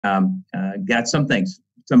got some things,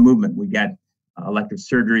 some movement. We got elective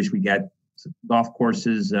surgeries. We got golf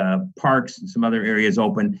courses, parks, and some other areas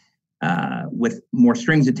open with more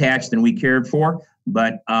strings attached than we cared for.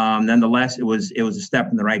 But nonetheless, it was a step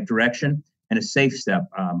in the right direction and a safe step,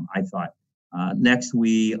 I thought. Next,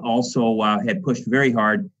 we also had pushed very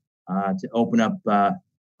hard to open up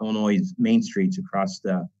Illinois' main streets across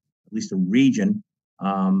at least a region.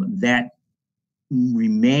 That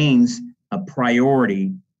remains a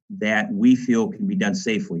priority that we feel can be done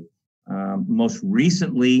safely. Most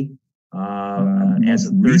recently, as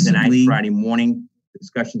of Thursday night, Friday morning,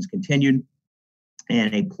 discussions continued,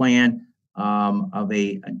 and a plan of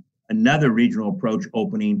another regional approach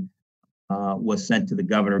opening was sent to the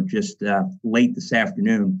governor just late this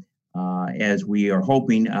afternoon, as we are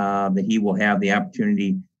hoping that he will have the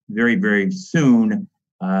opportunity very, very soon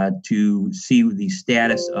to see the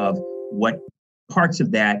status of what parts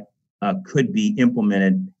of that could be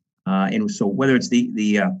implemented. And so whether it's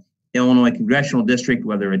the Illinois Congressional District,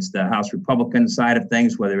 whether it's the House Republican side of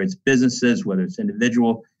things, whether it's businesses, whether it's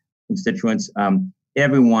individual constituents,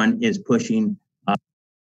 everyone is pushing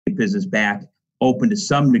business back open to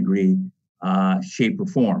some degree, shape, or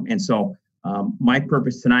form. And so my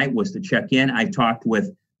purpose tonight was to check in. I've talked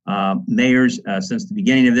with mayors since the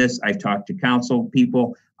beginning of this. I've talked to council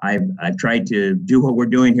people. I've tried to do what we're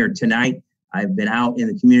doing here tonight. I've been out in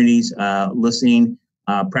the communities listening,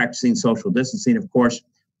 practicing social distancing, of course.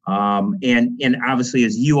 And obviously,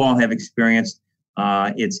 as you all have experienced,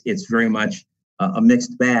 it's very much a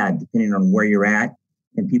mixed bag depending on where you're at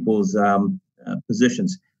and people's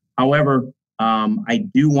positions. However, I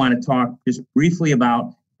do want to talk just briefly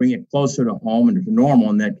about bring it closer to home and to normal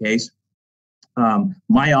in that case.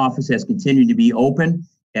 My office has continued to be open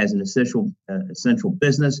as an essential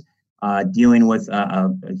business, dealing with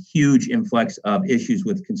a huge influx of issues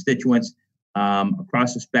with constituents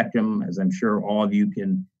across the spectrum, as I'm sure all of you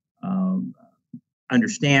can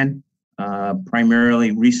understand,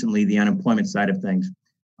 primarily recently the unemployment side of things.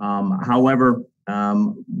 However,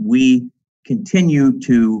 we continue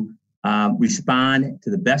to respond to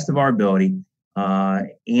the best of our ability,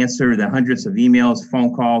 answer the hundreds of emails,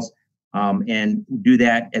 phone calls, and do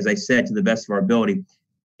that, as I said, to the best of our ability.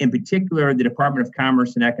 In particular, the Department of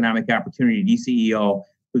Commerce and Economic Opportunity, DCEO,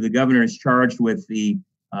 who the governor is charged with the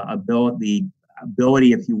ability,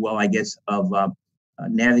 if you will, I guess, of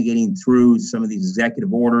navigating through some of these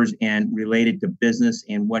executive orders and related to business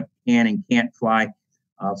and what can and can't fly.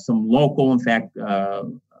 Some local, in fact,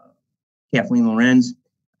 Kathleen Lorenz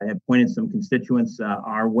have pointed some constituents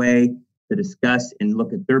our way to discuss and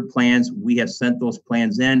look at their plans. We have sent those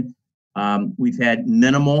plans in. We've had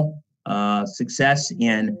minimal success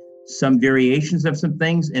in some variations of some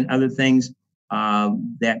things and other things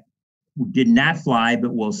that did not fly,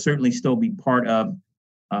 but will certainly still be part of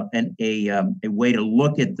a way to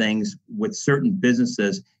look at things with certain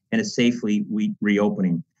businesses and a safely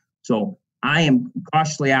reopening. So I am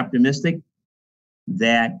cautiously optimistic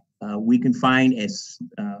that we can find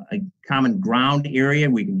a common ground area.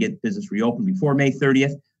 We can get business reopened before May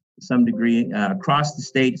 30th to some degree across the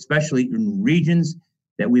state, especially in regions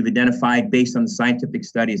that we've identified based on the scientific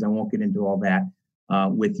studies. I won't get into all that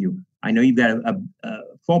with you. I know you've got a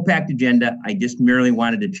full-packed agenda. I just merely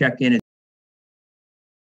wanted to check in.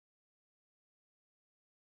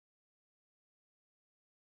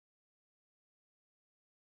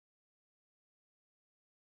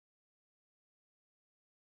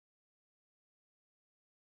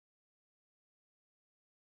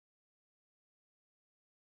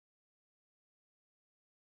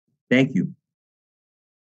 Thank you.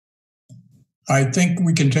 I think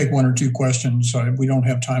we can take one or two questions. We don't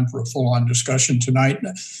have time for a full-on discussion tonight.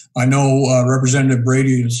 I know Representative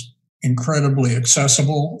Brady is incredibly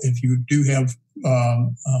accessible. If you do have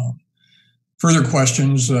further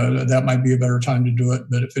questions, that might be a better time to do it.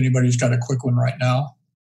 But if anybody's got a quick one right now.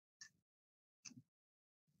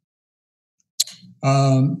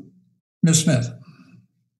 Ms. Smith.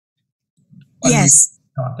 Yes.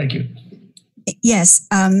 Thank you. Yes.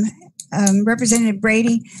 Representative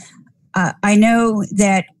Brady, I know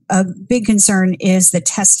that a big concern is the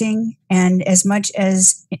testing, and as much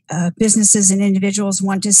as businesses and individuals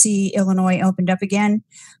want to see Illinois opened up again,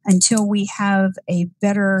 until we have a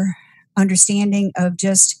better understanding of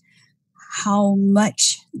just how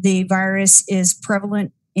much the virus is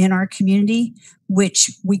prevalent in our community,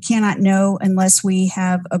 which we cannot know unless we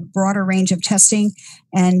have a broader range of testing.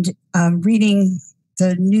 And reading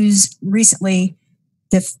the news recently,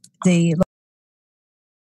 the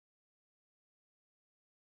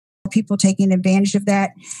people taking advantage of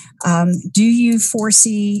that. Do you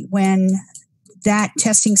foresee when that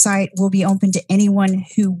testing site will be open to anyone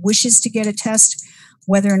who wishes to get a test,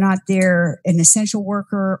 whether or not they're an essential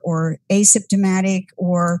worker or asymptomatic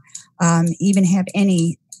or even have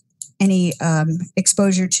any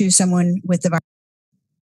exposure to someone with the virus.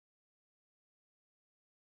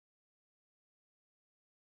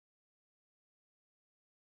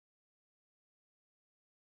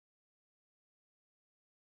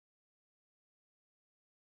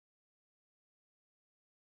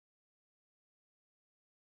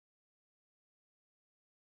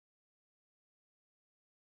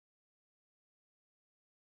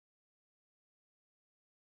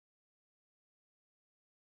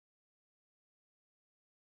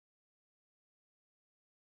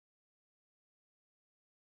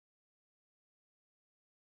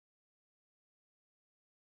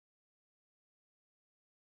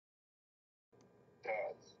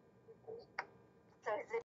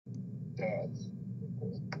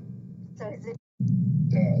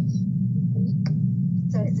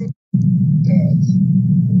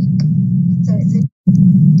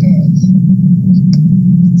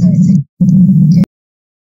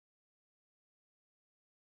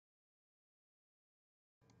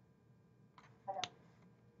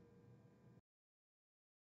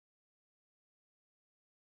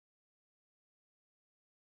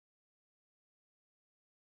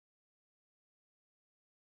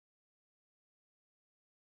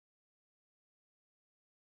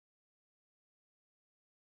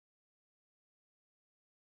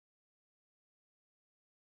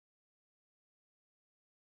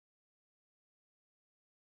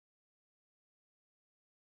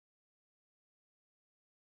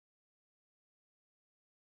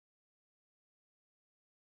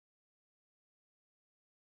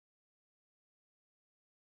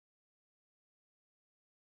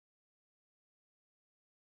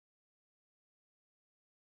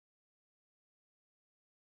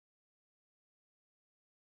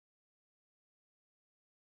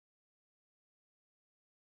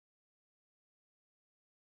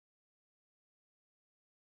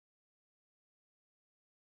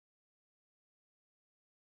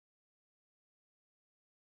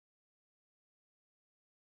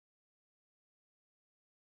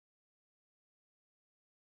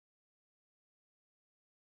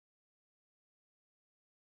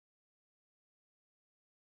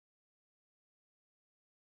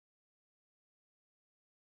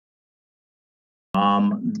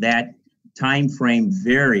 That time frame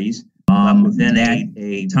varies. Within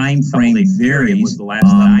a time frame varies. Was the last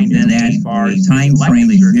time then as far as time frame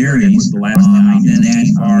varies. Was the last time then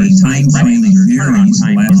as far as time frame varies.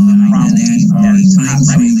 The last time as far as time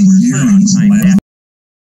frame varies.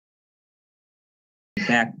 In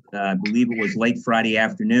fact, I believe it was late Friday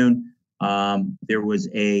afternoon. There was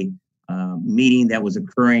a meeting that was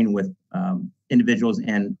occurring with individuals,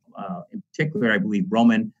 and in particular, I believe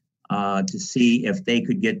Roman, to see if they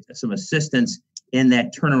could get some assistance in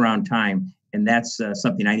that turnaround time. And that's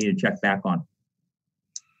something I need to check back on.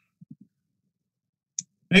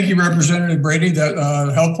 Thank you, Representative Brady. That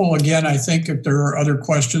helpful. Again, I think if there are other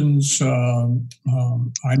questions,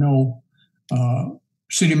 I know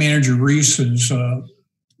City Manager Reese is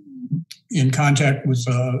in contact with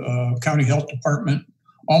County Health Department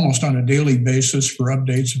almost on a daily basis for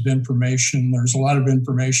updates of information. There's a lot of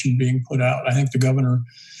information being put out. I think the governor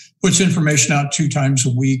puts information out 2 times a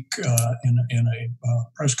week in a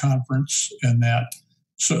press conference and that.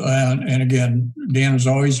 So, and again, Dan is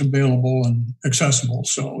always available and accessible.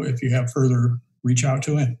 So if you have further, reach out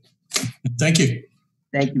to him. Thank you.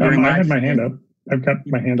 Thank you very much. I had my hand up. I've got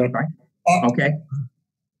my hand up. Okay.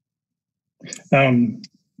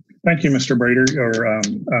 Thank you, Mr. Brady, or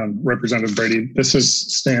Representative Brady. This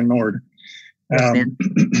is Stan Nord.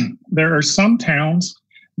 There are some towns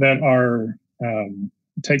that are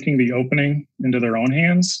taking the opening into their own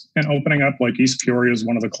hands and opening up, like East Peoria is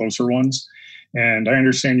one of the closer ones. And I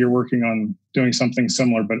understand you're working on doing something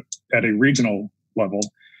similar, but at a regional level.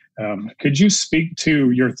 Could you speak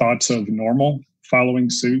to your thoughts of Normal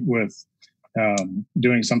following suit with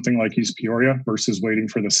doing something like East Peoria versus waiting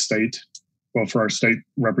for the state, well, for our state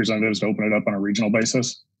representatives to open it up on a regional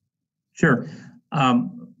basis? Sure.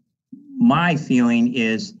 My feeling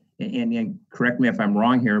is, and correct me if I'm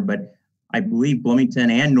wrong here, but I believe Bloomington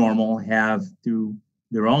and Normal have, through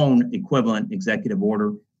their own equivalent executive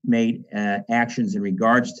order, made actions in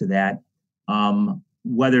regards to that.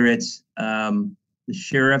 Whether it's the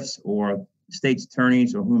sheriffs or state's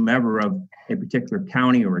attorneys or whomever of a particular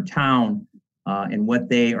county or a town, and what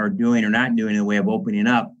they are doing or not doing in the way of opening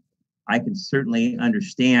up, I can certainly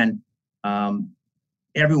understand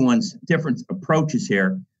everyone's different approaches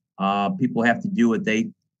here. People have to do what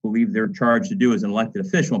they believe they're charged to do as an elected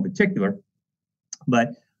official in particular. But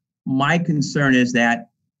my concern is that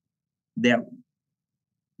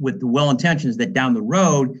with the well intentions that down the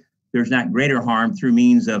road, there's not greater harm through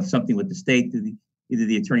means of something with the state, through either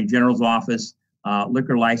the Attorney General's office,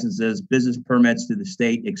 liquor licenses, business permits to the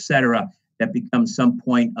state, et cetera, that becomes some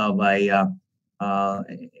point of a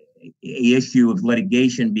issue of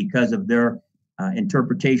litigation because of their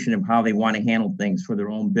interpretation of how they want to handle things for their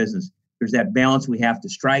own business. There's that balance we have to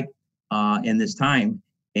strike in this time,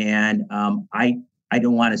 and I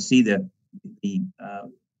don't want to see the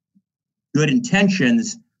good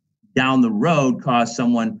intentions down the road cause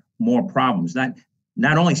someone more problems.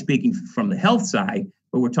 Not only speaking from the health side,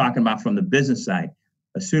 but we're talking about from the business side.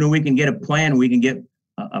 The sooner we can get a plan, we can get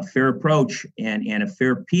a fair approach and a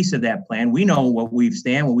fair piece of that plan. We know what we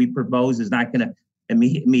stand, what we propose is not going to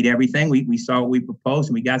meet everything. We saw what we proposed,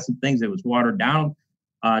 and we got some things that was watered down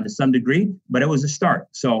to some degree, but it was a start.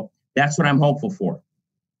 So that's what I'm hopeful for.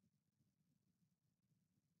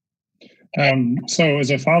 So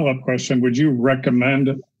as a follow-up question, would you recommend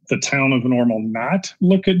the town of Normal not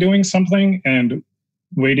look at doing something and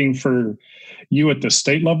waiting for you at the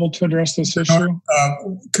state level to address this issue?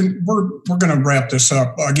 We're going to wrap this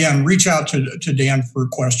up. Again, reach out to Dan for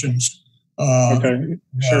questions. Okay,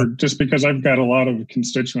 sure. Just because I've got a lot of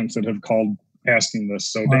constituents that have called asking this.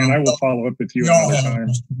 So Dan, I will follow up with you another time.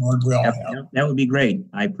 That would be great.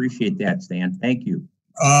 I appreciate that, Stan. Thank you.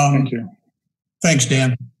 Thank you. Thanks,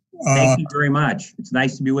 Dan. Thank you very much. It's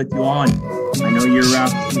nice to be with you all. I know you're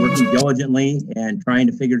working diligently and trying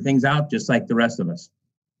to figure things out just like the rest of us.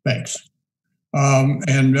 Thanks.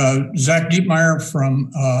 And Zach Dietmeyer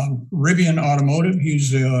from Rivian Automotive.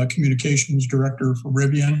 He's the communications director for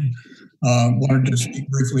Rivian. Wanted to speak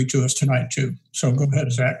briefly to us tonight too. So go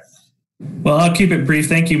ahead, Zach. Well, I'll keep it brief.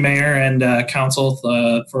 Thank you, Mayor and Council,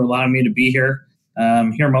 for allowing me to be here.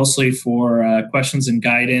 Here mostly for questions and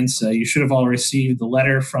guidance. You should have all received the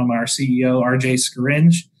letter from our CEO, RJ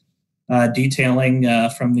Scaringe, detailing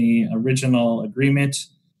from the original agreement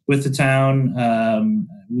with the town.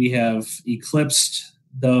 We have eclipsed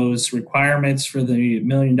those requirements for the $1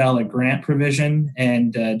 million grant provision,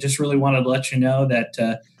 and just really wanted to let you know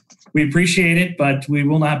that we appreciate it, but we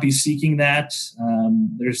will not be seeking that.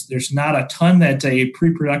 There's not a ton that a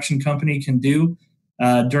pre-production company can do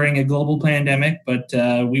during a global pandemic, but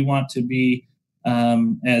we want to be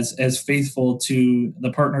as faithful to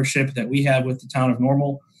the partnership that we have with the town of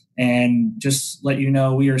Normal, and just let you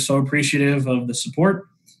know we are so appreciative of the support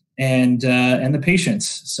and the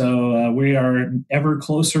patience. So we are ever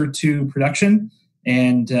closer to production,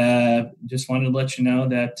 and just wanted to let you know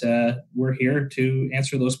that we're here to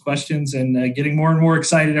answer those questions, and getting more and more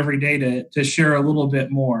excited every day to share a little bit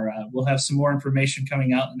more. We'll have some more information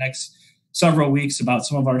coming out in the next several weeks about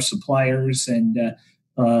some of our suppliers and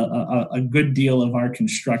a good deal of our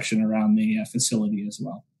construction around the facility as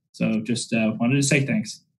well. So just wanted to say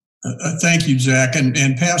thanks. Thank you, Zach, and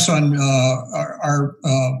pass on our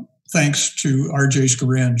thanks to RJ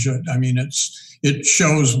Scaringe. I mean, it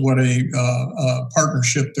shows what a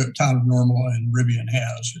partnership that town of Normal and Rivian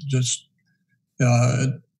has. It just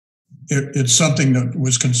it's something that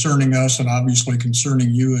was concerning us and obviously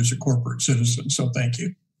concerning you as a corporate citizen. So thank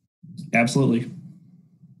you. Absolutely.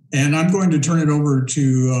 And I'm going to turn it over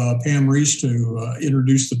to Pam Reese to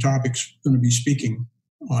introduce the topics we're going to be speaking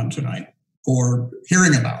on tonight, or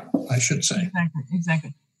hearing about, I should say.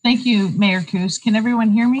 Exactly. Thank you, Mayor Coos. Can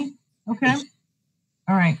everyone hear me? Okay. Yes.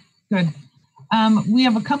 All right, good. We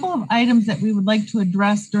have a couple of items that we would like to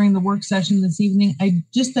address during the work session this evening.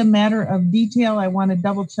 Just a matter of detail, I want to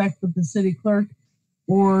double check with the city clerk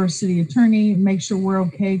or city attorney, make sure we're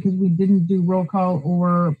okay, because we didn't do roll call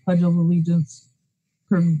or pledge of allegiance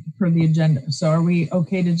per the agenda. So are we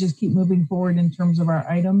okay to just keep moving forward in terms of our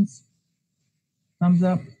items? Thumbs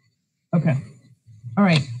up. Okay. All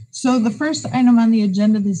right. So the first item on the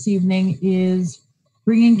agenda this evening is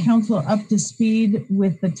bringing council up to speed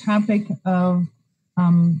with the topic of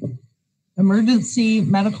emergency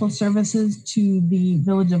medical services to the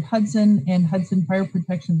Village of Hudson and Hudson Fire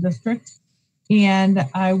Protection District. And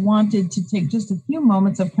I wanted to take just a few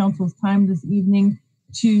moments of council's time this evening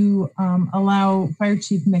to allow Fire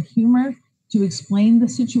Chief McHumer to explain the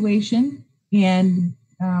situation and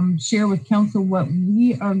share with council what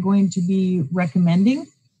we are going to be recommending,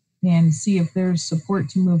 and see if there's support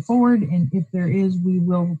to move forward. And if there is, we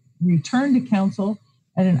will return to council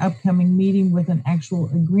at an upcoming meeting with an actual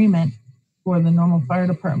agreement for the Normal Fire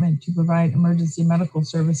Department to provide emergency medical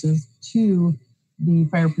services to the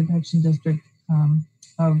Fire Protection District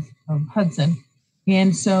of Hudson.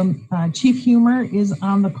 And so Chief Humer is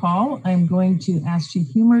on the call. I'm going to ask Chief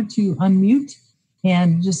Humer to unmute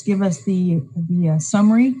and just give us the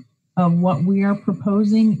summary of what we are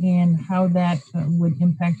proposing and how that would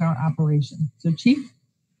impact our operation. So, Chief?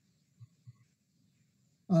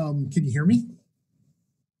 Can you hear me?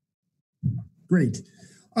 Great.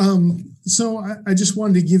 So I just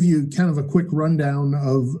wanted to give you kind of a quick rundown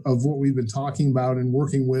of what we've been talking about and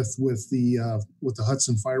working with the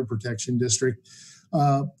Hudson Fire Protection District.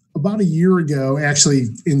 About a year ago, actually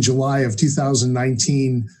in July of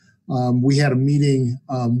 2019, we had a meeting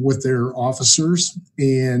with their officers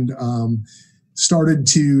and started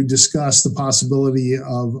to discuss the possibility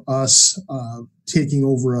of us taking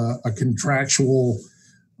over a contractual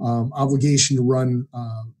obligation to run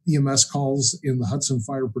EMS calls in the Hudson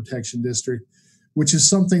Fire Protection District, which is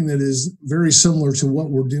something that is very similar to what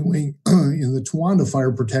we're doing in the Towanda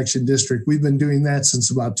Fire Protection District. We've been doing that since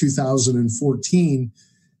about 2014.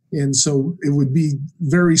 And so it would be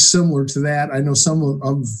very similar to that. I know some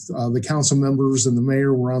of the council members and the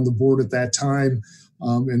mayor were on the board at that time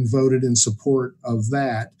and voted in support of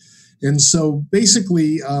that. And so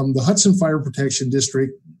basically the Hudson Fire Protection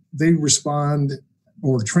District, they respond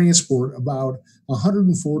or transport about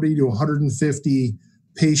 140 to 150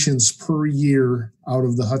 patients per year out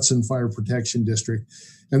of the Hudson Fire Protection District.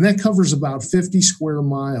 And that covers about 50 square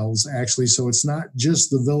miles, actually. So it's not just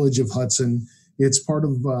the village of Hudson. It's part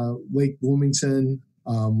of Lake Bloomington,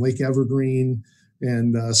 Lake Evergreen,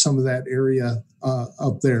 and some of that area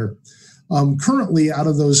up there. Currently, out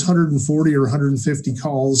of those 140 or 150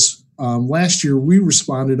 calls, last year we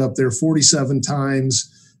responded up there 47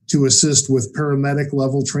 times to assist with paramedic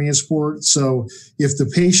level transport. So if the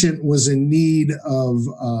patient was in need of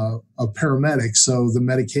a paramedic, so the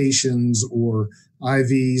medications or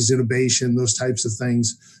IVs, intubation, those types of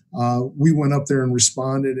things, we went up there and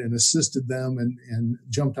responded and assisted them and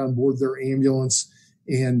jumped on board their ambulance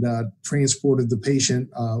and transported the patient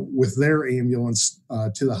with their ambulance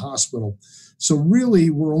to the hospital. So really,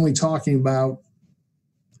 we're only talking about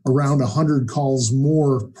around 100 calls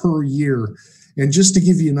more per year. And just to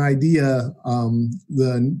give you an idea,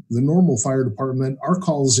 the normal fire department, our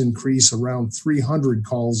calls increase around 300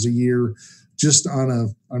 calls a year just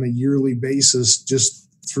on a yearly basis, just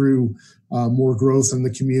through more growth in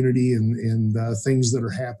the community and things that are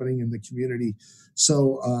happening in the community.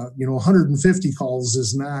 So, 150 calls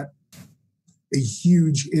is not a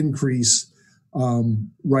huge increase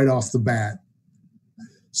right off the bat.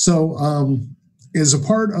 So, as a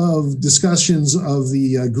part of discussions of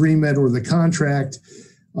the agreement or the contract,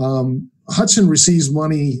 Hudson receives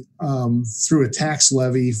money through a tax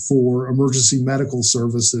levy for emergency medical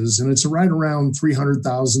services, and it's right around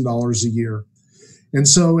 $300,000 a year. And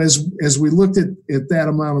so as we looked at that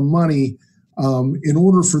amount of money, in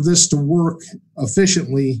order for this to work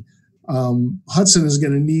efficiently, Hudson is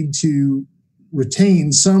going to need to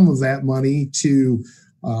retain some of that money to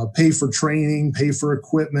pay for training, pay for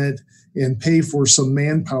equipment, and pay for some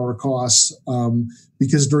manpower costs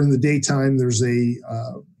because during the daytime there's a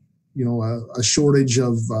shortage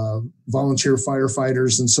of volunteer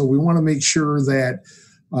firefighters, and so we want to make sure that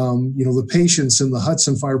the patients in the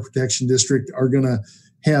Hudson Fire Protection District are going to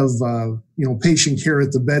have patient care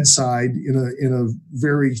at the bedside in a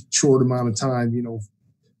very short amount of time,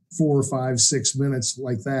 4, 5, 6 minutes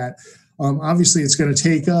like that. Obviously, it's going to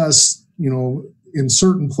take us, in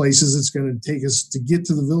certain places, it's going to take us to get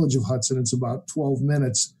to the village of Hudson. It's about 12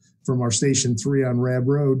 minutes from our Station 3 on Rab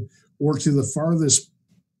Road, or to the farthest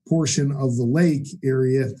portion of the lake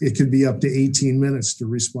area, it could be up to 18 minutes to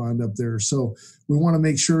respond up there. So we want to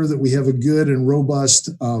make sure that we have a good and robust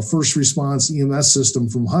first response EMS system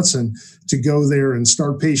from Hudson to go there and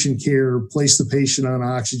start patient care, place the patient on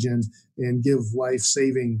oxygen, and give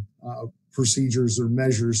life-saving procedures or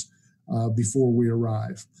measures before we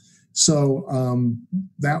arrive. So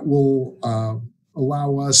that will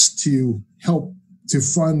allow us to help to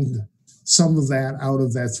fund some of that out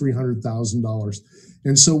of that $300,000.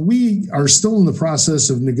 And so we are still in the process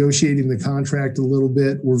of negotiating the contract a little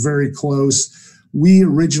bit. We're very close. We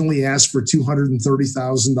originally asked for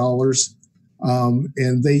 $230,000,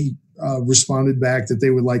 and they responded back that they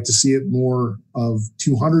would like to see it more of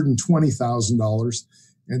 $220,000.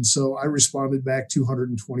 And so I responded back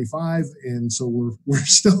 225, and so we're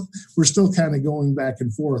still kind of going back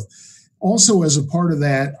and forth. Also, as a part of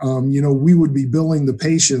that, we would be billing the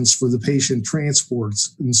patients for the patient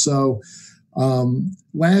transports, and so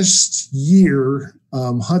last year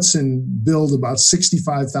Hudson billed about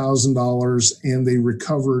 $65,000, and they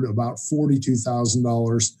recovered about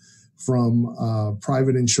 $42,000 from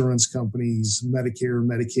private insurance companies, Medicare,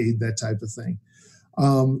 Medicaid, that type of thing.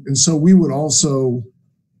 And so we would also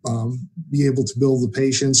be able to bill the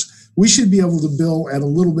patients. We should be able to bill at a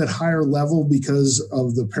little bit higher level because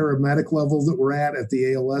of the paramedic level that we're at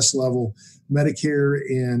the ALS level. Medicare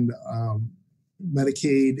and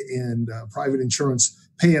Medicaid and private insurance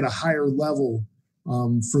pay at a higher level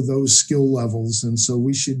for those skill levels. And so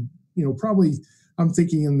we should, probably, I'm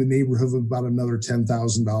thinking in the neighborhood of about another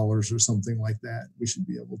 $10,000 or something like that. We should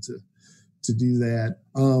be able to do that.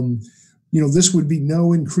 This would be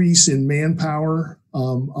no increase in manpower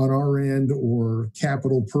on our end or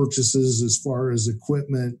capital purchases as far as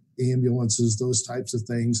equipment, ambulances, those types of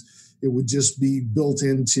things. It would just be built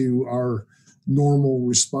into our normal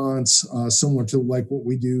response, similar to like what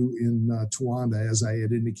we do in Towanda, as I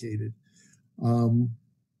had indicated.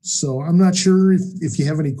 So I'm not sure if you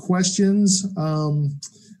have any questions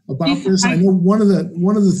about this. I know one of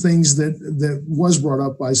the things that was brought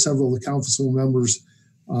up by several of the council members,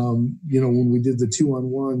 when we did the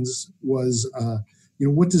 2-on-1s was,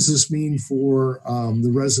 what does this mean for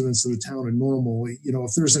the residents of the town of Normal?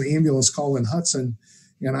 If there's an ambulance call in Hudson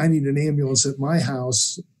and I need an ambulance at my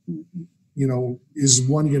house, is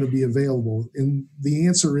one going to be available? And the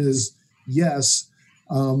answer is yes.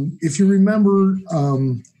 If you remember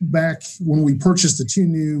back when we purchased the 2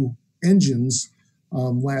 new engines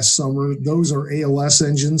last summer, those are ALS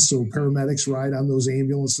engines. So paramedics ride on those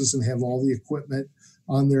ambulances and have all the equipment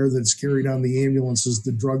on there that's carried on the ambulances,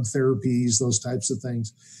 the drug therapies, those types of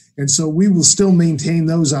things. And so we will still maintain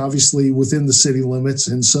those obviously within the city limits.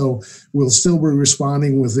 And so we'll still be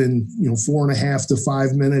responding within, 4.5 to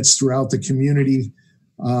 5 minutes throughout the community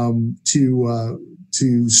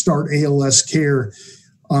to start ALS care.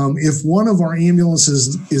 If one of our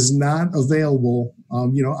ambulances is not available,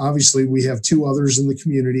 obviously we have 2 others in the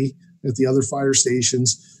community at the other fire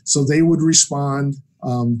stations. So they would respond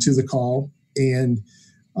to the call. And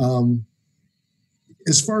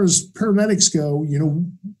as far as paramedics go,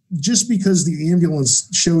 just because the ambulance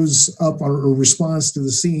shows up or responds to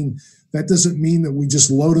the scene, that doesn't mean that we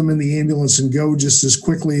just load them in the ambulance and go just as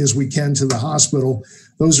quickly as we can to the hospital.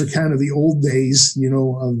 Those are kind of the old days,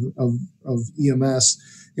 of EMS.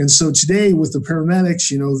 And so today with the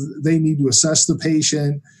paramedics, they need to assess the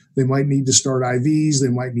patient. They might need to start IVs. They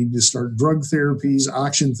might need to start drug therapies,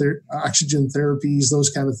 oxygen therapies, those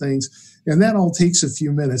kind of things. And that all takes a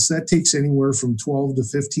few minutes. That takes anywhere from 12 to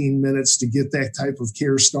 15 minutes to get that type of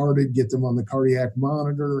care started, get them on the cardiac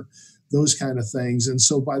monitor, those kind of things. And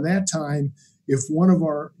so by that time, if one of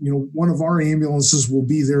our ambulances will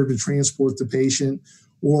be there to transport the patient,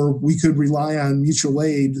 or we could rely on mutual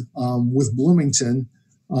aid with Bloomington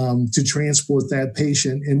to transport that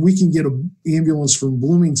patient. And we can get an ambulance from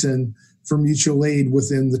Bloomington for mutual aid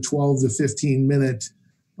within the 12 to 15 minute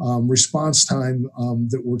response time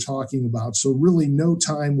that we're talking about. So really no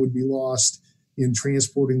time would be lost in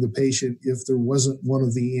transporting the patient if there wasn't one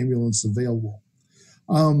of the ambulance available.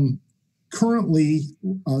 Currently,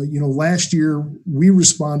 last year we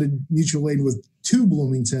responded mutual aid with 2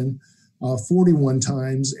 Bloomington 41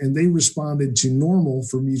 times, and they responded to Normal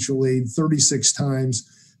for mutual aid 36 times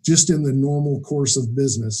just in the normal course of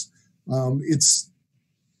business.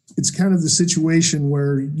 It's kind of the situation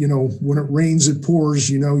where, when it rains, it pours,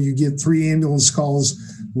 you get 3 ambulance calls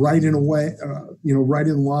right in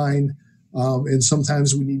line. And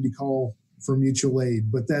sometimes we need to call for mutual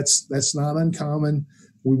aid, but that's not uncommon.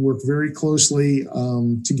 We work very closely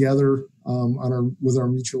together with our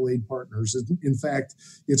mutual aid partners. In fact,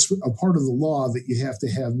 it's a part of the law that you have to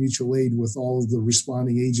have mutual aid with all of the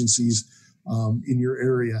responding agencies in your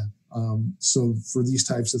area. So for these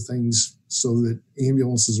types of things, so that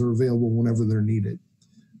ambulances are available whenever they're needed.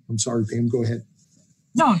 I'm sorry, Pam, go ahead.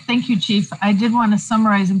 No, thank you, Chief. I did want to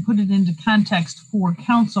summarize and put it into context for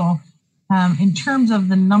council in terms of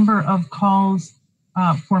the number of calls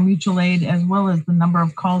for mutual aid, as well as the number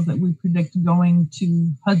of calls that we predict going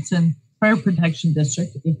to Hudson Fire Protection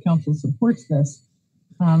District, if council supports this.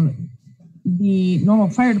 The Normal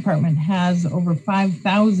Fire Department has over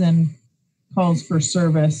 5,000 calls for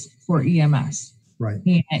service for EMS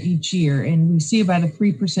each year, and we see about a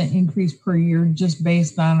 3% increase per year just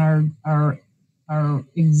based on our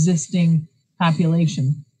existing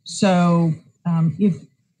population. So if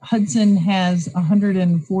Hudson has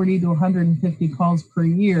 140 to 150 calls per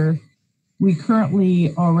year, we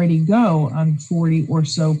currently already go on 40 or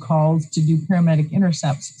so calls to do paramedic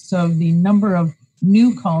intercepts. So the number of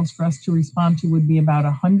new calls for us to respond to would be about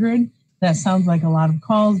 100. That sounds like a lot of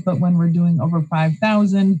calls, but when we're doing over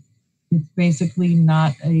 5,000, it's basically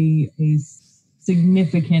not a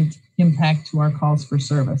significant impact to our calls for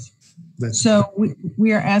service. So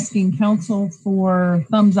we are asking council for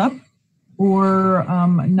thumbs up or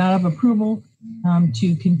not of approval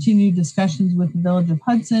to continue discussions with the Village of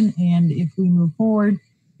Hudson. And if we move forward,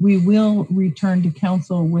 we will return to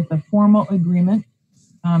council with a formal agreement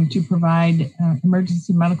to provide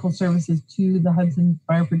emergency medical services to the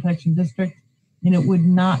Fire Protection District. And it would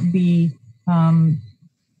not be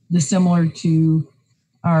dissimilar to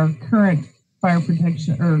our current fire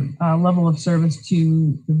protection or level of service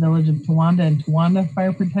to the Village of Towanda and Towanda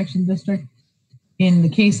Fire Protection District. In the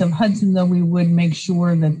case of Hudson, though, we would make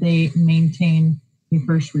sure that they maintain a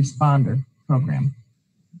first responder program.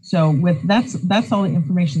 So with that's all the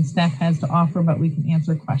information staff has to offer, but we can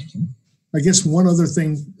answer questions. I guess one other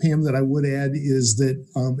thing, Pam, that I would add is that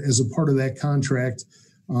as a part of that contract,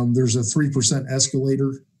 there's a 3%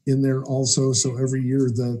 escalator in there also. So every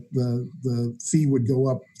year the fee would go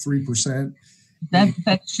up 3%.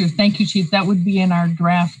 That's true. Thank you, Chief. That would be in our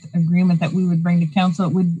draft agreement that we would bring to council.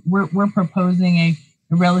 We're proposing a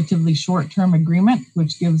relatively short-term agreement,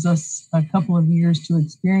 which gives us a couple of years to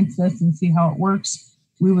experience this and see how it works.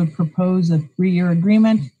 We would propose a 3-year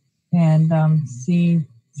agreement and see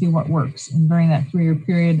what works. And during that 3-year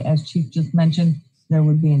period, as Chief just mentioned, there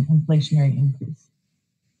would be an inflationary increase.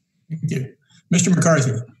 Thank you. Mr.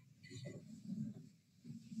 McCarthy.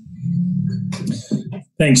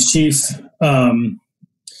 Thanks, Chief.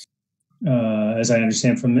 As I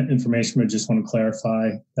understand from the information, we just want to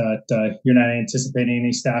clarify that you're not anticipating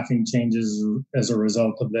any staffing changes as a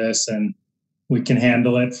result of this, and we can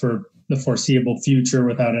handle it for the foreseeable future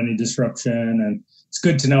without any disruption. And it's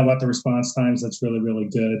good to know about the response times. That's really, really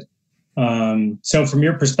good. So from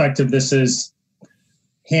your perspective, this is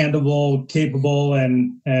handleable, capable,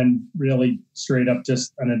 and really straight up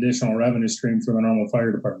just an additional revenue stream for the normal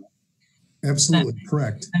fire department. Absolutely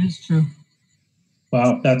correct. That is true.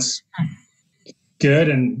 Wow, that's good,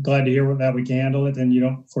 and glad to hear that we can handle it, and you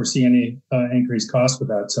don't foresee any increased cost with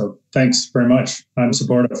that. So thanks very much. I'm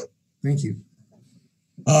supportive. Thank you.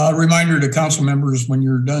 Reminder to council members, when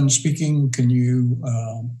you're done speaking, can you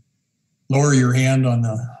lower your hand on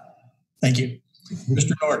the, thank you.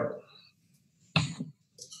 Mr. Nord.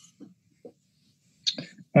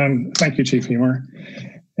 Thank you, Chief Humer.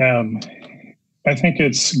 I think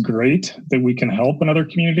it's great that we can help another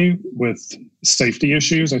community with safety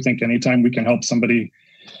issues. I think anytime we can help somebody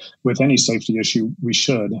with any safety issue, we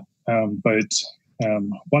should. But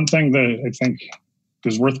one thing that I think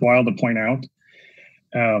is worthwhile to point out,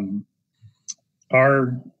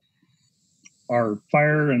 our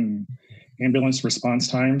fire and ambulance response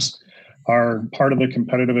times are part of the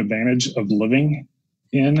competitive advantage of living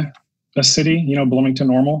in a city, Bloomington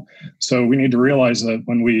Normal. So we need to realize that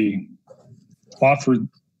when we offer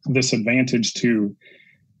this advantage to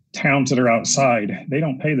towns that are outside, they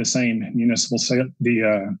don't pay the same municipal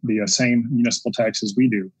same municipal taxes we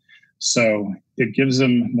do. So it gives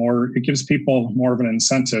people more of an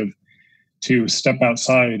incentive to step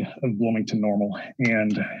outside of Bloomington Normal.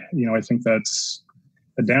 And, I think that's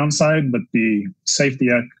a downside, but the safety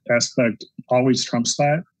aspect always trumps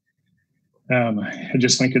that. I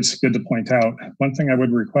just think it's good to point out. One thing I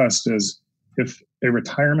would request is if a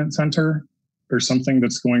retirement center or something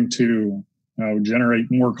that's going to generate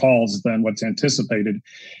more calls than what's anticipated,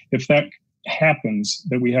 if that happens,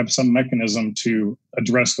 that we have some mechanism to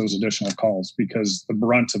address those additional calls, because the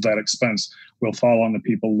brunt of that expense will fall on the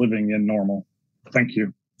people living in Normal. Thank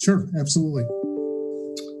you. Sure, absolutely.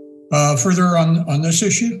 Further on this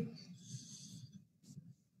issue?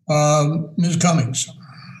 Ms. Cummings.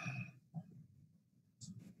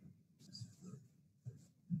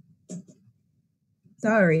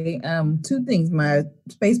 Sorry, 2 things. My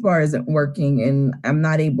space bar isn't working and I'm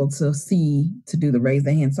not able to do the raise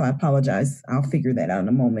the hand, so I apologize. I'll figure that out in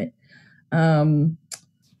a moment.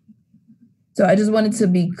 So I just wanted to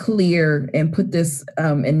be clear and put this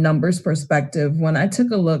in numbers perspective. When I took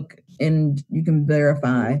a look, and you can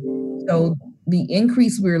verify, so the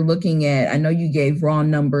increase we're looking at, I know you gave raw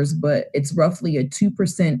numbers, but it's roughly a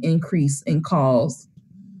 2% increase in calls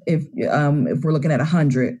if we're looking at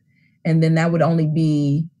 100. And then that would only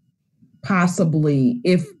be possibly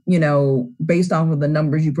if, based off of the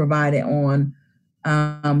numbers you provided on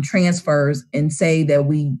transfers, and say that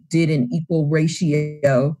we did an equal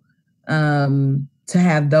ratio to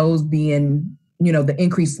have those being, the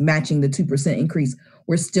increase matching the 2% increase,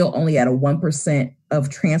 we're still only at a 1% of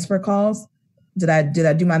transfer calls. Did I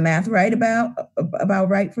do my math right about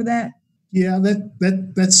right for that? Yeah,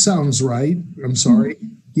 that sounds right. I'm sorry.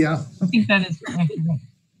 Yeah. I think that is accurate.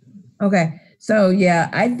 Okay. So yeah,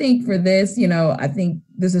 I think for this, I think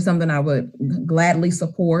this is something I would gladly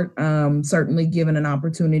support, certainly given an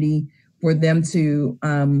opportunity for them to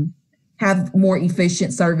have more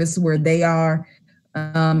efficient service where they are,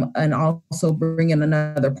 and also bring in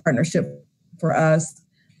another partnership for us.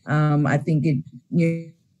 I think it,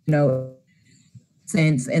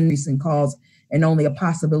 since in recent calls and only a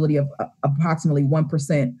possibility of approximately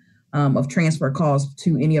 1% of transfer calls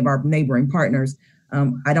to any of our neighboring partners.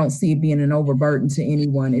 I don't see it being an overburden to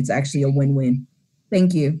anyone. It's actually a win-win.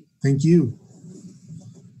 Thank you. Thank you.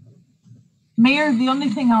 Mayor, the only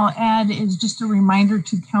thing I'll add is just a reminder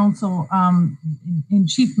to council, and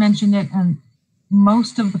Chief mentioned it, and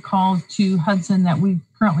most of the calls to Hudson that we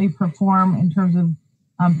currently perform in terms of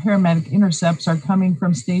paramedic intercepts are coming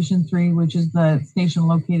from Station 3, which is the station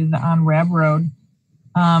located on Rab Road.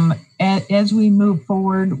 As we move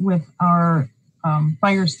forward with our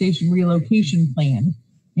fire station relocation plan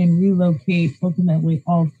and relocate ultimately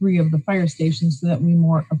all 3 of the fire stations so that we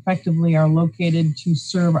more effectively are located to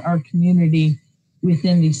serve our community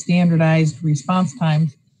within the standardized response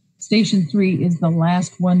times, Station 3 is the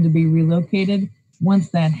last one to be relocated. Once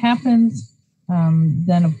that happens,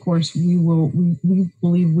 then of course we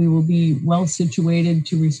believe we will be well situated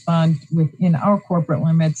to respond within our corporate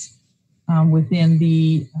limits within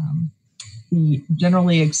the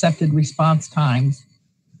generally accepted response times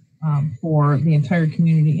for the entire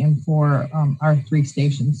community and for our 3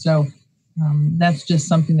 stations. So that's just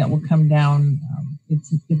something that will come down.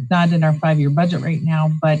 It's not in our 5-year budget right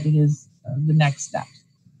now, but it is the next step.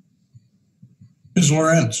 Ms.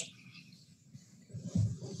 Lorenz.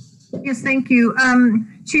 Yes, thank you.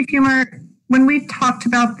 Chief Humer, when we talked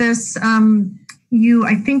about this, you,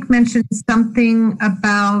 I think, mentioned something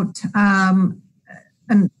about a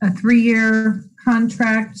 3-year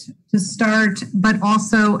contract to start, but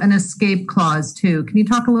also an escape clause too. Can you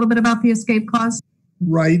talk a little bit about the escape clause?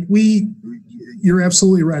 Right. You're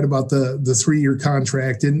absolutely right about the 3-year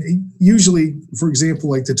contract. And usually, for example,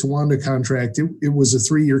 like the Towanda contract, it was a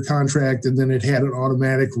 3-year contract and then it had an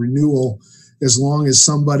automatic renewal as long as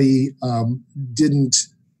somebody didn't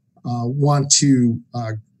want to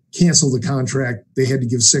cancel the contract. They had to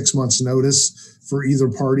give 6 months notice for either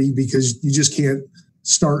party, because you just can't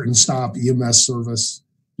start and stop EMS service,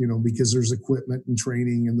 because there's equipment and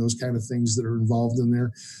training and those kind of things that are involved in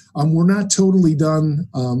there. We're not totally done,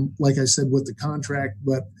 like I said, with the contract,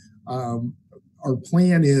 but our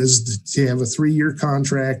plan is to have a 3-year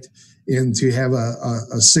contract and to have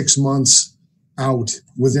a 6 months out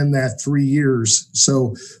within that 3 years,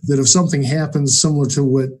 so that if something happens similar to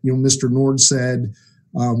what Mr. Nord said,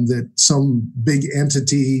 that some big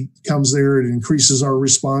entity comes there and increases our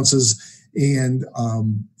responses, and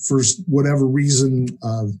for whatever reason,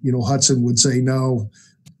 Hudson would say no,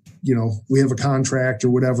 we have a contract or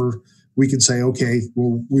whatever, we could say, okay,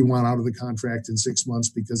 well, we want out of the contract in 6 months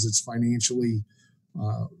because it's financially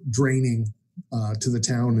draining to the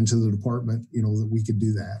town and to the department, that we could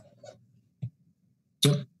do that.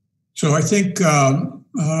 Yep. So I think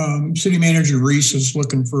City Manager Reese is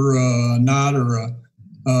looking for a nod or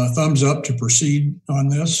a thumbs up to proceed on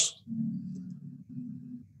this.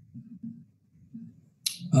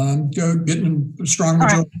 Getting a strong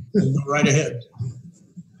majority. Go right ahead.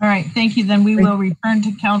 All right, thank you. Then we will return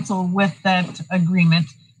to council with that agreement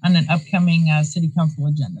on an upcoming city council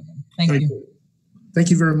agenda. Thank you. Thank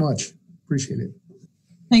you very much. Appreciate it.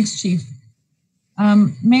 Thanks, Chief.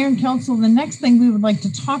 Mayor and Council, the next thing we would like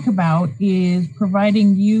to talk about is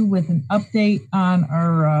providing you with an update on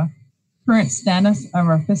our current status of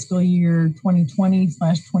our fiscal year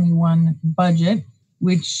 2020/21 budget,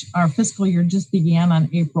 which our fiscal year just began on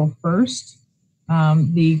April 1st.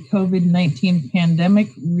 The COVID-19 pandemic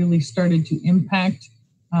really started to impact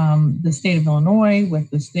the state of Illinois with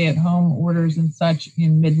the stay-at-home orders and such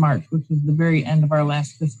in mid-March, which was the very end of our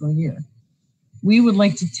last fiscal year. We would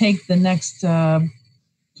like to take the next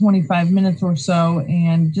 25 minutes or so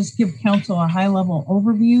and just give council a high-level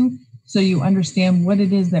overview so you understand what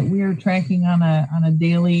it is that we are tracking on a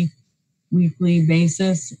daily, weekly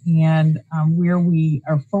basis, and where we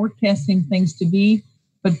are forecasting things to be.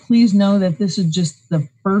 But please know that this is just the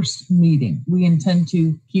first meeting. We intend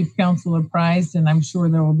to keep council apprised, and I'm sure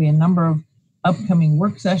there will be a number of upcoming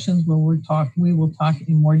work sessions where we will talk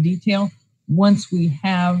in more detail once we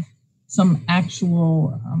have some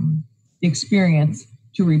actual experience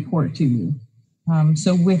to report to you.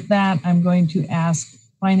 So with that, I'm going to ask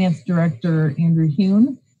Finance Director Andrew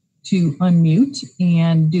Hune to unmute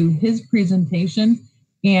and do his presentation.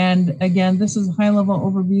 And again, this is a high-level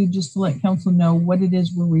overview just to let council know what it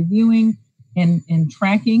is we're reviewing and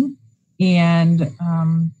tracking. And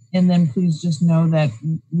then please just know that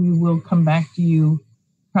we will come back to you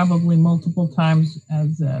probably multiple times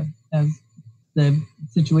as the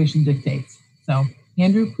situation dictates. So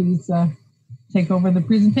Andrew, please take over the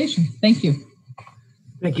presentation. Thank you.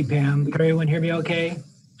 Thank you, Pam. Can everyone hear me okay?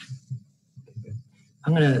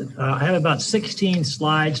 I have about 16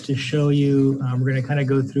 slides to show you. We're going to kind of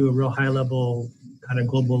go through a real high level kind of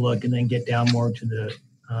global look and then get down more to the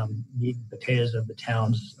meat and potatoes of the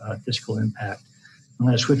town's fiscal impact. I'm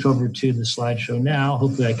going to switch over to the slideshow now.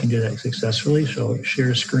 Hopefully I can do that successfully. So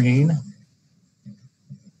share screen.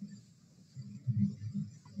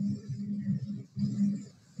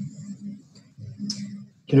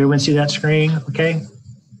 Can everyone see that screen okay?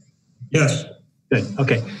 Yes. Good.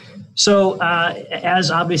 Okay. So as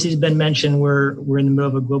obviously has been mentioned, we're in the middle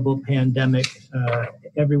of a global pandemic.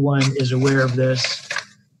 Everyone is aware of this.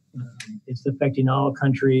 It's affecting all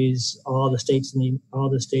countries, all the states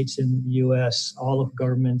in the U.S., all of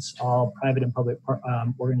governments, all private and public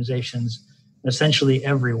organizations, essentially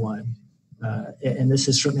everyone. And this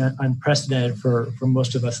is certainly unprecedented for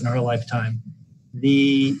most of us in our lifetime.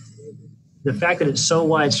 The fact that it's so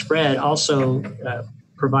widespread also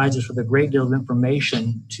provides us with a great deal of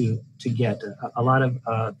information to get. A lot of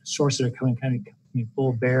sources are coming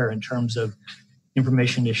full bear in terms of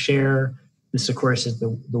information to share. This, of course, is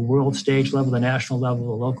the world stage level, the national level,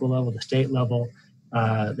 the local level, the state level.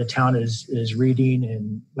 The town is reading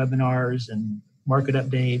and webinars and market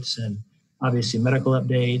updates and obviously medical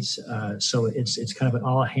updates. So it's kind of an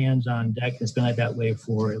all hands on deck. It's been like that way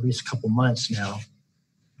for at least a couple months now.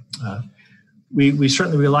 We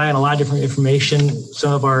certainly rely on a lot of different information.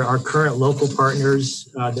 Some of our current local partners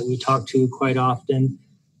that we talk to quite often,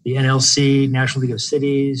 the NLC, National League of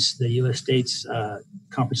Cities, the U.S. States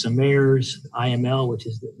Conference of Mayors, IML, which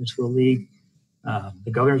is the Municipal League,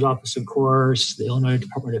 the Governor's Office, of course, the Illinois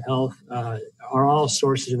Department of Health, are all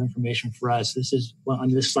sources of information for us. This is, on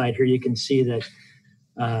this slide here, you can see that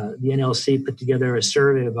the NLC put together a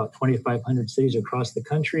survey of about 2,500 cities across the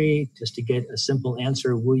country just to get a simple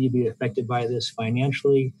answer: will you be affected by this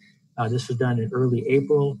financially? This was done in early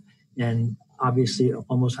April, and obviously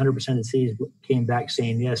almost 100% of the cities came back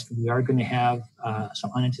saying, yes, we are going to have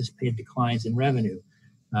some unanticipated declines in revenue.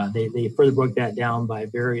 They further broke that down by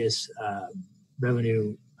various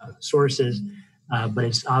revenue sources, but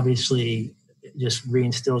it's obviously just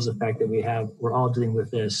reinstills the fact that we're all dealing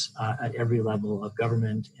with this at every level of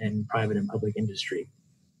government and private and public industry.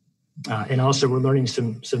 And also we're learning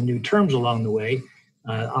some new terms along the way.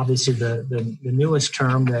 Obviously the newest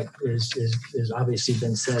term that is obviously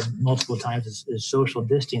been said multiple times is social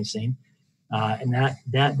distancing. And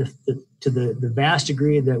that to the vast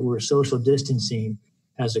degree that we're social distancing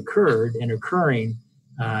has occurred and occurring,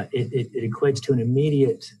 it equates to an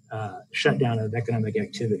immediate shutdown of economic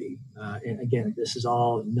activity. And again, this is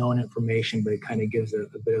all known information, but it kind of gives a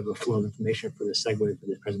bit of a flow of information for the segue for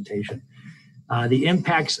this presentation. The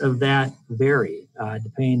impacts of that vary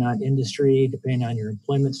depending on industry, depending on your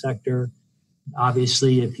employment sector.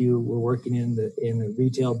 Obviously, if you were working in the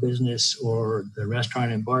retail business or the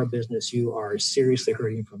restaurant and bar business, you are seriously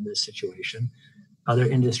hurting from this situation. Other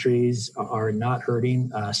industries are not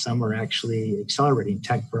hurting. Some are actually accelerating,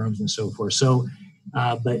 tech firms and so forth. So,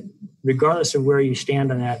 but regardless of where you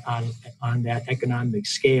stand on that economic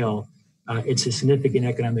scale, it's a significant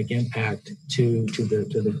economic impact to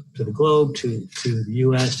the globe, to the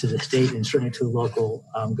U.S., to the state, and certainly to local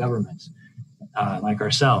governments like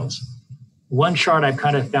ourselves. One chart I've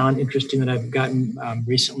kind of found interesting that I've gotten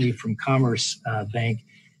recently from Commerce Bank.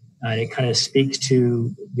 It kind of speaks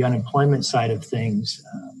to the unemployment side of things.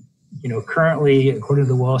 Currently, according to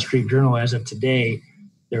the Wall Street Journal, as of today,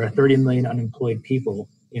 there are 30 million unemployed people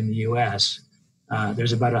in the U.S.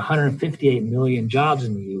 There's about 158 million jobs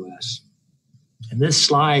in the U.S. And this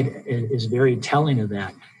slide is very telling of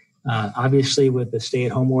that. Obviously, with the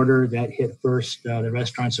stay-at-home order, that hit first the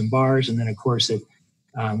restaurants and bars, and then, of course, it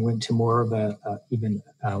went to more of a even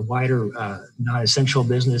wider non-essential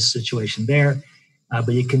business situation there.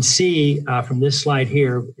 But you can see from this slide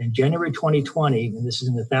here, in January 2020, and this is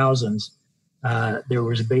in the thousands, there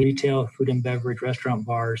was retail, food and beverage, restaurant,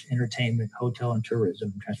 bars, entertainment, hotel and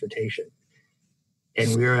tourism, transportation.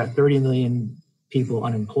 And we are at 30 million people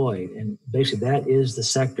unemployed. And basically that is the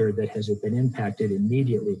sector that has been impacted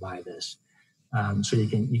immediately by this. So you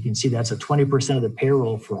can see that's a 20% of the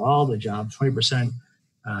payroll for all the jobs, 20%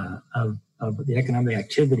 of the economic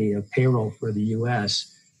activity of payroll for the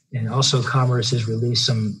U.S. And also Commerce has released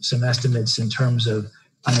some estimates in terms of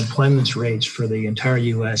unemployment rates for the entire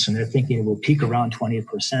U.S., and they're thinking it will peak around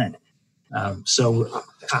 20%. So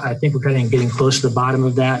I think we're kind of getting close to the bottom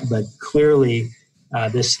of that, but clearly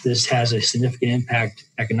this has a significant impact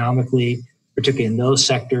economically, particularly in those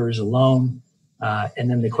sectors alone. And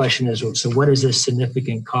then the question is, so what is this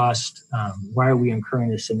significant cost? Why are we incurring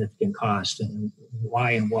this significant cost, and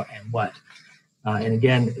why and what? And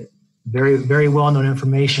again, very, very well-known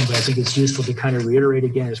information, but I think it's useful to kind of reiterate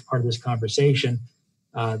again as part of this conversation.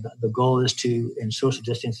 The goal is to, and social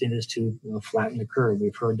distancing is to flatten the curve.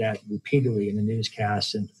 We've heard that repeatedly in the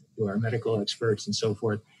newscasts and through our medical experts and so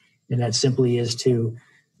forth. And that simply is to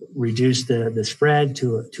reduce the spread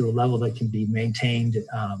to a level that can be maintained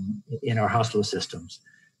in our hospital systems.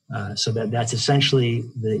 So that's essentially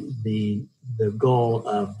the goal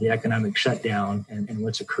of the economic shutdown and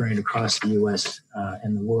what's occurring across the U.S.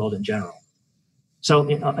 And the world in general. So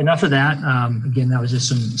enough of that. Again, that was just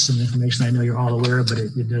some information I know you're all aware of, but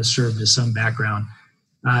it does serve as some background.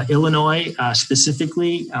 Illinois,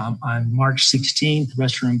 specifically, on March 16th,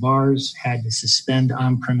 restaurant and bars had to suspend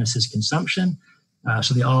on-premises consumption.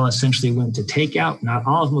 So they all essentially went to takeout. Not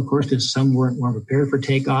all of them, of course, because some weren't prepared for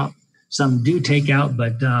takeout. Some do take out,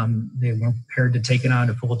 but they weren't prepared to take it on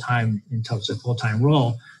until it's a full-time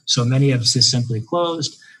role. So many have just simply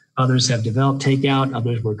closed. Others have developed takeout.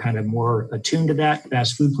 Others were kind of more attuned to that.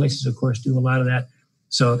 Fast food places, of course, do a lot of that.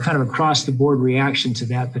 So kind of across the board reaction to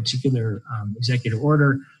that particular executive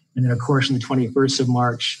order. And then, of course, on the 21st of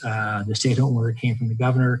March, the stay-at-home order came from the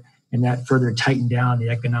governor, and that further tightened down the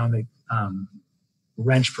economic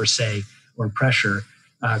wrench, per se, or pressure.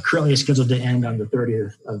 Currently it's scheduled to end on the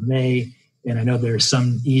 30th of May. And I know there's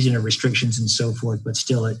some easing of restrictions and so forth, but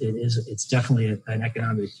still it's definitely an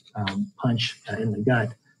economic punch in the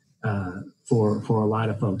gut for a lot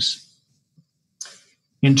of folks.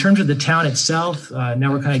 In terms of the town itself,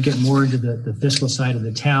 now we're kind of getting more into the fiscal side of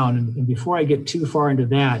the town. And before I get too far into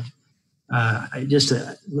that, I just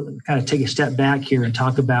kind of take a step back here and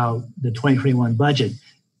talk about the 2021 budget.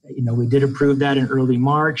 We did approve that in early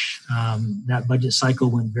March. That budget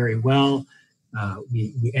cycle went very well.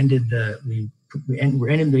 We're ending the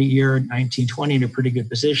year 1920 in a pretty good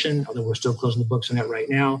position, although we're still closing the books on that right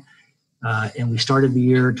now. And we started the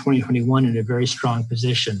year 2021 in a very strong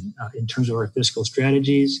position in terms of our fiscal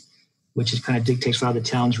strategies, which is kind of dictates a lot of the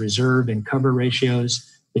town's reserve and cover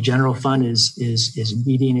ratios. The general fund is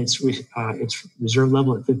meeting its reserve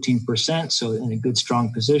level at 15%, so in a good,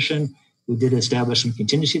 strong position. We did establish some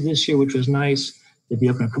contingency this year, which was nice. The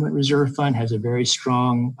Vehicle Equipment Reserve Fund has a very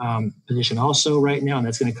strong position also right now, and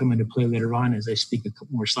that's going to come into play later on as I speak a couple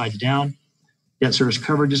more slides down. Debt service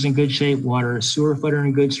coverage is in good shape. Water and sewer fund are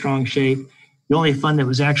in good, strong shape. The only fund that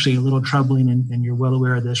was actually a little troubling, and you're well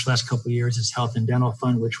aware of this last couple of years, is Health and Dental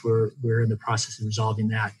Fund, which we're in the process of resolving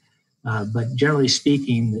that. But generally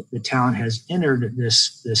speaking, the town has entered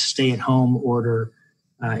this stay-at-home order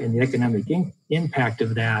and the economic impact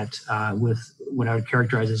of that with what I would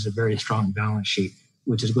characterize as a very strong balance sheet,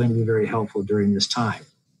 which is going to be very helpful during this time.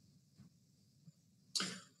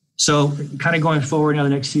 So kind of going forward now, the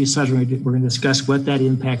next few slides, we're going to discuss what that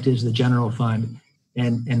impact is to the general fund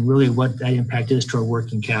and really what that impact is to our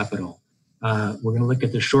working capital. We're going to look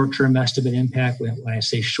at the short-term estimate impact. When I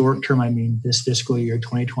say short-term, I mean this fiscal year,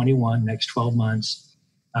 2021, next 12 months.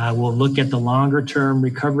 We'll look at the longer-term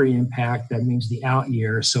recovery impact. That means the out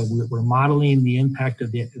year. So we're modeling the impact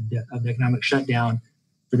of the economic shutdown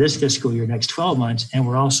for this fiscal year, next 12 months, and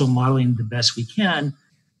we're also modeling the best we can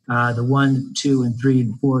the 1, 2, and 3,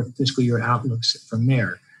 and 4 fiscal year outlooks from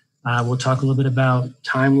there. We'll talk a little bit about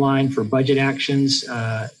timeline for budget actions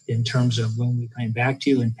in terms of when we come back to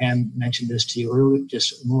you. And Pam mentioned this to you earlier,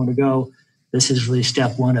 just a moment ago. This is really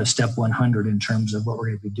step one of step 100 in terms of what we're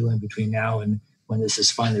going to be doing between now and when this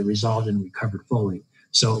is finally resolved and recovered fully.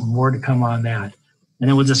 So more to come on that. And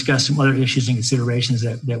then we'll discuss some other issues and considerations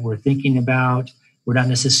that we're thinking about. We're not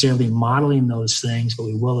necessarily modeling those things, but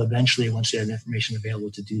we will eventually once we have information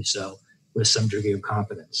available to do so with some degree of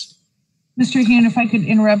confidence. Mr. Hune, if I could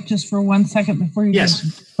interrupt just for 1 second before you get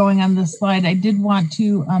going on this slide, I did want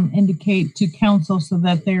to indicate to council so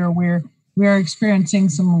that they're aware we are experiencing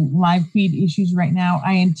some live feed issues right now.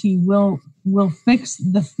 INT will fix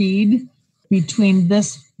the feed between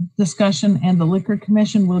this discussion and the Liquor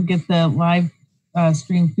Commission. We'll get the live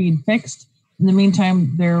stream feed fixed. In the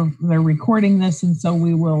meantime, they're recording this, and so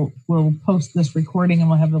we'll post this recording and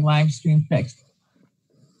we'll have the live stream fixed.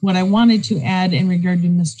 What I wanted to add in regard to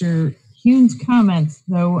Mr. Hune's comments,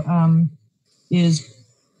 though, is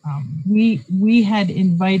we had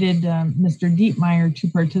invited Mr. Dietmeyer to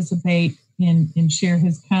participate and share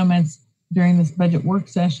his comments during this budget work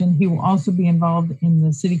session. He will also be involved in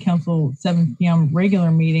the City Council 7 p.m.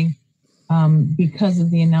 regular meeting because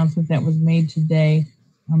of the announcement that was made today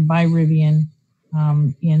by Rivian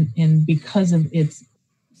and because of its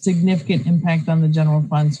significant impact on the general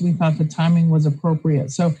fund. So we thought the timing was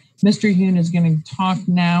appropriate. So Mr. Hune is going to talk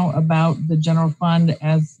now about the general fund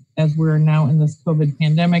as we're now in this COVID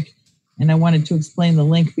pandemic. And I wanted to explain the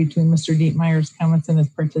link between Mr. Dietmeyer's comments and his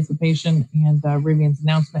participation and Rivian's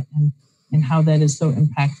announcement and how that is so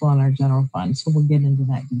impactful on our general fund. So we'll get into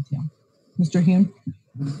that detail. Mr. Hune?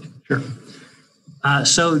 Sure.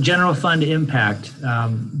 So general fund impact,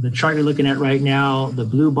 the chart you're looking at right now, the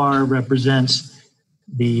blue bar represents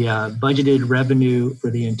the budgeted revenue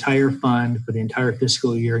for the entire fund for the entire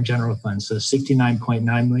fiscal year in general fund. So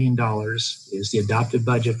 $69.9 million is the adopted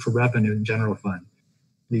budget for revenue in general fund.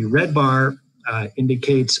 The red bar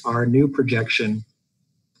indicates our new projection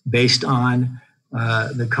based on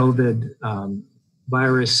the COVID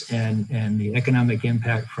virus and the economic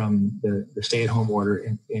impact from the stay-at-home order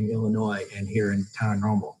in Illinois and here in Town of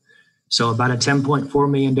Normal. So about a $10.4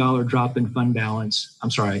 million drop in fund balance,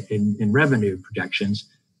 in revenue projections.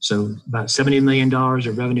 So about $70 million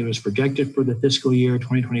of revenue is projected for the fiscal year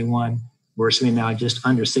 2021. We're assuming now just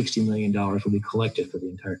under $60 million will be collected for the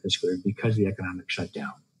entire fiscal year because of the economic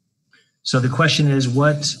shutdown. So the question is,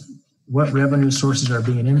 what revenue sources are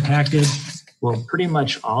being impacted? Well, pretty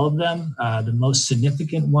much all of them. The most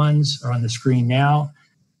significant ones are on the screen now.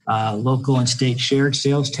 Local and state shared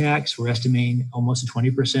sales tax, we're estimating almost a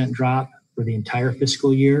 20% drop for the entire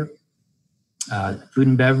fiscal year. Food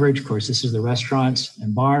and beverage, of course, this is the restaurants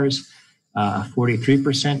and bars,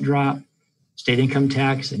 43% drop. State income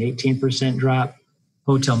tax, an 18% drop.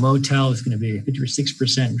 Hotel motel is going to be a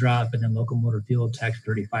 56% drop, and then local motor fuel tax,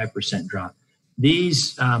 35% drop.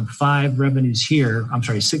 These six revenues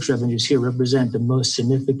here represent the most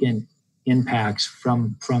significant impacts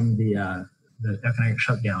from the economic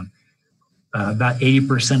shutdown. About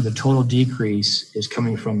 80% of the total decrease is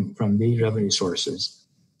coming from these revenue sources.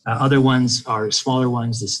 Other ones are smaller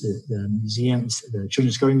ones, the museums, the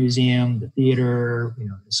Children's Discovery Museum, the theater,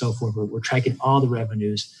 and so forth. We're tracking all the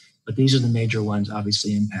revenues, but these are the major ones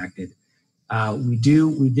obviously impacted. We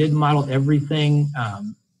did model everything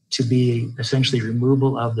to be essentially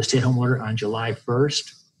removal of the stay-at-home order on July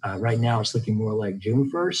 1st. Right now, it's looking more like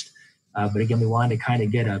June 1st. But again, we wanted to kind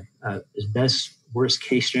of get as best worst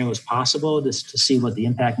case scenario as possible just to see what the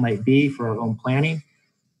impact might be for our own planning.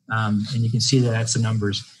 And you can see that's the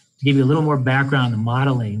numbers. To give you a little more background on the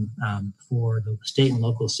modeling for the state and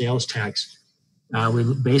local sales tax, we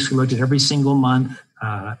basically looked at every single month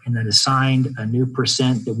and then assigned a new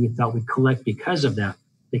percent that we thought we'd collect because of the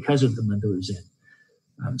month it was in.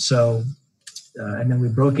 And then we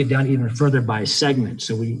broke it down even further by segment.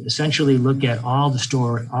 So we essentially look at all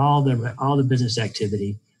the business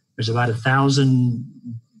activity. There's about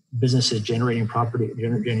 1,000 businesses generating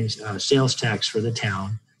sales tax for the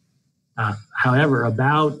town. However,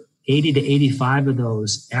 about 80 to 85 of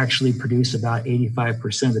those actually produce about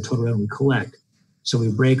 85% of the total revenue we collect. So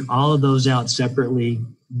we break all of those out separately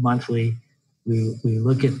monthly. We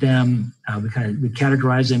look at them. We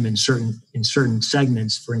categorize them in certain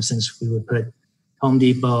segments. For instance, we would put Home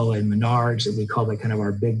Depot and Menards, that we call that kind of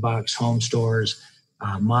our big box home stores,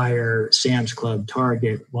 Meijer, Sam's Club,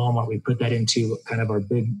 Target, Walmart. We put that into kind of our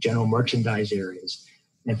big general merchandise areas.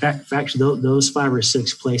 In fact, those 5 or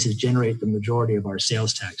 6 places generate the majority of our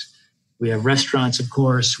sales tax. We have restaurants, of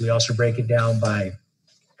course. We also break it down by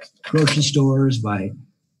grocery stores, by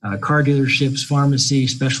car dealerships, pharmacy,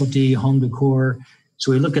 specialty, home decor.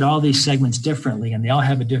 So we look at all these segments differently, and they all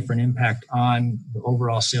have a different impact on the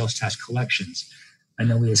overall sales tax collections. And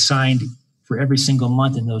then we assigned for every single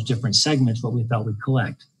month in those different segments what we thought we'd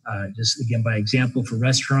collect. Just again, by example, for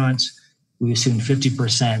restaurants, we assumed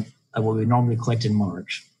 50% of what we normally collect in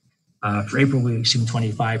March. For April, we assumed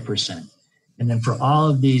 25%. And then for all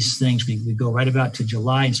of these things, we go right about to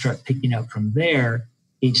July and start picking up from there.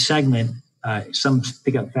 Each segment, some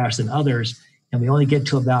pick up faster than others, and we only get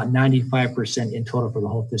to about 95% in total for the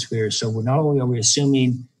whole fiscal year. So not only are we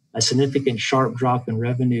assuming a significant sharp drop in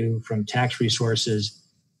revenue from tax resources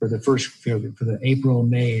for the April,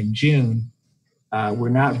 May, and June, we're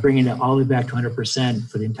not bringing it all the way back to 100%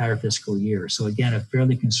 for the entire fiscal year. So again, a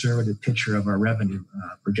fairly conservative picture of our revenue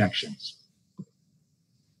projections.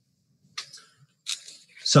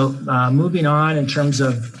 So moving on in terms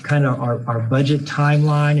of kind of our budget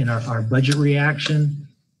timeline and our budget reaction,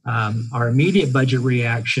 our immediate budget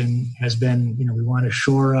reaction has been, we want to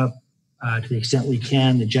shore up to the extent we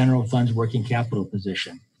can the general fund's working capital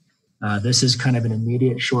position. This is kind of an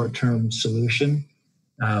immediate short-term solution.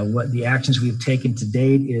 What the actions we've taken to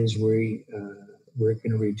date is we're going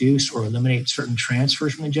to reduce or eliminate certain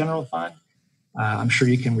transfers from the general fund. I'm sure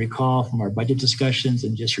you can recall from our budget discussions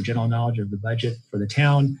and just your general knowledge of the budget for the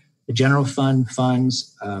town, the general fund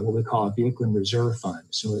funds what we call a vehicle and reserve fund.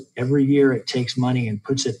 So every year it takes money and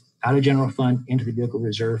puts it out of general fund into the vehicle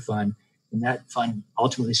reserve fund. And that fund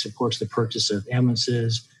ultimately supports the purchase of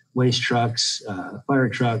ambulances, waste trucks, fire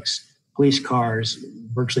trucks, police cars,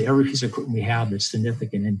 virtually every piece of equipment we have that's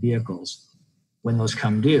significant in vehicles when those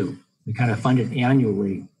come due. We kind of fund it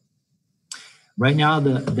annually. Right now,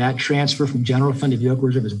 that transfer from general fund to vehicle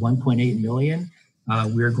reserve is $1.8 million.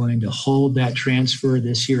 We're going to hold that transfer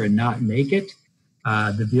this year and not make it.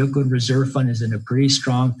 The vehicle reserve fund is in a pretty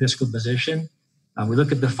strong fiscal position. We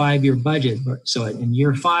look at the 5-year budget. So in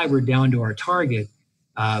year 5, we're down to our target.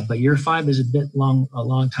 But year 5 is a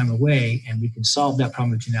long time away, and we can solve that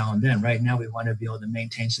problem between now and then. Right now, we want to be able to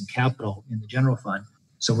maintain some capital in the general fund.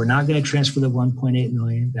 So we're not going to transfer the $1.8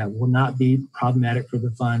 million. That will not be problematic for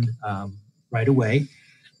the fund right away.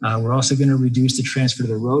 We're also going to reduce the transfer to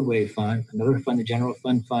the roadway fund. Another fund, the general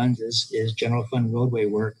fund funds, is general fund roadway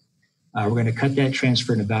work. We're going to cut that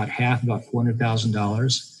transfer in about half, about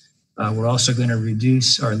 $400,000. We're also going to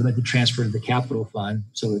reduce or limit the transfer to the capital fund.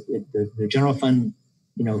 So the general fund,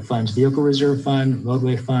 funds vehicle reserve fund,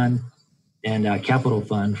 roadway fund, and capital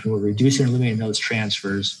fund. We're reducing and limiting those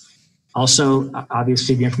transfers. Also,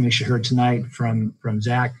 obviously, the information heard tonight from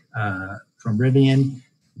Zach from Rivian,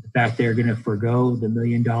 the fact they're going to forego the $1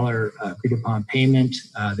 million agreed upon payment.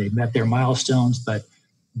 They've met their milestones, but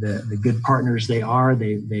the good partners they are,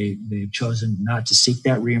 they've chosen not to seek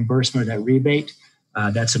that reimbursement or that rebate.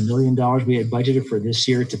 That's $1 million we had budgeted for this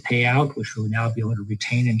year to pay out, which we'll now be able to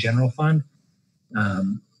retain in general fund,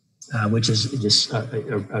 which is just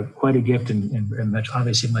quite a gift and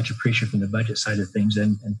obviously much appreciated from the budget side of things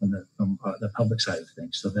and from the public side of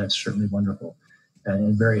things. So that's certainly wonderful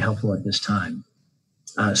and very helpful at this time.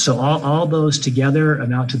 So all those together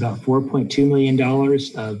amount to about $4.2 million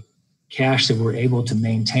of cash that we're able to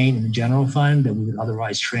maintain in the general fund that we would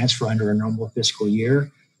otherwise transfer under a normal fiscal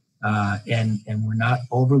year. And we're not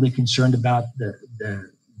overly concerned about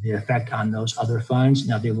the effect on those other funds.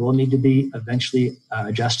 Now, they will need to be eventually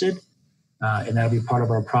adjusted, and that'll be part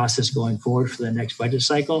of our process going forward for the next budget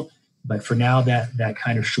cycle. But for now, that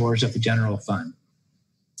kind of shores up the general fund.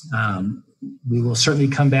 We will certainly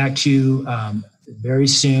come back to you very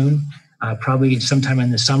soon, probably sometime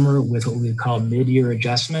in the summer, with what we call mid-year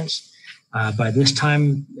adjustments. By this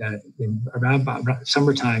time, around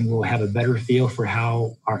summertime, we'll have a better feel for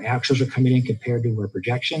how our actuals are coming in compared to our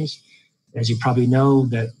projections. As you probably know,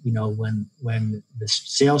 that when the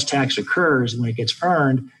sales tax occurs, when it gets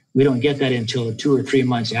earned, we don't get that until 2 or 3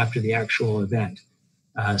 months after the actual event.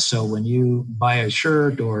 So when you buy a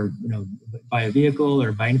shirt or buy a vehicle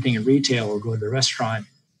or buy anything in retail or go to the restaurant,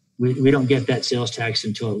 we don't get that sales tax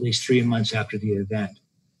until at least 3 months after the event.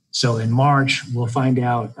 So in March, we'll find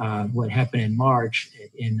out what happened in March,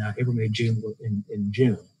 in April, May, June, in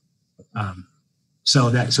June. So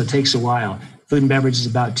it takes a while. Food and beverage is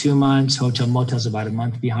about 2 months. Hotel motel is about a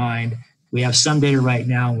month behind. We have some data right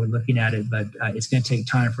now. We're looking at it, but it's going to take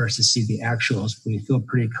time for us to see the actuals. We feel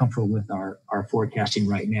pretty comfortable with our forecasting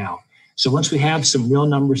right now. So once we have some real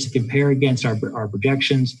numbers to compare against our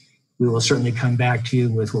projections, we will certainly come back to you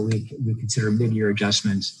with what we consider mid-year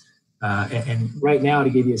adjustments. And right now, to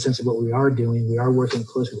give you a sense of what we are doing, we are working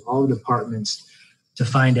closely with all the departments to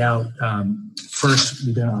find out. First,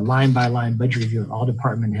 we've done a line-by-line budget review of all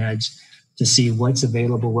department heads to see what's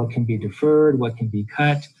available, what can be deferred, what can be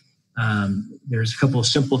cut. There's a couple of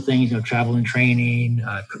simple things, travel and training,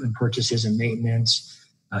 equipment purchases and maintenance,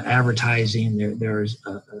 advertising. There's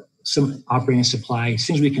some operating supply,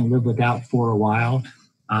 things we can live without for a while.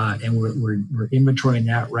 And we're inventorying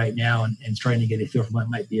that right now and starting to get a feel for what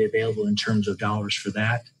might be available in terms of dollars for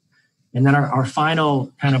that. And then our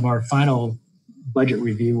final budget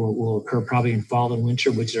review will occur probably in fall and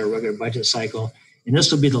winter, which is our regular budget cycle. And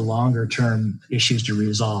this will be the longer term issues to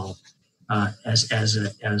resolve as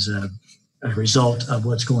a result of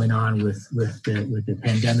what's going on with the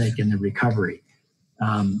pandemic and the recovery.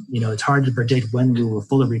 It's hard to predict when we will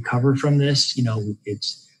fully recover from this.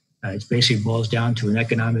 It basically boils down to an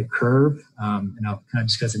economic curve, and I'll kind of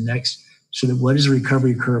discuss it next. So what does a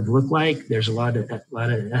recovery curve look like? There's a lot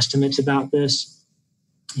of estimates about this.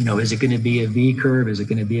 Is it going to be a V curve? Is it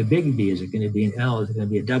going to be a big V? Is it going to be an L? Is it going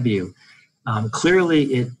to be a W?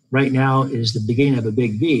 Clearly, it right now is the beginning of a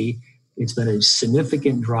big V. It's been a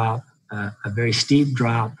significant drop, a very steep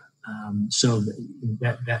drop. So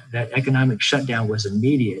that economic shutdown was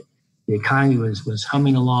immediate. The economy was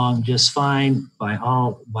humming along just fine by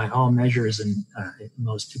all measures, and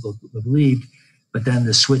most people believed. But then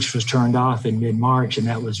the switch was turned off in mid-March, and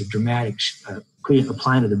that was a dramatic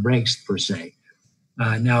applying of the brakes per se.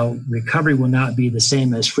 Now recovery will not be the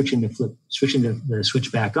same as switching the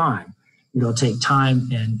switch back on. It'll take time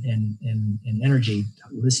and energy.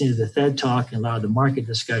 Listening to the Fed talk and a lot of the market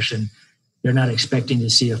discussion, they're not expecting to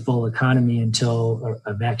see a full economy until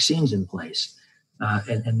a vaccine's in place.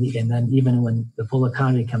 And then even when the full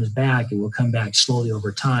economy comes back, it will come back slowly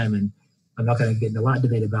over time. And I'm not going to get into a lot of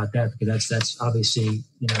debate about that because that's obviously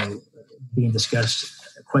being discussed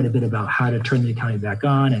quite a bit about how to turn the economy back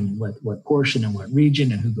on and what portion and what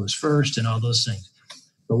region and who goes first and all those things.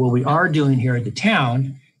 But what we are doing here at the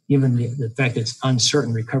town, given the fact that it's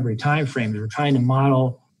uncertain recovery timeframes, we're trying to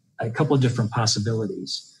model a couple of different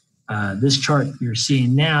possibilities. This chart you're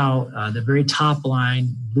seeing now, the very top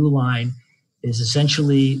line, blue line, is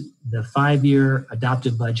essentially the 5-year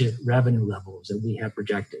adopted budget revenue levels that we have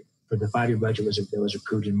projected for the 5-year budget that was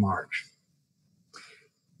approved in March.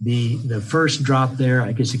 The first drop there,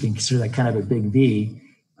 I guess you can consider that kind of a big V,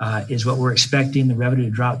 is what we're expecting the revenue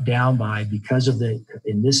to drop down by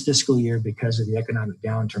in this fiscal year because of the economic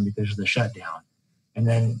downturn, because of the shutdown. And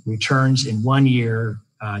then returns in 1 year,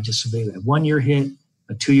 just so they have 1 year hit,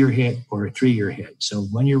 a 2-year hit, or a 3-year hit. So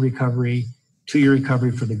 1 year recovery, 2-year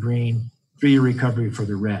recovery for the green, 3-year recovery for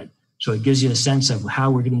the red. So it gives you a sense of how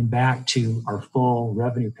we're getting back to our full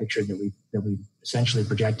revenue picture that we essentially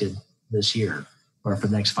projected this year or for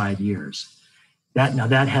the next 5 years.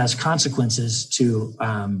 That has consequences to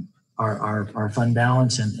our fund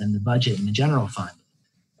balance and the budget and the general fund.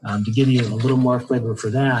 To give you a little more flavor for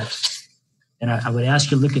that, and I would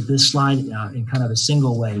ask you to look at this slide in kind of a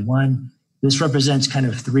single way. One, this represents kind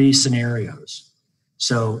of 3 scenarios.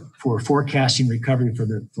 So for forecasting recovery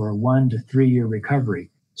for a 1 to 3 year recovery.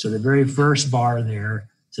 So the very first bar there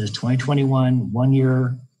says 2021, 1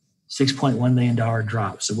 year, $6.1 million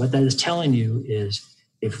drop. So what that is telling you is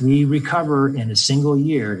if we recover in a single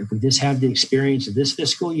year, if we just have the experience of this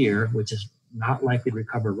fiscal year, which is not likely to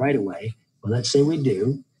recover right away, but let's say we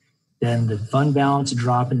do, then the fund balance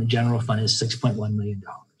drop in the general fund is $6.1 million.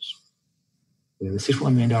 We have a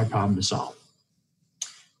 $6.1 million problem to solve.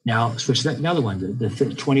 Now, switch to another one, the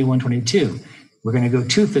 21-22. We're going to go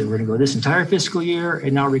we're going to go this entire fiscal year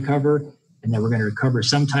and now recover, and then we're going to recover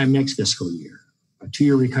sometime next fiscal year, a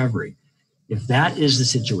 2-year recovery. If that is the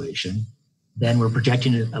situation, then we're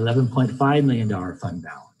projecting an $11.5 million fund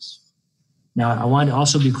balance. Now, I want to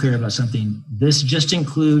also be clear about something. This just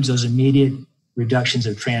includes those immediate reductions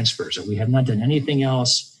of transfers. So we have not done anything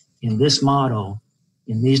else in this model,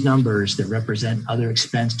 in these numbers that represent other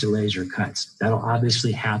expense delays or cuts. That'll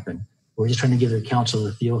obviously happen. We're just trying to give the council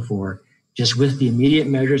a feel for just with the immediate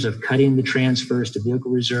measures of cutting the transfers to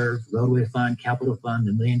vehicle reserve, roadway fund, capital fund,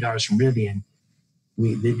 the $1 million from Rivian,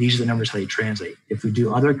 these are the numbers how you translate. If we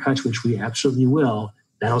do other cuts, which we absolutely will,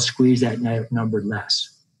 that'll squeeze that number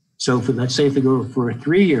less. So let's say if we go for a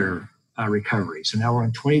 3-year recovery, so now we're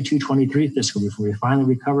in 22-23 fiscal before we finally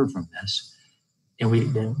recover from this, and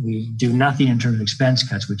we do nothing in terms of expense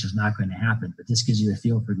cuts, which is not going to happen, but this gives you a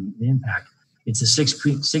feel for the impact. It's a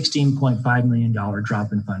 $16.5 million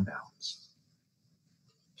drop in fund balance.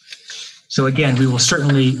 So again, we will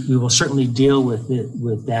certainly deal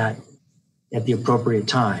with that at the appropriate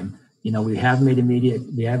time. We have made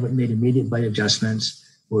immediate budget adjustments.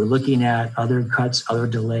 We're looking at other cuts, other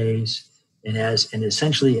delays, and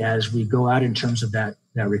essentially as we go out in terms of that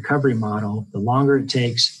recovery model, the longer it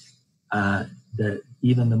takes,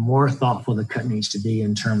 even the more thoughtful the cut needs to be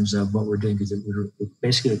in terms of what we're doing, because it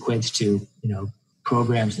basically equates to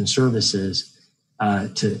programs and services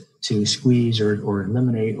to squeeze or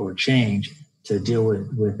eliminate or change to deal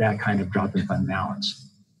with that kind of drop in fund balance.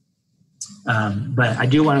 But I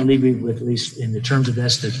do want to leave you with, at least in the terms of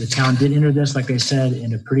this, that the town did enter this, like I said,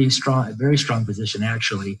 in a very strong position,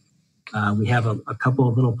 actually. We have a couple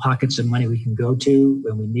of little pockets of money we can go to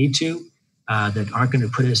when we need to that aren't going to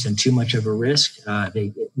put us in too much of a risk.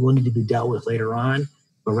 They will need to be dealt with later on.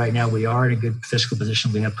 But right now we are in a good fiscal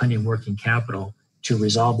position. We have plenty of working capital to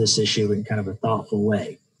resolve this issue in kind of a thoughtful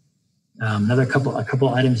way. A couple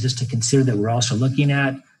items just to consider that we're also looking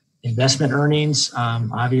at. Investment earnings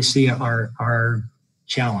obviously are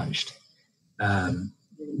challenged.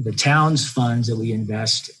 The town's funds that we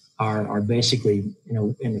invest are basically,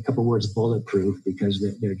 in a couple of words, bulletproof, because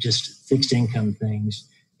they're just fixed income things.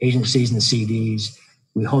 Agencies and the CDs,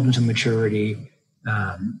 we hold them to maturity,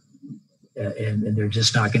 and they're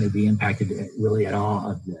just not going to be impacted really at all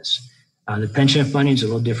of this. The pension funding is a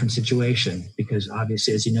little different situation because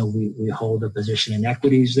obviously, as you know, we hold a position in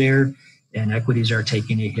equities there, and equities are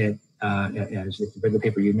taking a hit. As if you read the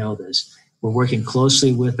paper, you know this. We're working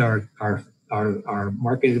closely with our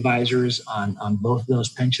market advisors on both of those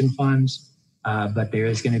pension funds, but there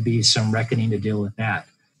is going to be some reckoning to deal with that.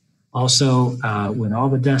 Also, when all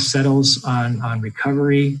the dust settles on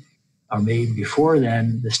recovery, or maybe before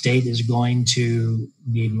then, the state is going to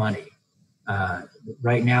need money.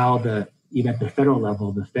 Right now, even at the federal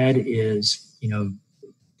level, the Fed is,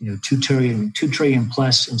 $2 trillion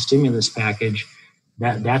plus in stimulus package.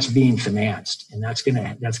 That's being financed, and that's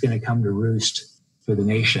gonna come to roost for the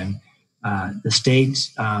nation. The state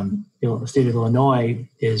of Illinois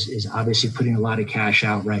is obviously putting a lot of cash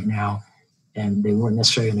out right now, and they weren't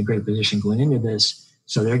necessarily in a great position going into this.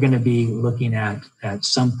 So they're going to be looking at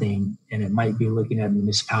something, and it might be looking at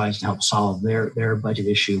municipalities to help solve their budget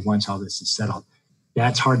issue once all this is settled.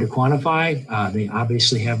 That's hard to quantify. They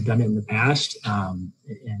obviously have done it in the past, and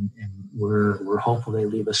we're hopeful they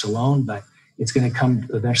leave us alone, but it's going to come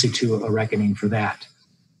eventually to a reckoning for that.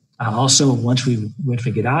 Also, once we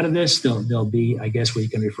get out of this, there'll be, I guess, what you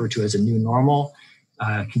can refer to as a new normal.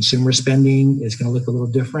 Consumer spending is going to look a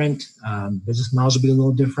little different. Business models will be a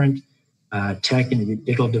little different. Tech and the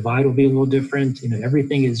digital divide will be a little different.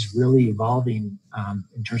 Everything is really evolving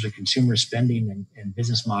in terms of consumer spending and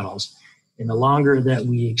business models. And the longer that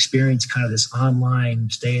we experience kind of this online,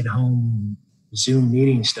 stay-at-home Zoom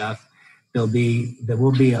meeting stuff, there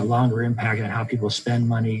will be a longer impact on how people spend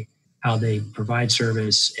money, how they provide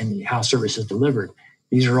service, and how service is delivered.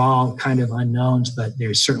 These are all kind of unknowns, but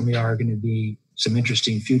there certainly are going to be some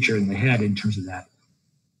interesting future in the head in terms of that.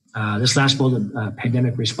 This last bullet,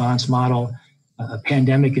 pandemic response model. A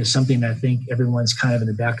pandemic is something I think everyone's kind of in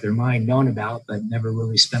the back of their mind known about, but never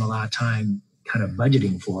really spent a lot of time kind of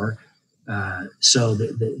budgeting for. So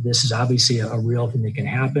this is obviously a real thing that can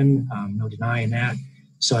happen, no denying that.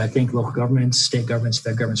 So I think local governments, state governments,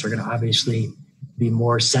 fed governments are going to obviously be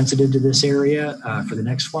more sensitive to this area for the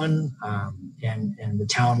next one. And the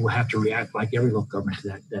town will have to react like every local government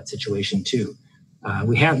to that situation too.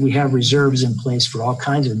 We have reserves in place for all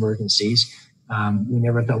kinds of emergencies. We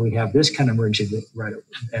never thought we'd have this kind of emergency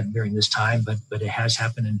during this time, but it has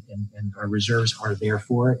happened, and our reserves are there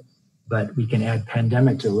for it. But we can add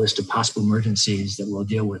pandemic to the list of possible emergencies that we'll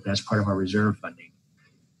deal with as part of our reserve funding.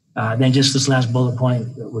 Then just this last bullet point,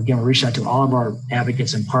 we're going to reach out to all of our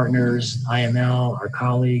advocates and partners, IML, our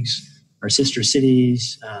colleagues, our sister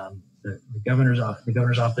cities, the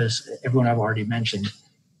governor's office, everyone I've already mentioned,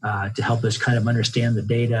 to help us kind of understand the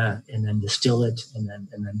data and then distill it and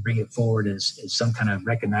then bring it forward as some kind of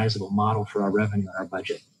recognizable model for our revenue and our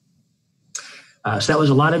budget. So that was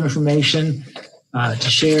a lot of information to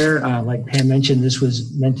share. Like Pam mentioned, this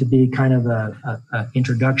was meant to be kind of a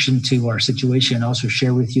introduction to our situation, and also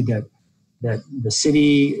share with you that the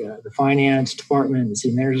city, the finance department, the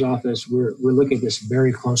city manager's office, we're looking at this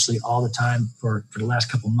very closely all the time for the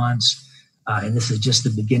last couple months. And this is just the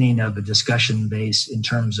beginning of a discussion base in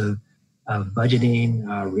terms of budgeting,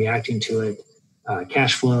 reacting to it,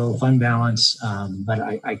 cash flow, fund balance. But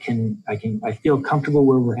I feel comfortable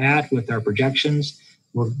where we're at with our projections.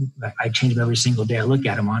 I change them every single day. I look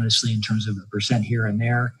at them honestly in terms of a percent here and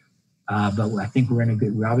there. But I think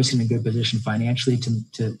we're obviously in a good position financially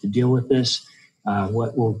to deal with this.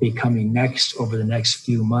 What will be coming next over the next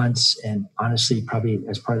few months, and honestly, probably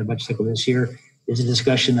as part of the budget cycle this year, is a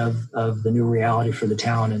discussion of the new reality for the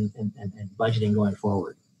town and budgeting going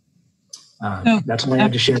forward. That's all I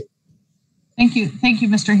have to share. Thank you,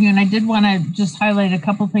 Mr. Hune. I did want to just highlight a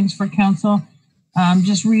couple things for council.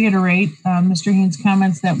 Just reiterate Mr. Hune's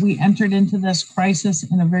comments that we entered into this crisis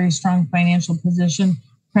in a very strong financial position,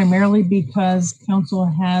 primarily because council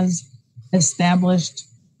has established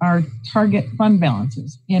our target fund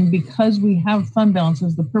balances. And because we have fund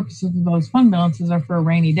balances, the purposes of those fund balances are for a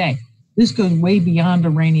rainy day. This goes way beyond a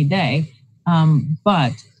rainy day,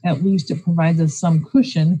 but at least it provides us some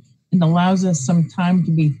cushion and allows us some time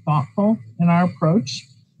to be thoughtful in our approach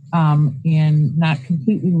and not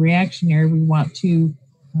completely reactionary. We want to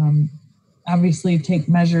obviously take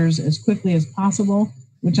measures as quickly as possible,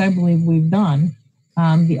 which I believe we've done.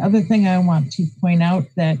 The other thing I want to point out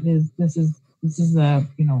that is this is a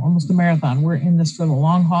almost a marathon. We're in this for the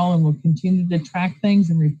long haul, and we'll continue to track things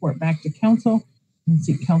and report back to council and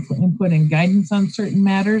seek council input and guidance on certain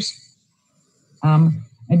matters.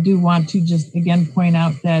 I do want to just again point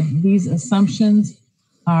out that these assumptions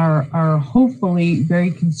are hopefully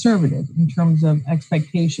very conservative in terms of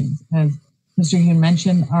expectations. As Mr. Hune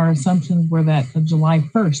mentioned, our assumptions were that July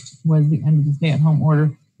 1st was the end of the stay-at-home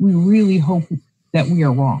order. We really hope that we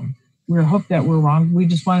are wrong. We hope that we're wrong. We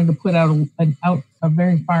just wanted to put out a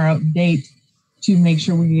very far out date to make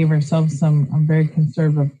sure we gave ourselves some very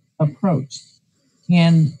conservative approach.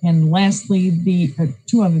 And lastly, the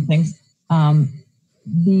two other things. As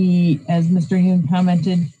Mr. Hune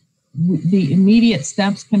commented, the immediate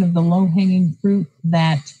steps, kind of the low-hanging fruit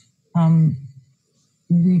that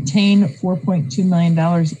retain $4.2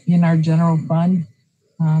 million in our general fund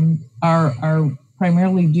are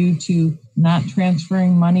primarily due to not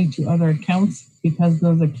transferring money to other accounts, because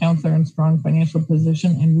those accounts are in strong financial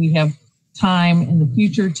position, and we have time in the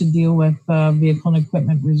future to deal with vehicle and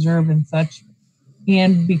equipment reserve and such.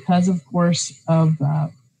 And because, of course, of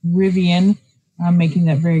Rivian, making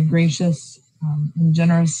that very gracious and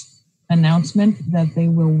generous announcement that they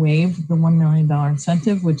will waive the $1 million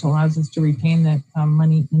incentive, which allows us to retain that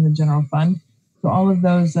money in the general fund. So all of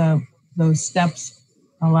those steps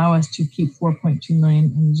allow us to keep $4.2 million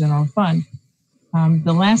in the general fund.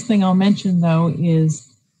 The last thing I'll mention, though, is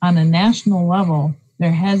on a national level,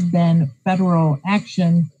 there has been federal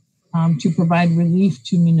action to provide relief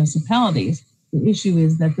to municipalities. The issue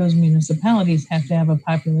is that those municipalities have to have a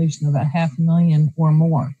population of 500,000 or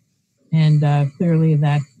more. And clearly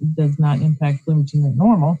that does not impact Bloomington at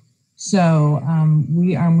normal. So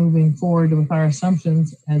we are moving forward with our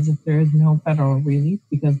assumptions as if there is no federal relief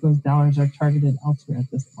because those dollars are targeted elsewhere at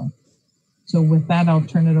this point. So with that, I'll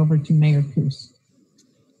turn it over to Mayor Coos.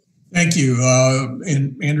 Thank you.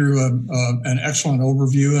 And Andrew, an excellent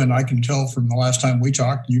overview. And I can tell from the last time we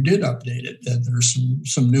talked, you did update it, that there's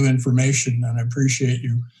some new information. And I appreciate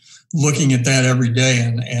you looking at that every day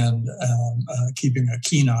and keeping a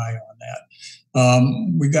keen eye on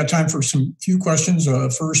that. We've got time for some few questions.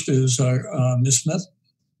 First is Ms. Smith.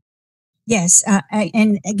 Yes.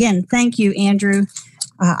 And again, thank you, Andrew.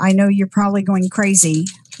 I know you're probably going crazy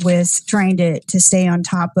with trying to stay on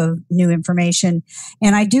top of new information.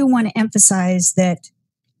 And I do want to emphasize that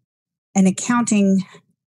an accounting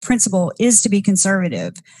principle is to be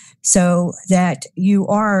conservative, so that you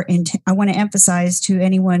are, I want to emphasize to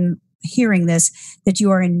anyone hearing this, that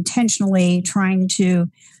you are intentionally trying to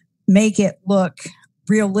make it look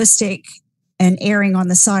realistic and erring on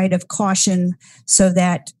the side of caution so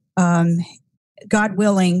that God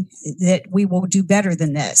willing, that we will do better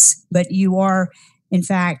than this. But you are, in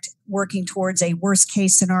fact, working towards a worst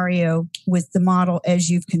case scenario with the model as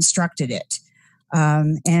you've constructed it.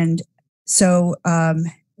 And so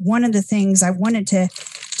one of the things I wanted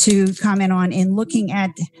to comment on in looking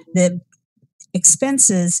at the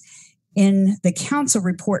expenses in the council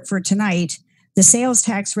report for tonight, the sales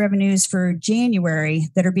tax revenues for January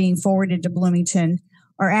that are being forwarded to Bloomington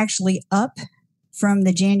are actually up from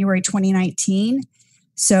the January 2019.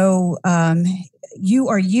 So you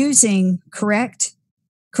are using, correct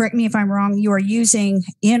me if I'm wrong, you are using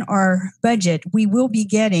in our budget, we will be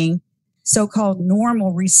getting so-called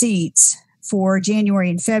normal receipts for January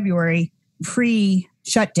and February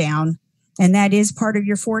pre-shutdown, and that is part of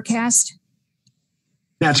your forecast?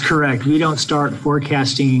 That's correct. We don't start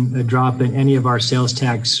forecasting a drop in any of our sales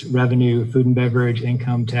tax revenue, food and beverage,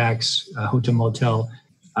 income tax, hotel motel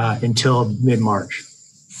until mid-March.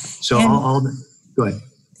 So go ahead.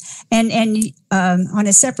 And on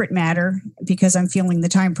a separate matter, because I'm feeling the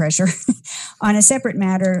time pressure, on a separate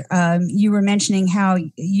matter, you were mentioning how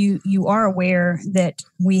you are aware that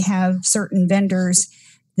we have certain vendors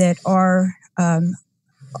that are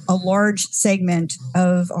a large segment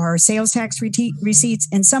of our sales tax receipts,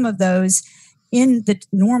 and some of those in the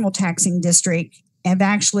normal taxing district have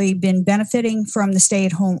actually been benefiting from the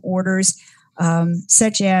stay-at-home orders,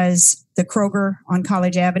 such as the Kroger on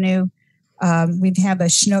College Avenue. We have a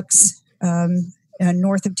Schnucks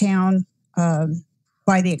north of town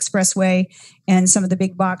by the expressway, and some of the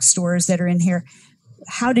big box stores that are in here.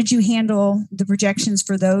 How did you handle the projections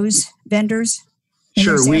for those vendors?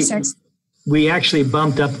 Sure. We actually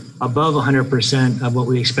bumped up above 100% of what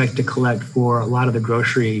we expect to collect for a lot of the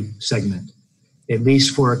grocery segment, at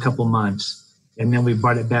least for a couple months. And then we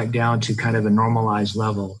brought it back down to kind of a normalized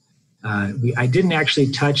level. I didn't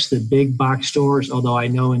actually touch the big box stores, although I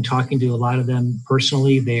know in talking to a lot of them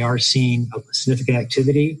personally, they are seeing a significant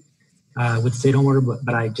activity with stay-at-home order.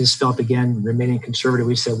 But I just felt, again, remaining conservative,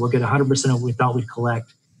 we said we'll get 100% of what we thought we'd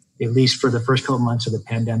collect, at least for the first couple months of the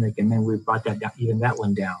pandemic. And then we brought that down, even that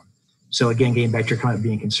one down. So again, getting back to your comment,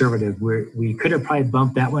 being conservative, we could have probably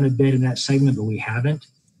bumped that one a bit in that segment, but we haven't.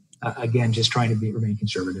 Again, just trying to remain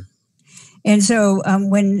conservative. And so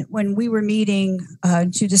when we were meeting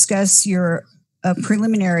to discuss your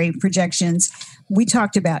preliminary projections, we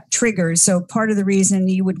talked about triggers. So part of the reason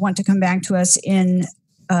you would want to come back to us in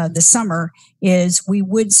the summer is we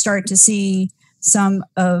would start to see some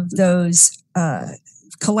of those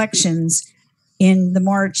collections in the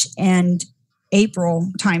March and April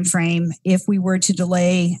timeframe if we were to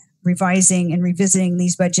delay revising and revisiting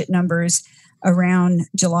these budget numbers around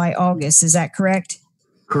July, August. Is that correct?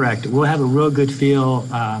 Correct. We'll have a real good feel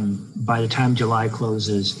by the time July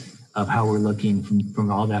closes of how we're looking from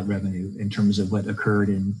all that revenue in terms of what occurred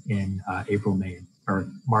in April, May, or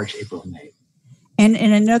March, April, and May. And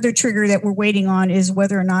another trigger that we're waiting on is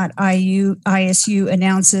whether or not ISU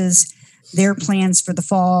announces their plans for the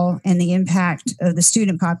fall and the impact of the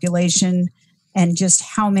student population and just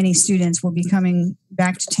how many students will be coming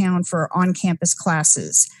back to town for on-campus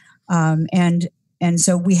classes. And And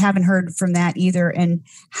so we haven't heard from that either. And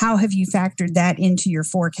how have you factored that into your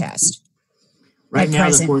forecast? Right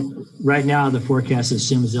now, the forecast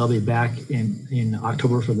assumes they'll be back in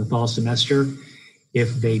October for the fall semester.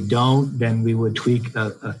 If they don't, then we would tweak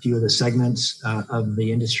a few of the segments of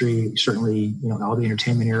the industry. Certainly, all the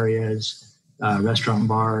entertainment areas, restaurant and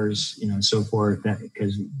bars, and so forth.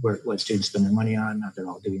 Because what students spend their money on. Not they're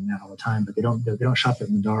all doing that all the time, but they don't shop at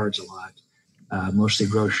Menards a lot. Mostly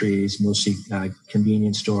groceries, mostly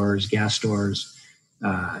convenience stores, gas stores,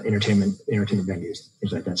 entertainment venues,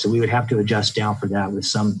 things like that. So we would have to adjust down for that with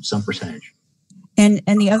some percentage. And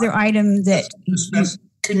the other item that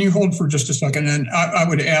can you hold for just a second? And I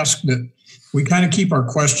would ask that we kind of keep our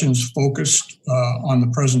questions focused on the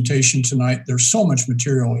presentation tonight. There's so much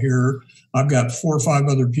material here. I've got 4 or 5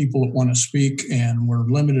 other people that want to speak, and we're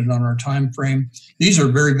limited on our time frame. These are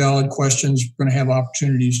very valid questions. We're going to have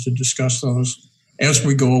opportunities to discuss those as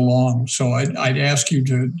we go along. So I'd ask you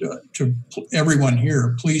to everyone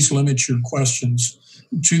here, please limit your questions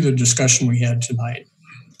to the discussion we had tonight.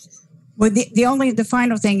 Well, the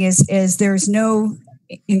final thing is there's no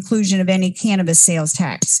inclusion of any cannabis sales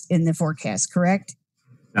tax in the forecast, correct?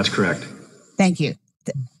 That's correct. Thank you.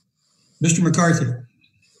 Mr. McCarthy.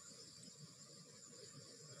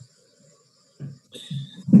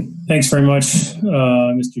 Thanks very much,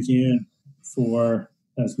 Mr. Hewen, for,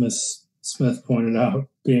 as Ms. Smith pointed out,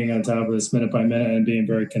 being on top of this minute by minute and being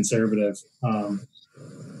very conservative.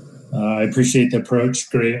 I appreciate the approach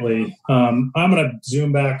greatly. I'm going to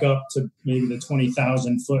zoom back up to maybe the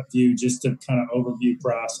 20,000 foot view just to kind of overview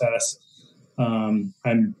process.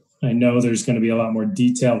 I know there's going to be a lot more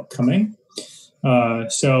detail coming.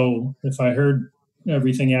 So if I heard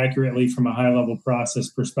everything accurately from a high level process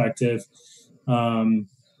perspective,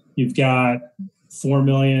 you've got $4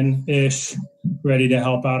 million-ish ready to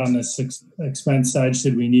help out on this expense side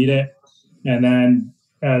should we need it. And then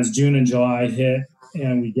as June and July hit,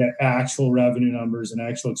 and we get actual revenue numbers and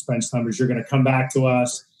actual expense numbers, you're going to come back to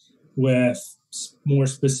us with more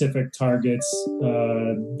specific targets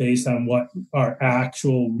based on what our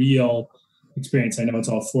actual real experience. I know it's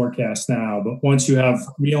all forecast now, but once you have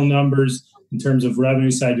real numbers in terms of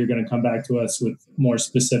revenue side, you're going to come back to us with more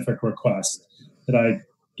specific requests. Did I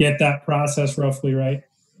get that process roughly right?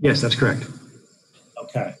 Yes, that's correct.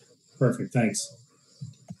 Okay, perfect. Thanks.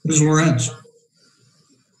 Ms. Lorenz.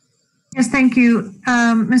 Yes, thank you.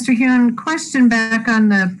 Mr. Hewen, question back on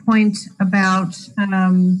the point about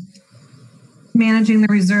managing the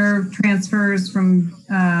reserve transfers from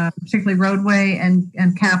particularly roadway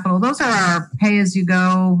and capital. Those are our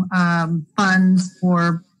pay-as-you-go funds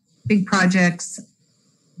for big projects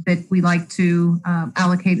that we like to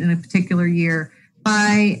allocate in a particular year.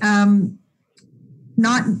 By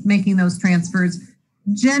not making those transfers,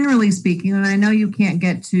 generally speaking, and I know you can't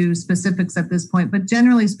get to specifics at this point, but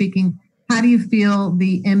generally speaking, how do you feel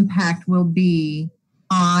the impact will be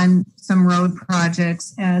on some road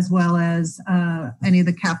projects as well as any of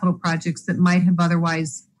the capital projects that might have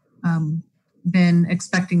otherwise been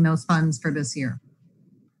expecting those funds for this year?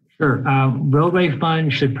 Sure. Roadway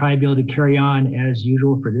fund should probably be able to carry on as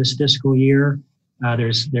usual for this fiscal year.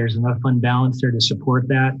 There's enough fund balance there to support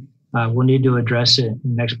that. We'll need to address it in the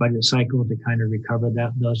next budget cycle to kind of recover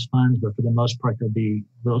those funds, but for the most part,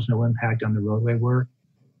 there's no impact on the roadway work.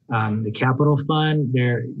 The capital fund,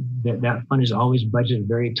 that fund is always budgeted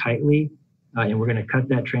very tightly, and we're going to cut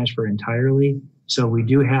that transfer entirely. So we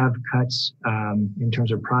do have cuts in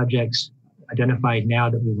terms of projects identified now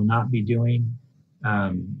that we will not be doing.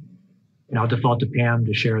 And I'll default to Pam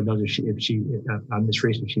to share those if she Ms.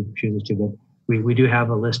 Reese, if she chooses to. But we do have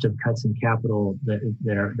a list of cuts in capital that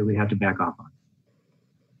we have to back off on.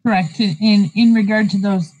 Correct. In regard to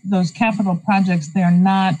those capital projects, they're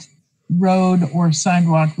not road or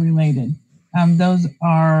sidewalk related. Those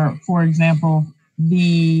are, for example,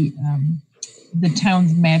 the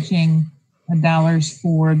town's matching dollars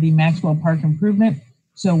for the Maxwell Park improvement.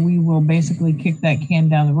 So we will basically kick that can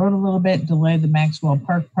down the road a little bit, delay the Maxwell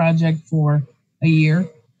Park project for a year.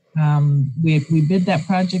 We bid that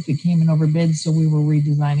project, it came in over bid, so we were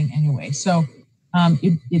redesigning anyway. So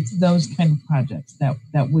it's those kind of projects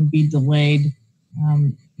that would be delayed,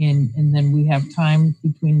 and then we have time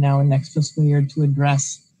between now and next fiscal year to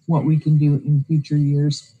address what we can do in future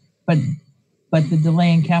years. But the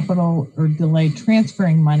delay in capital or delay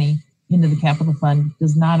transferring money into the capital fund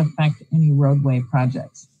does not affect any roadway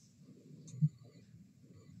projects.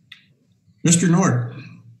 Mr. Nord.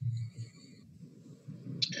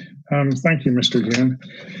 Thank you, Mr. Hewen.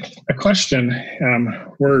 A question.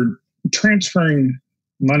 We're transferring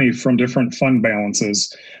money from different fund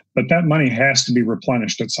balances, but that money has to be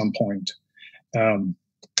replenished at some point.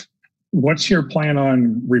 what's your plan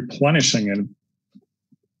on replenishing it?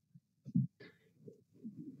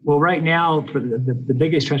 Well, right now, for the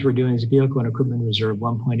biggest transfer we're doing is vehicle and equipment reserve,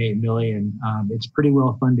 1.8 million. It's pretty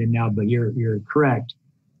well funded now, but you're correct.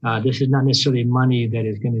 This is not necessarily money that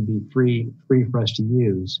is going to be free for us to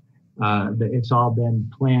use. It's all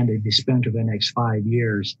been planned to be spent over the next 5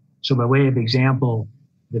 years. So by way of example,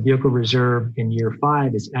 the vehicle reserve in year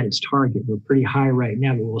 5 is at its target. We're pretty high right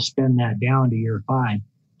now, but we'll spend that down to year 5.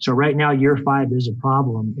 So right now, year 5 is a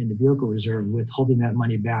problem in the vehicle reserve with holding that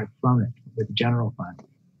money back from it with the general fund.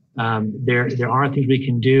 There are things we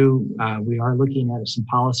can do. We are looking at some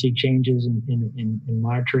policy changes in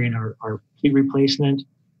monitoring our fleet replacement.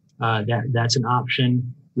 That's an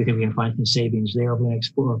option. We think we can find some savings there over the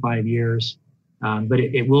next 4 or 5 years. But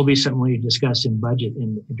it will be something we discuss in budget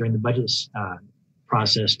during the budget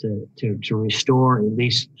process to restore at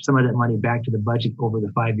least some of that money back to the budget over the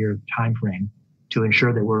 5-year time frame to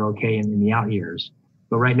ensure that we're okay in the out years.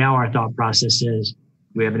 But right now, our thought process is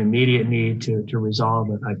we have an immediate need to resolve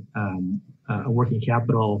a working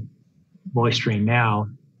capital voice stream now,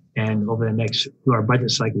 and over the next through our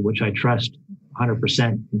budget cycle, which I trust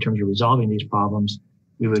 100% in terms of resolving these problems,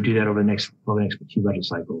 we would do that over the next few budget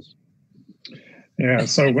cycles. Yeah.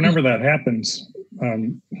 So whenever that happens,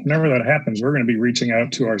 we're going to be reaching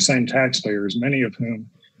out to our same taxpayers, many of whom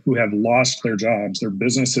who have lost their jobs, their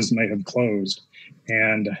businesses may have closed,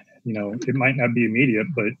 and it might not be immediate,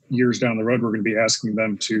 but years down the road, we're going to be asking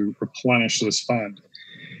them to replenish this fund.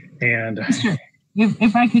 And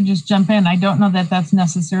if I could just jump in, I don't know that that's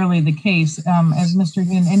necessarily the case. As Mr.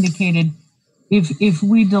 Yoon indicated, if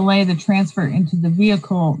we delay the transfer into the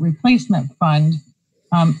vehicle replacement fund,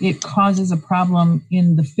 it causes a problem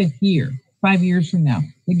in the 5th year, 5 years from now.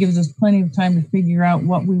 It gives us plenty of time to figure out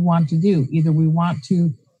what we want to do. Either we want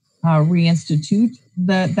to reinstitute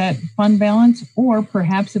that fund balance, or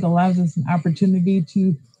perhaps it allows us an opportunity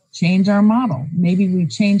to change our model. Maybe we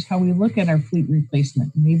change how we look at our fleet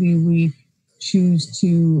replacement. Maybe we choose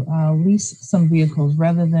to lease some vehicles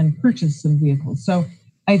rather than purchase some vehicles. So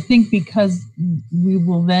I think because we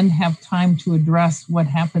will then have time to address what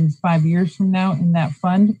happens 5 years from now in that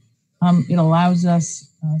fund, it allows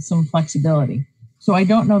us some flexibility. So I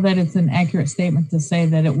don't know that it's an accurate statement to say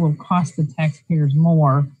that it will cost the taxpayers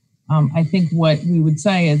more. I think what we would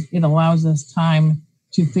say is it allows us time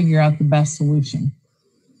to figure out the best solution.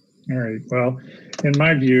 All right. Well, in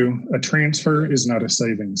my view, a transfer is not a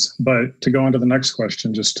savings. But to go on to the next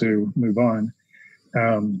question, just to move on,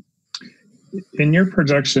 in your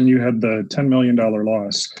projection, you had the $10 million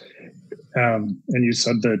loss, and you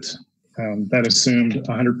said that that assumed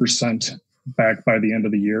 100% back by the end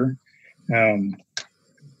of the year.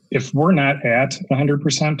 If we're not at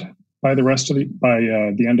 100% by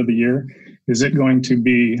the end of the year, is it going to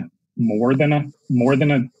be more than a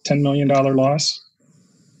 $10 million loss?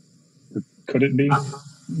 Or could it be?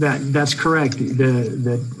 That's correct.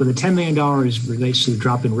 The $10 million relates to the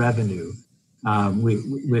drop in revenue.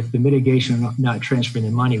 With the mitigation of not transferring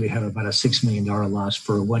the money, we have about a $6 million loss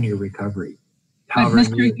for a 1-year recovery. However,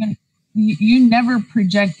 you never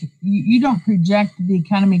project. You don't project the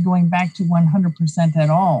economy going back to 100% at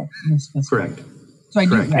all in this fiscal year. Correct. So I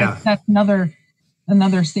do. Yeah. That's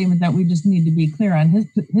another statement that we just need to be clear on.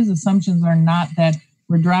 His assumptions are not that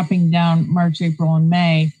we're dropping down March, April, and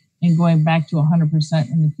May and going back to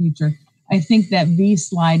 100% in the future. I think that V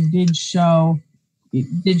slide did show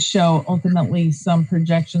ultimately some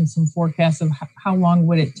projections, some forecasts of how long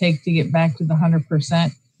would it take to get back to the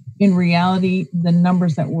 100%. In reality, the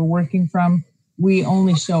numbers that we're working from, we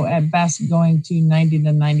only show at best going to 90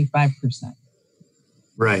 to 95%.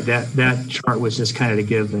 Right. That chart was just kind of to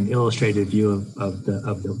give an illustrated view of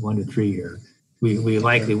the 1 to 3 year. We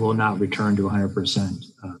likely will not return to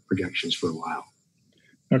 100% projections for a while.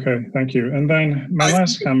 Okay, thank you. And then my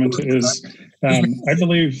last comment is, I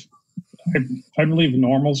believe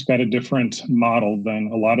Normal's got a different model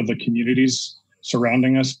than a lot of the communities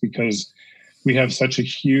surrounding us, because we have such a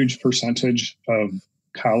huge percentage of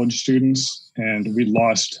college students, and we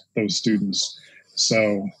lost those students.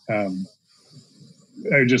 So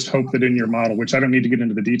I just hope that in your model, which I don't need to get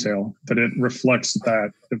into the detail, that it reflects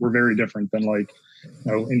that we're very different than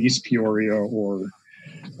in East Peoria or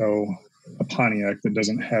a Pontiac that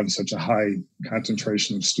doesn't have such a high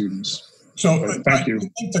concentration of students. So thank you. I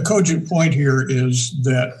think the cogent point here is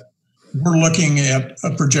that we're looking at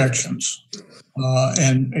projections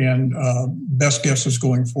and best guesses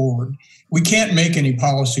going forward. We can't make any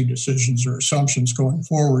policy decisions or assumptions going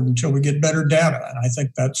forward until we get better data. And I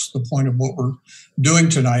think that's the point of what we're doing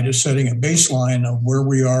tonight, is setting a baseline of where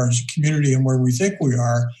we are as a community and where we think we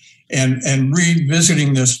are. and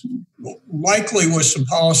revisiting this, likely with some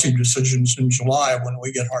policy decisions in July when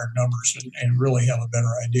we get hard numbers and really have a better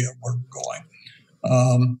idea of where we're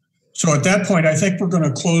going. So at that point, I think we're going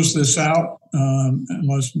to close this out,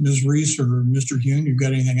 unless Ms. Reese or Mr. Hune, you've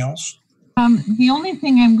got anything else? The only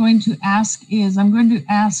thing I'm going to ask is Ms.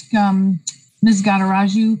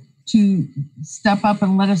 Gadaraju to step up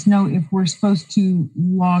and let us know if we're supposed to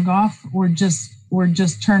log off or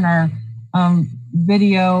just turn our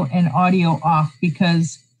video and audio off,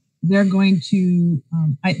 because they're going to,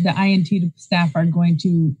 the INT staff are going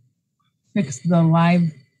to fix the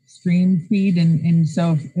live stream feed. And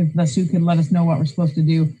so if Vasu could let us know what we're supposed to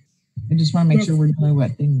do, I just want to make sure we're doing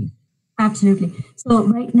what they need. Absolutely. So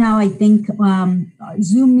right now, I think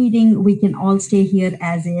Zoom meeting, we can all stay here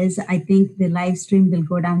as is. I think the live stream will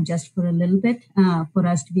go down just for a little bit for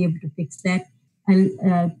us to be able to fix that.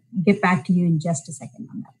 I'll get back to you in just a second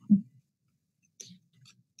on that one.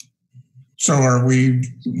 So are we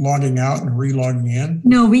logging out and re-logging in?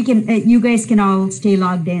 No, we can. You guys can all stay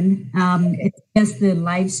logged in. It's just the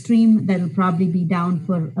live stream that'll probably be down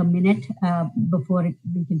for a minute before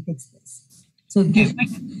we can fix this. So what you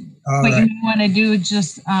want to do is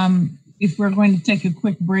just, if we're going to take a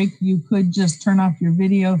quick break, you could just turn off your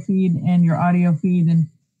video feed and your audio feed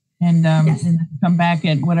and come back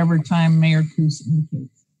at whatever time Mayor Coos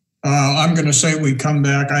indicates. I'm going to say we come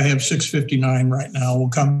back. I have 6:59 right now. We'll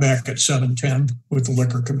come back at 7:10 with the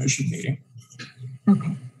Liquor Commission meeting.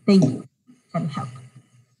 Okay, thank you. That'll help.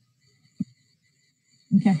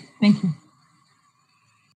 Okay, thank you.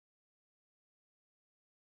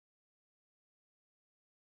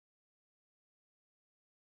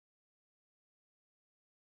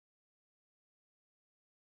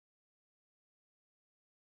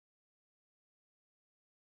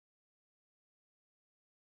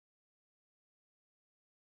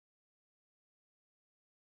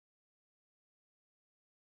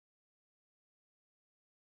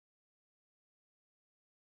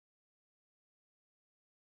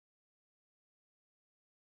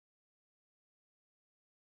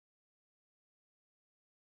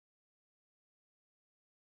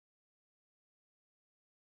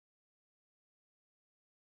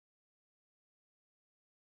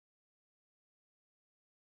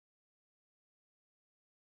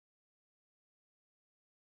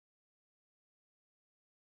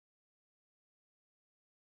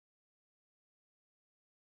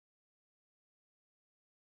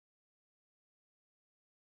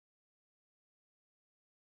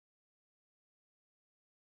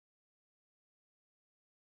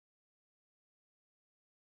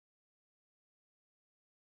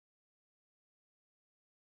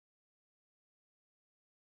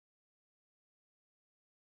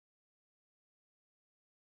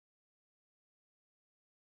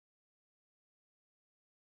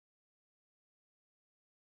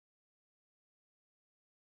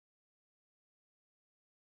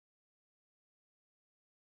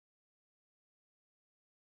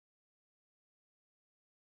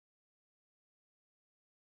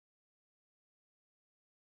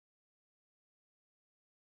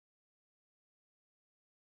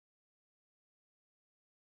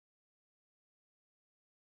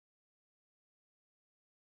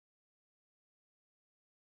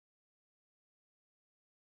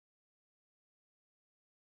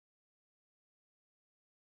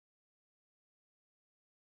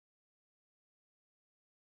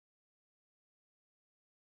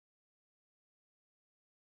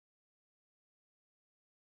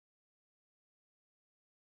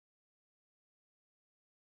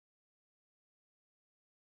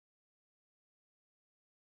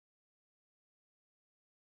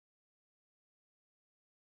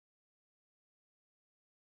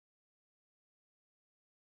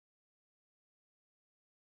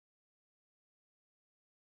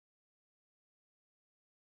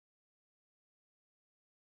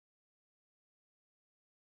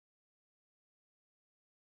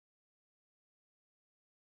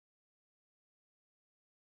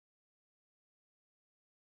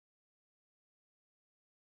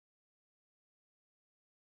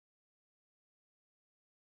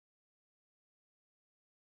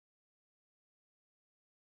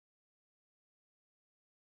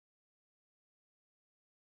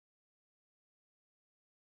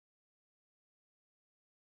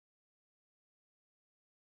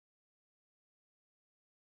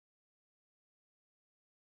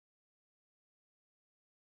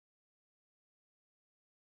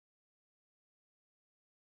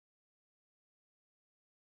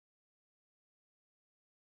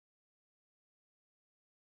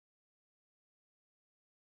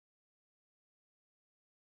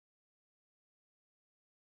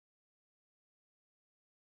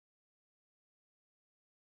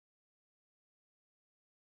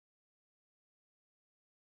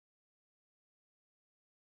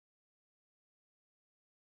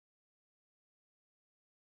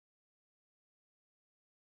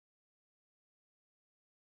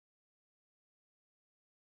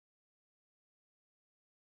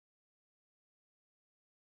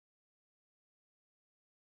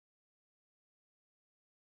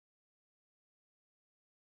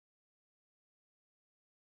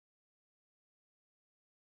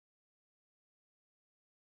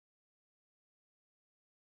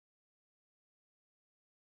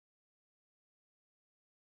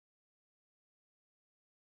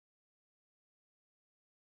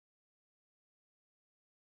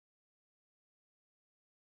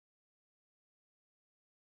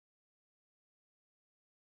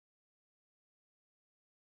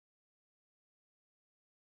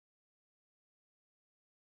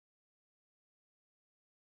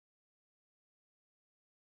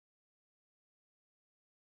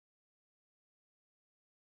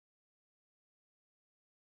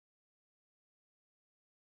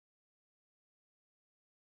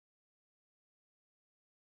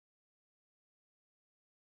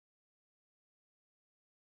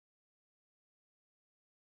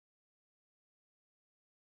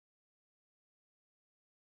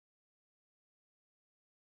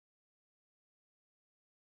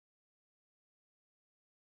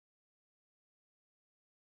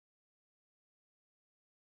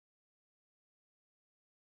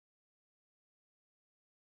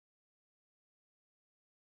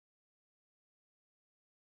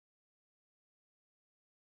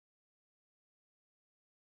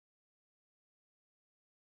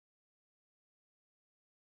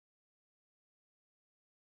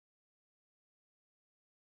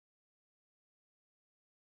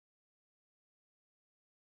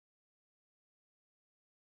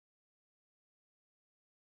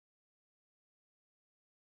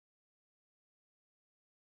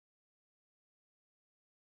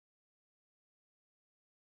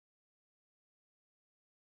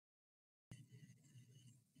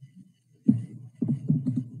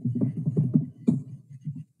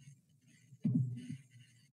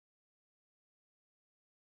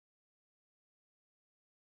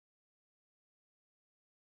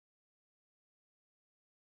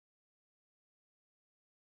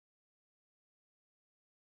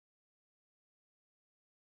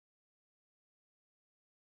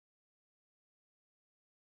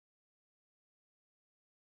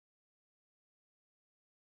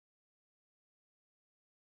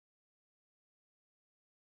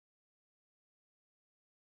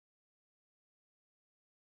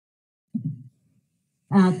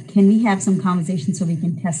 Can we have some conversation so we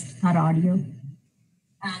can test our audio?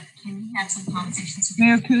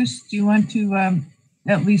 Mayor Coos, do you want to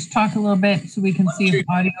at least talk a little bit so we can see if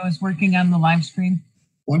audio is working on the live stream?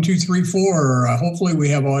 1, 2, 3, 4. Hopefully we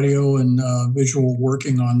have audio and visual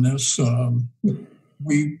working on this.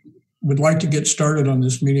 We would like to get started on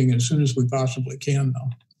this meeting as soon as we possibly can, though.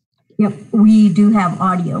 Yep, we do have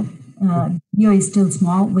audio. Video is still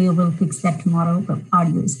small. We will fix that tomorrow, but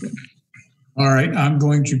audio is good. All right, I'm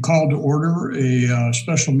going to call to order a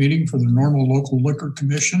special meeting for the Normal Local Liquor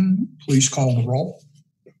Commission. Please call the roll.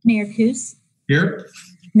 Mayor Coos. Here.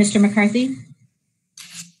 Mr. McCarthy.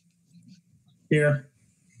 Here.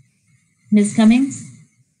 Ms. Cummings.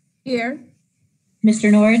 Here.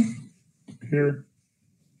 Mr. Nord. Here.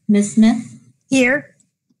 Ms. Smith. Here.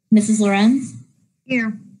 Mrs. Lorenz.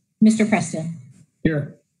 Here. Mr. Preston.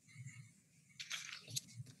 Here.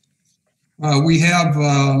 We have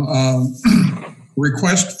a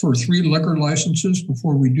request for 3 liquor licenses.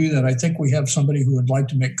 Before we do that, I think we have somebody who would like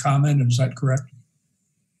to make comment. Is that correct?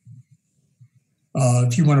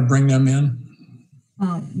 If you want to bring them in.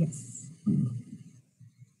 Yes.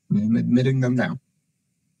 I'm admitting them now.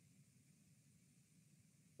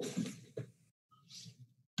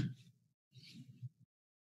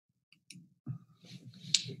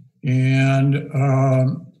 And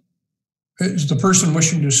is the person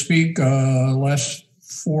wishing to speak last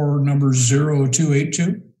 4 numbers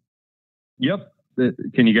 0282? Yep.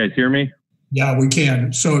 Can you guys hear me? Yeah, we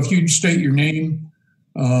can. So if you'd state your name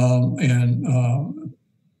and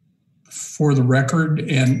for the record,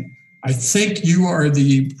 and I think you are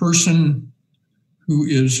the person who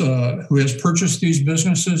has purchased these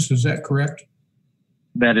businesses. Is that correct?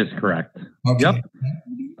 That is correct. Okay.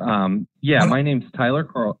 Yep. Yeah, my name's Tyler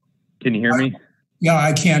Carl. Can you hear me? Yeah,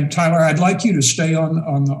 I can. Tyler, I'd like you to stay on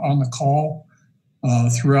the call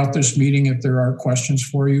throughout this meeting if there are questions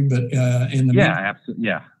for you. But in the meantime, absolutely.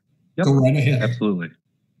 Yeah. Yep. Go right ahead. Absolutely.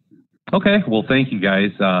 Okay. Well, thank you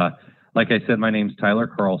guys. Like I said, my name's Tyler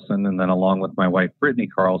Carlson, and then along with my wife Brittany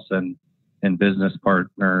Carlson and business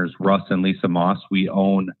partners Russ and Lisa Moss, we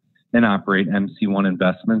own and operate MC1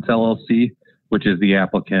 Investments LLC, which is the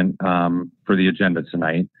applicant for the agenda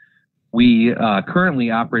tonight. We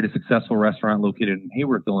currently operate a successful restaurant located in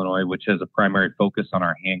Hayworth, Illinois, which has a primary focus on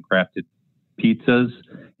our handcrafted pizzas.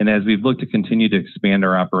 And as we've looked to continue to expand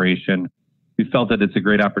our operation, we felt that it's a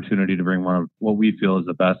great opportunity to bring one of what we feel is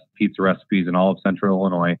the best pizza recipes in all of Central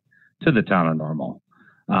Illinois to the town of Normal.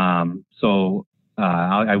 I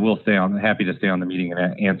will stay on, happy to stay on the meeting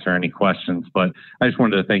and answer any questions, but I just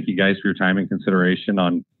wanted to thank you guys for your time and consideration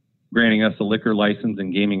on granting us a liquor license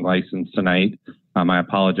and gaming license tonight. I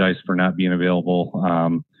apologize for not being available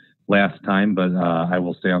last time, but I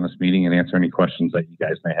will stay on this meeting and answer any questions that you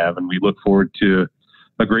guys may have. And we look forward to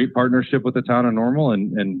a great partnership with the town of Normal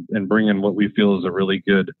and bringing what we feel is a really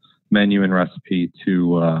good menu and recipe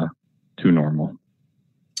to Normal.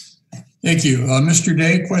 Thank you. Mr.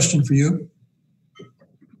 Day, question for you.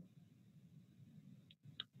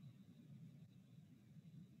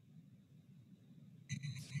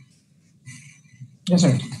 Yes,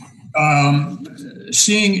 sir.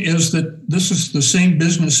 Seeing is that this is the same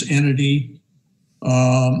business entity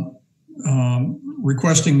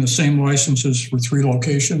requesting the same licenses for 3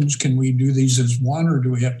 locations, can we do these as one or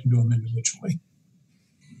do we have to do them individually?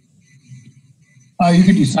 You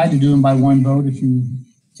could decide to do them by one vote if you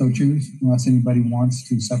so choose, unless anybody wants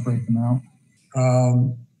to separate them out.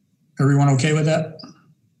 Everyone okay with that?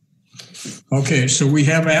 Okay, so we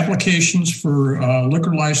have applications for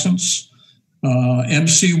liquor license.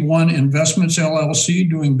 MC1 Investments LLC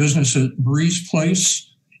doing business at Breeze Place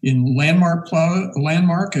in Landmark at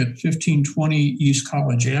 1520 East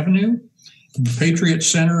College Avenue, in the Patriot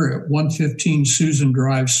Center at 115 Susan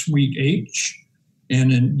Drive, Suite H,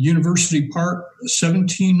 and in University Park,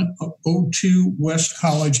 1702 West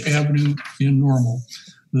College Avenue in Normal.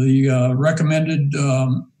 The recommended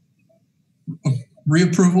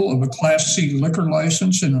reapproval of a Class C liquor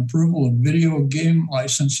license and approval of video game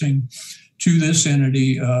licensing to this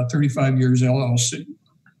entity, 35 Years LLC.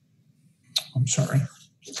 I'm sorry.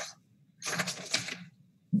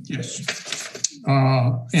 Yes.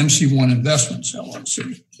 MC1 Investments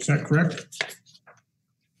LLC. Is that correct?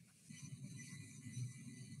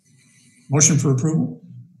 Motion for approval?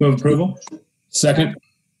 Move approval. Second.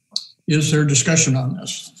 Is there discussion on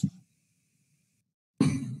this?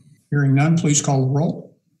 Hearing none, please call the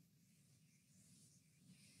roll.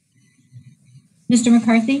 Mr.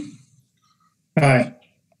 McCarthy? Aye.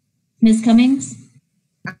 Ms. Cummings?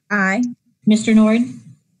 Aye. Mr. Nord?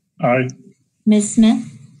 Aye. Ms. Smith?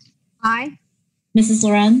 Aye. Mrs.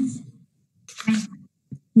 Lorenz? Aye.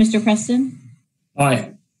 Mr. Preston?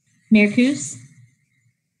 Aye. Mayor Kus?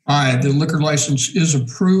 Aye, the liquor license is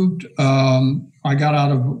approved. I got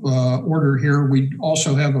out of order here. We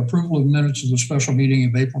also have approval of minutes of the special meeting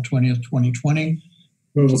of April 20th, 2020.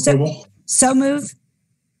 Move approval. So move.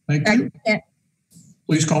 Thank you.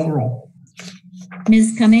 Please call the roll.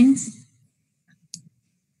 Ms. Cummings?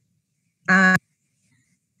 Aye.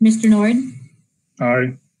 Mr. Nord?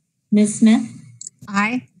 Aye. Ms. Smith?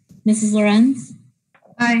 Aye. Mrs. Lorenz?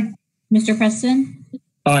 Aye. Mr. Preston?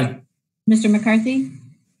 Aye. Mr. McCarthy?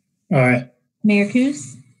 Aye. Mayor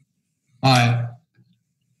Kus? Aye.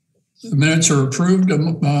 The minutes are approved.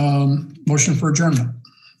 Motion for adjournment.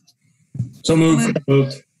 So moved.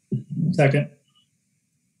 Moved. Second.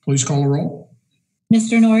 Please call the roll.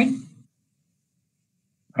 Mr. Nord?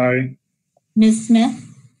 Aye. Ms. Smith?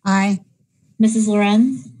 Aye. Mrs.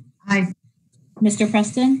 Lorenz? Aye. Mr.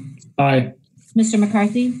 Preston? Aye. Mr.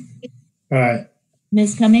 McCarthy? Aye.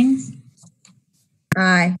 Ms. Cummings?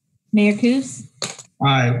 Aye. Mayor Kus?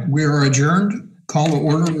 Aye. We are adjourned. Call to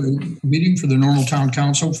order the meeting for the Normal Town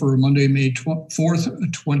Council for Monday, May 4th,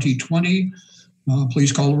 2020.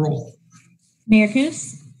 Please call the roll. Mayor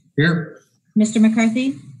Kus? Here. Mr.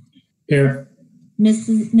 McCarthy? Here.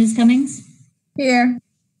 Ms. Cummings? Here.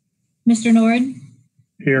 Mr. Nord?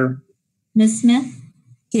 Here. Ms. Smith?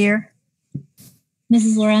 Here.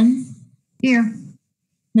 Mrs. Lorenz? Here.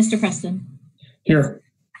 Mr. Preston? Here.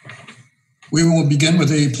 We will begin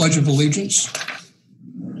with a Pledge of Allegiance.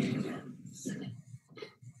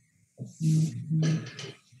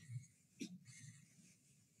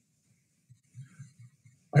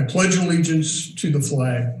 I pledge allegiance to the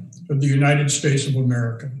flag of the United States of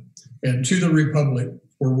America and to the republic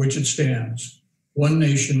for which it stands, one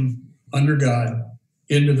nation, under God,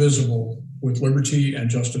 indivisible, with liberty and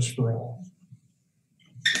justice for all.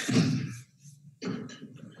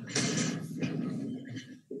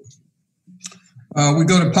 We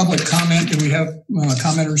go to public comment. Do we have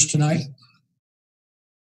commenters tonight?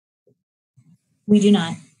 We do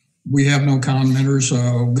not. We have no commenters.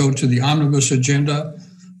 Go to the omnibus agenda.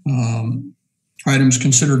 Items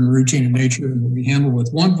considered in routine in nature will be handled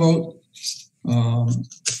with one vote.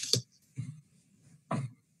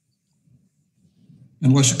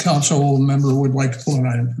 Unless a council member would like to pull an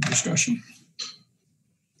item for discussion.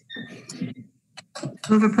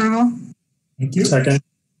 Move approval. Thank you. Second.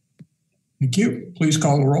 Thank you. Please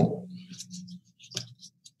call the roll.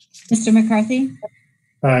 Mr. McCarthy?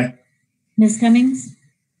 Aye. Ms. Cummings?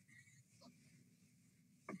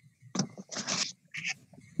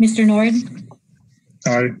 Mr. Nord?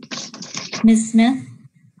 Aye. Ms. Smith?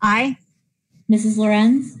 Aye. Mrs.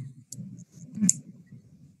 Lorenz?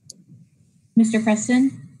 Mr.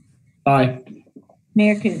 Preston? Aye.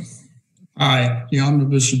 Mayor Kus? Aye. The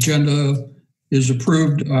omnibus agenda is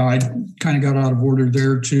approved. I kind of got out of order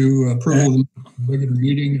there to approve the regular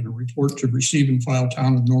meeting and a report to receive and file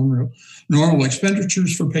town of normal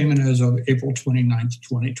expenditures for payment as of April 29th,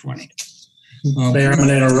 2020. Mayor, I'm going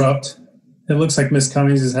to interrupt. It looks like Miss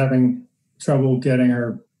Cummings is having trouble getting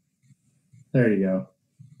her. There you go.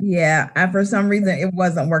 Yeah, for some reason it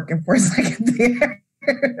wasn't working for a second there.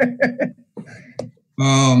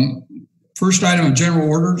 First item of general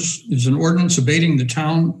orders is an ordinance abating the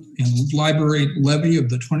town and library levy of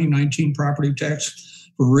the 2019 property tax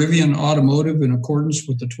for Rivian Automotive in accordance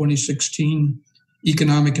with the 2016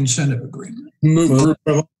 Economic Incentive Agreement. Move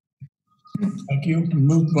approval. Thank you.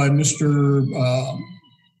 Moved by Mr.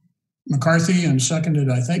 McCarthy and seconded,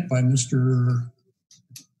 I think, by Ms.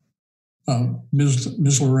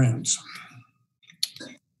 Lorenz.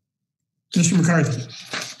 Mr. McCarthy.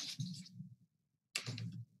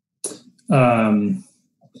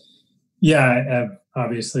 Yeah,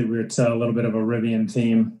 obviously it's a little bit of a Rivian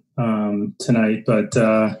theme tonight, but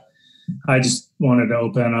I just wanted to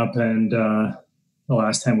open up and the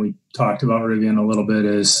last time we talked about Rivian a little bit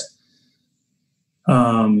is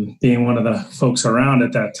being one of the folks around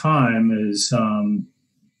at that time is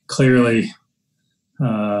clearly,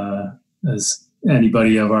 as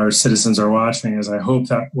anybody of our citizens are watching, is I hope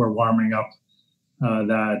that we're warming up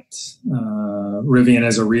that Rivian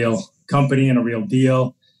is a real company and a real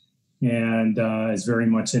deal and is very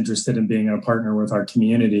much interested in being a partner with our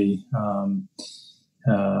community.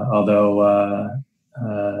 Although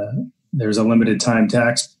there's a limited time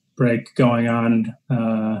tax break going on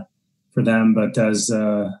for them, but as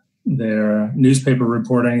their newspaper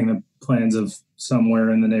reporting, the plans of somewhere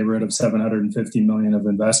in the neighborhood of 750 million of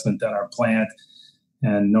investment at our plant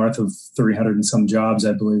and north of 300 and some jobs,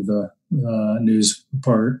 I believe the news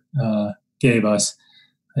report gave us.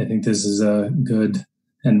 I think this is a good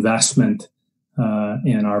investment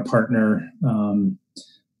in our partner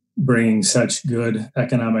bringing such good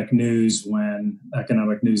economic news when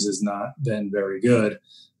economic news has not been very good,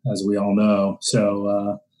 as we all know.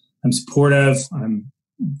 So I'm supportive. I'm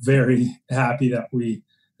very happy that we,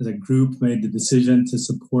 as a group, made the decision to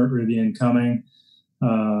support Rivian coming.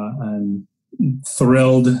 I'm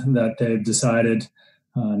thrilled that they've decided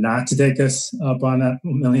not to take us up on that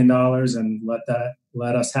 $1 million and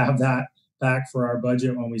let us have that back for our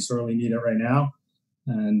budget when we sorely need it right now.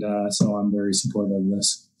 And so I'm very supportive of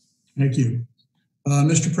this. Thank you.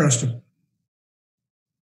 Mr. Preston.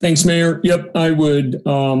 Thanks, Mayor. Yep, I would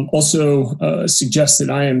also suggest that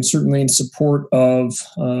I am certainly in support of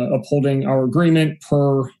upholding our agreement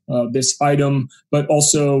per this item, but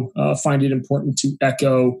also find it important to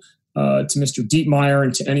echo to Mr. Dietmeyer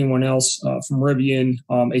and to anyone else from Rivian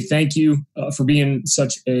a thank you for being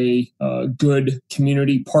such a good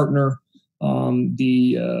community partner.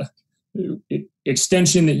 The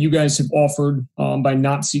extension that you guys have offered by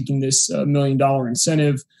not seeking this $1 million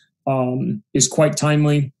incentive is quite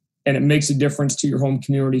timely, and it makes a difference to your home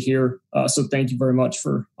community here. So thank you very much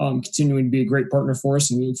for continuing to be a great partner for us,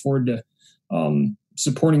 and we look forward to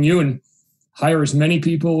supporting you and hire as many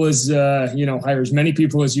people as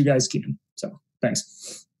you guys can. So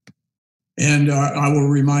thanks. And I will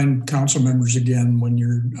remind council members again, when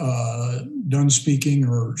you're done speaking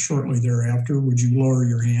or shortly thereafter, would you lower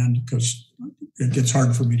your hand, because it gets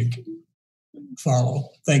hard for me to follow.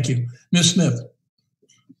 Thank you. Ms. Smith.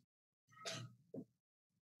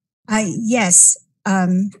 Yes,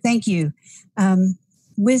 thank you.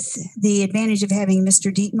 With the advantage of having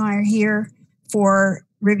Mr. Dietmeyer here for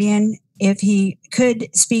Rivian, if he could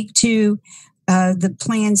speak to the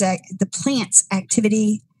plant's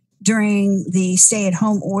activity during the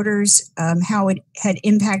stay-at-home orders, how it had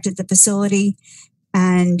impacted the facility,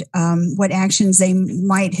 and what actions they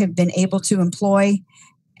might have been able to employ.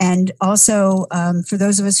 And also, for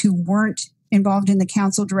those of us who weren't involved in the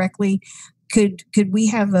council directly, could we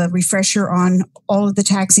have a refresher on all of the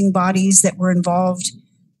taxing bodies that were involved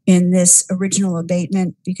in this original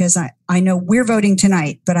abatement? Because I know we're voting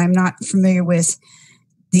tonight, but I'm not familiar with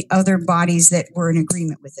the other bodies that were in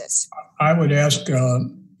agreement with this. I would ask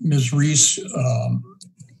Ms. Reese to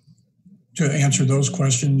answer those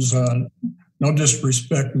questions. No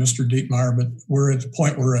disrespect, Mr. Dietmeyer, but we're at the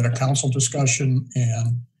point we're at a council discussion,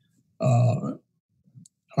 and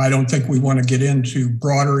I don't think we want to get into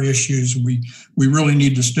broader issues. We really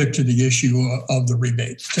need to stick to the issue of the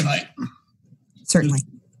rebate tonight. Certainly.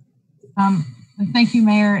 Thank you,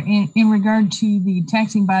 Mayor. In regard to the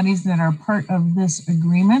taxing bodies that are part of this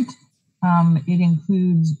agreement, it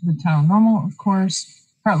includes the town of Normal, of course,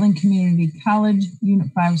 Heartland Community College,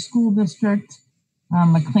 Unit 5 School District,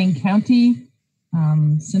 McLean County,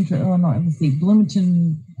 Central Illinois,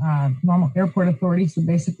 Bloomington Normal Airport Authority, so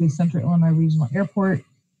basically Central Illinois Regional Airport,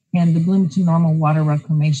 and the Bloomington Normal Water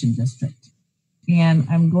Reclamation District. And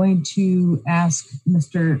I'm going to ask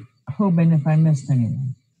Mr. Hoban if I missed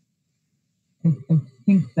anyone. I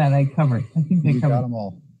think that I covered. I think they covered. Got them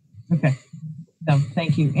all. Okay. So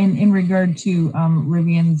thank you. And in regard to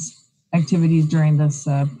Rivian's activities during this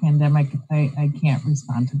pandemic, I can't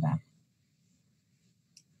respond to that.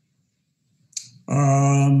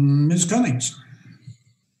 Ms. Cummings.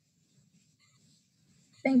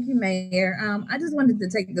 Thank you, Mayor. I just wanted to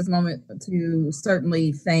take this moment to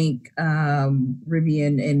certainly thank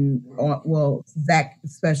Rivian and, well, Zach,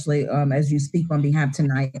 especially as you speak on behalf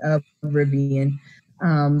tonight of Rivian,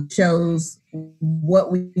 shows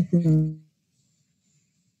what we can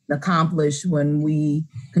accomplish when we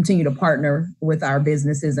continue to partner with our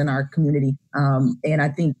businesses and our community. And I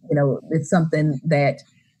think, it's something that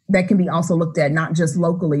can be also looked at not just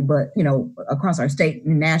locally, but, across our state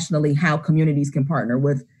and nationally, how communities can partner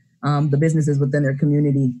with the businesses within their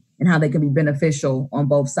community and how they can be beneficial on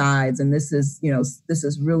both sides. And this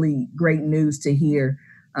is really great news to hear.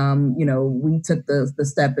 We took the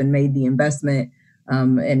step and made the investment,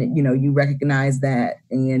 and, you recognize that,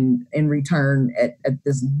 and in return at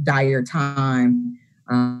this dire time,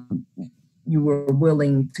 you were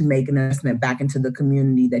willing to make an investment back into the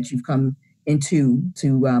community that you've come into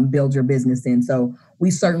to build your business in. So we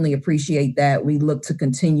certainly appreciate that. We look to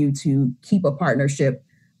continue to keep a partnership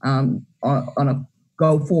on a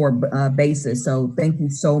go-forward basis. So thank you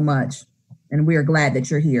so much. And we are glad that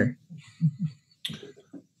you're here.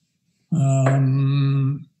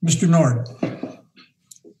 Mr. Nord.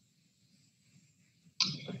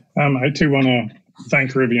 I too want to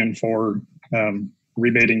thank Rivian for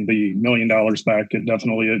rebating the $1 million back. It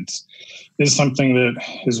definitely is something that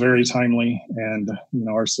is very timely, and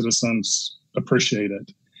our citizens appreciate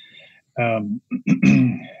it.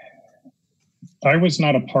 I was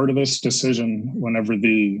not a part of this decision whenever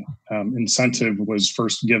the incentive was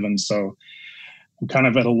first given, so I'm kind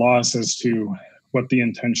of at a loss as to what the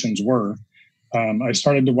intentions were. I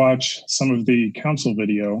started to watch some of the council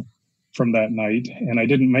video from that night, and I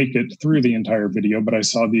didn't make it through the entire video, but I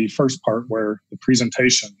saw the first part where the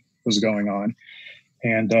presentation was going on.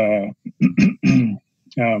 And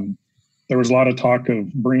there was a lot of talk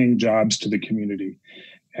of bringing jobs to the community.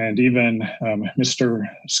 And even Mr.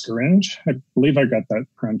 Scaringe, I believe I got that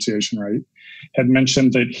pronunciation right, had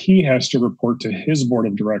mentioned that he has to report to his board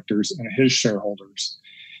of directors and his shareholders.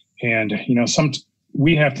 And,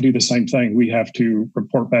 we have to do the same thing. We have to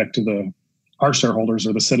report back to our shareholders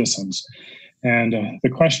or the citizens. And the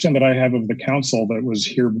question that I have of the council that was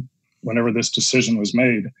here whenever this decision was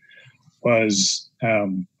made was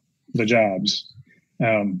the jobs.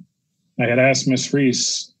 I had asked Ms.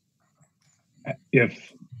 Reese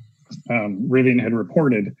if Rivian had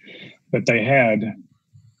reported that they had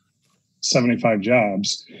 75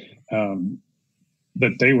 jobs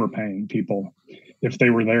that they were paying people if they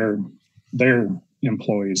were their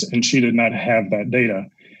employees, and she did not have that data.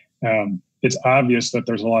 It's obvious that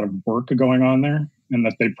there's a lot of work going on there and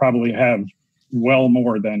that they probably have well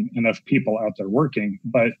more than enough people out there working.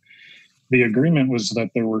 But the agreement was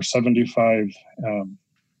that there were 75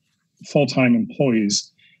 full-time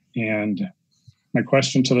employees. And my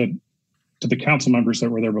question to the council members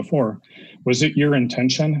that were there before, was it your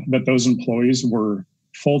intention that those employees were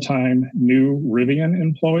full-time new Rivian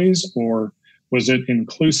employees, or was it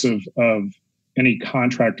inclusive of any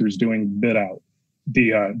contractors doing bid out,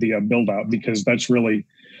 the build out? Because that's really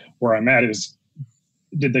where I'm at, is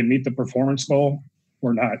did they meet the performance goal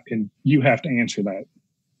or not? And you have to answer that.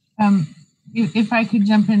 If I could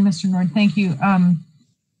jump in, Mr. Nord, thank you.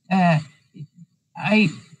 I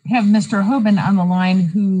have Mr. Hoban on the line,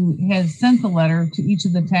 who has sent the letter to each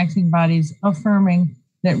of the taxing bodies affirming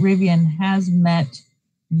that Rivian has met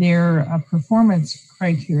their performance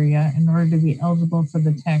criteria in order to be eligible for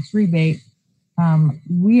the tax rebate.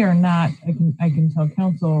 We are not, I can tell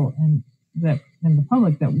council and the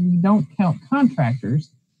public that we don't count contractors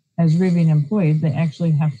as Rivian employees. They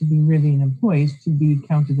actually have to be Rivian employees to be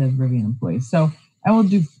counted as Rivian employees. So I would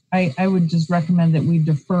just recommend that we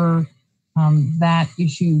defer that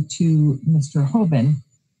issue to Mr. Hoban,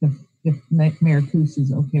 if Mayor Coos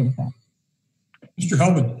is okay with that. Mr.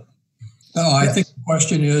 Hoban, I think the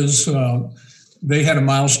question is, they had a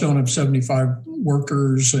milestone of 75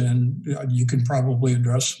 workers, and you can probably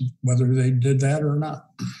address whether they did that or not.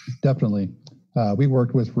 Definitely. We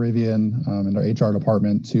worked with Rivian in our HR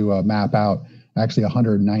department to map out actually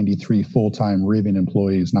 193 full-time Rivian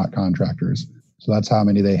employees, not contractors. So that's how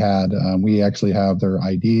many they had. We actually have their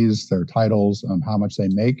IDs, their titles, how much they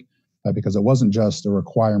make, because it wasn't just a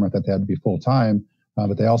requirement that they had to be full-time,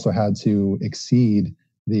 but they also had to exceed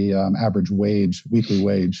the average wage, weekly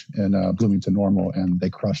wage in Bloomington Normal, and they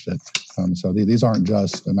crushed it. So these aren't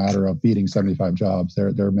just a matter of beating 75 jobs.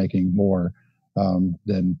 They're making more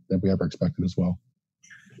than we ever expected as well.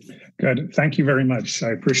 Good. Thank you very much. I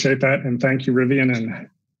appreciate that. And thank you, Rivian. And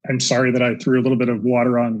I'm sorry that I threw a little bit of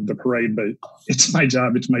water on the parade, but it's my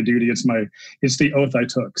job. It's my duty. It's the oath I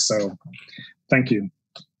took. So thank you.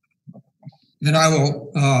 And I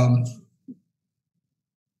will,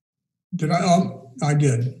 I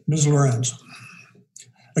did. Ms. Lorenz.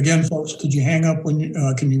 Again, folks, could you hang up when you,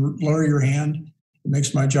 can you lower your hand? It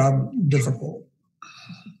makes my job difficult.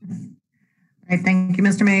 Right, thank you,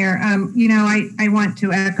 Mr. Mayor. I want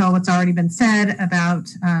to echo what's already been said about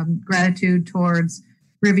gratitude towards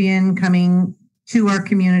Rivian coming to our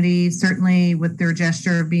community, certainly with their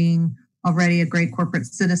gesture of being already a great corporate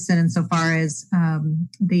citizen insofar as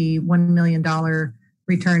the $1 million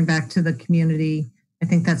return back to the community. I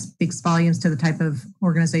think that speaks volumes to the type of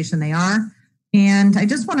organization they are. And I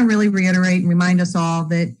just want to really reiterate and remind us all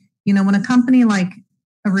that, when a company like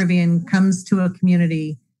a Rivian comes to a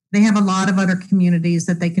community, they have a lot of other communities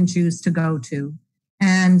that they can choose to go to.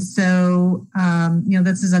 And so,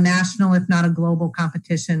 this is a national, if not a global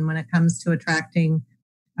competition when it comes to attracting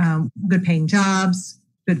good paying jobs,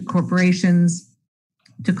 good corporations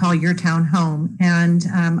to call your town home. And,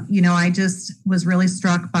 I just was really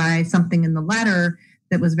struck by something in the letter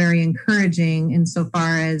that was very encouraging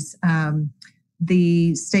insofar as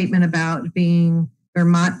the statement about being their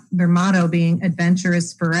motto being adventure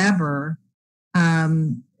is forever.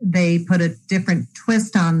 They put a different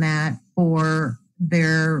twist on that for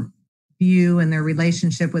their view and their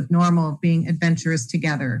relationship with Normal being adventurous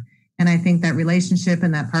together. And I think that relationship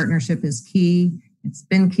and that partnership is key. It's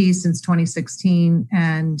been key since 2016,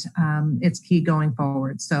 and it's key going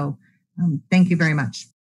forward. So thank you very much.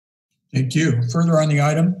 Thank you. Further on the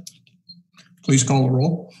item? Please call the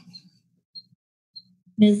roll.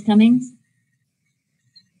 Ms. Cummings?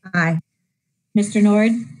 Aye. Mr.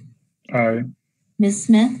 Nord? Aye. Ms.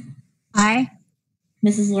 Smith? Aye.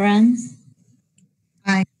 Mrs. Lorenz?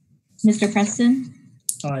 Aye. Mr. Preston?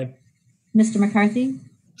 Aye. Mr. McCarthy?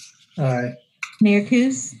 Aye. Mayor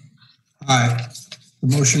Kus? Aye.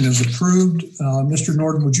 The motion is approved. Mr.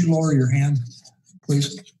 Norden, would you lower your hand,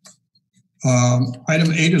 please?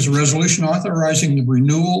 Item 8 is a resolution authorizing the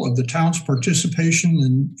renewal of the town's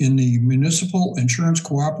participation in the Municipal Insurance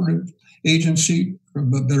Cooperative Agency,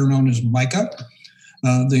 better known as MICA,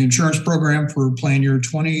 the insurance program for plan year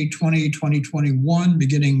 2020-2021,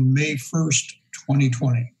 beginning May 1st,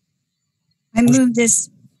 2020. I move this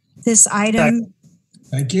item.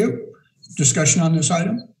 Thank you. Discussion on this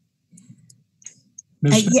item?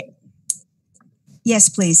 Yes,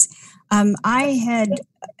 please. I had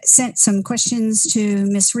sent some questions to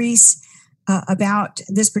Ms. Reese about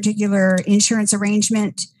this particular insurance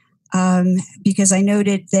arrangement because I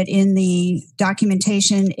noted that in the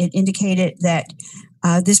documentation it indicated that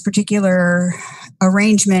this particular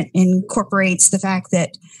arrangement incorporates the fact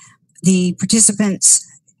that the participants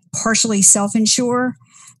partially self-insure,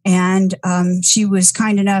 and she was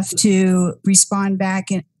kind enough to respond back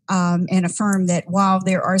and affirm that while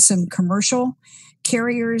there are some commercial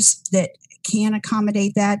carriers that can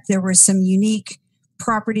accommodate that, there were some unique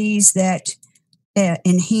properties that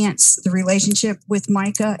enhance the relationship with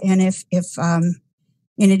MICA. And if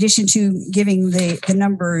in addition to giving the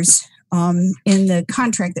numbers in the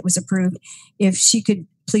contract that was approved, if she could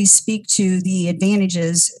please speak to the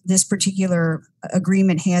advantages this particular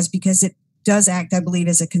agreement has, because it does act, I believe,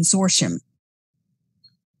 as a consortium.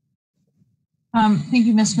 Thank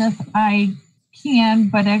you, Ms. Smith. I can,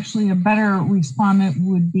 but actually a better respondent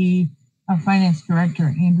would be our Finance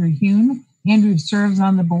Director, Andrew Hune. Andrew serves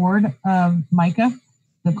on the board of MICA,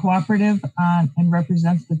 the cooperative, and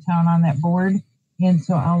represents the town on that board. And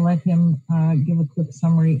so I'll let him give a quick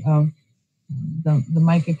summary of the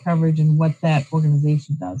MICA coverage and what that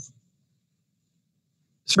organization does.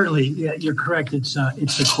 Certainly, yeah, you're correct. It's a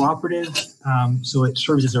cooperative, so it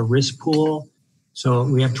serves as a risk pool. So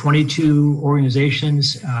we have 22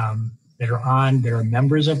 organizations that are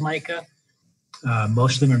members of MICA.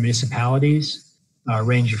 Most of them are municipalities,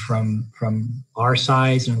 ranging from our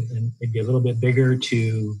size and maybe a little bit bigger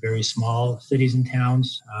to very small cities and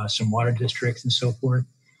towns, some water districts and so forth.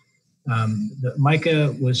 The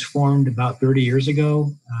MICA was formed about 30 years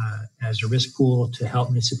ago as a risk pool to help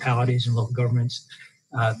municipalities and local governments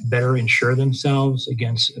better insure themselves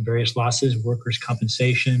against various losses, workers'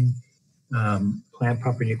 compensation, plant,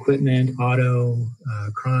 property, equipment, auto,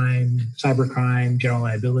 crime, cybercrime, general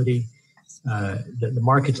liability. The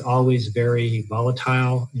market's always very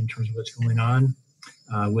volatile in terms of what's going on.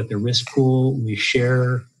 With the risk pool, we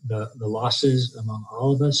share the losses among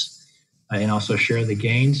all of us and also share the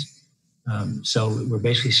gains. So we're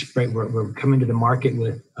basically we're coming to the market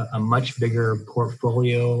with a much bigger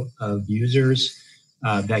portfolio of users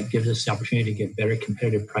that gives us the opportunity to get better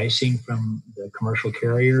competitive pricing from the commercial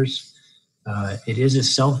carriers. It is a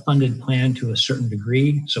self-funded plan to a certain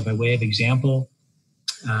degree. So by way of example,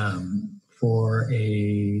 for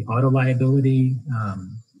a auto liability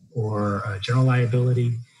or a general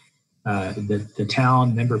liability, the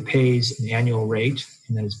town member pays an annual rate,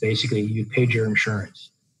 and then it's basically you paid your insurance.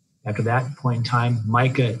 After that point in time,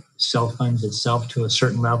 MICA self-funds itself to a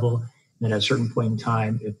certain level. And then at a certain point in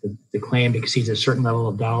time, if the claim exceeds a certain level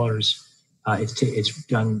of dollars, it's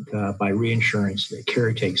done by reinsurance. The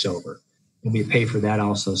carrier takes over. And we pay for that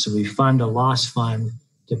also. So we fund a loss fund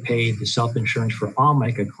to pay the self-insurance for all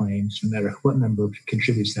MICA claims, no matter what member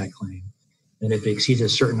contributes that claim. And if it exceeds a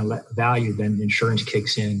certain value, then insurance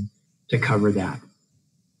kicks in to cover that.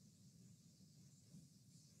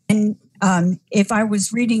 And if I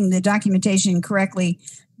was reading the documentation correctly,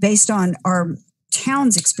 based on our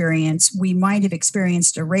town's experience, we might have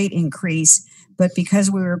experienced a rate increase, but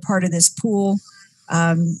because we were part of this pool,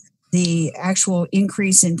 the actual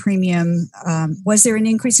increase in premium, was there an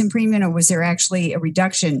increase in premium, or was there actually a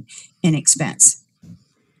reduction in expense?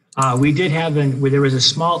 We did have there was a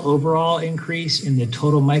small overall increase in the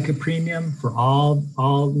total MICA premium for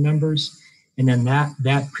all members. And then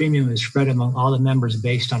that premium is spread among all the members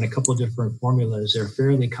based on a couple of different formulas. They're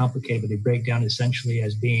fairly complicated, but they break down essentially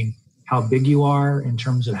as being how big you are in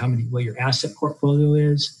terms of what your asset portfolio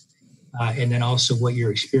is, and then also what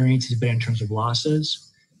your experience has been in terms of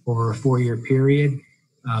losses over a 4-year period.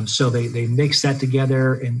 So they mix that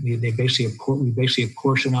together, and we basically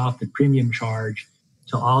apportion off the premium charge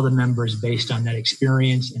to all the members based on that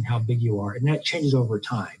experience and how big you are. And that changes over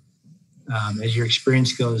time. As your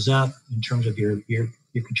experience goes up in terms of your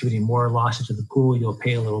you're contributing more losses to the pool, you'll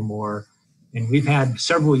pay a little more. And we've had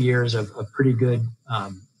several years of pretty good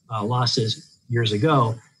losses years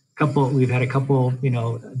ago. We've had a couple,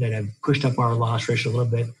 that have pushed up our loss ratio a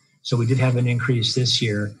little bit. So we did have an increase this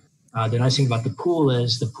year. The nice thing about the pool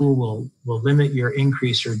is the pool will limit your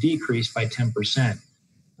increase or decrease by 10%.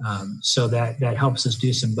 So that helps us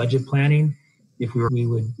do some budget planning. If we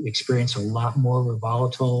would experience a lot more of a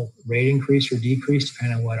volatile rate increase or decrease,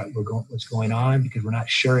 depending on what's going on, because we're not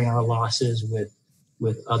sharing our losses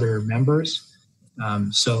with other members.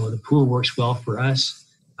 So the pool works well for us.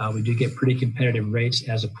 We do get pretty competitive rates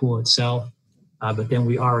as a pool itself, but then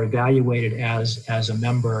we are evaluated as a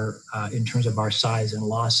member in terms of our size and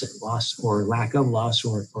loss or lack of loss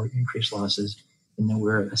or increased losses, and then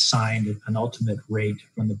we're assigned an ultimate rate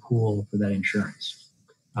from the pool for that insurance.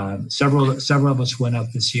 Several of us went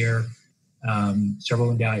up this year. Several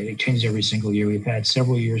went down. It changes every single year. We've had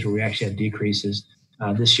several years where we actually had decreases.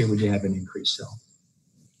 This year we did have an increase. So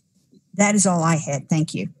that is all I had.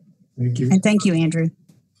 Thank you. Thank you. And thank you, Andrew.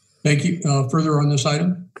 Thank you. Further on this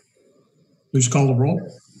item, please call the roll.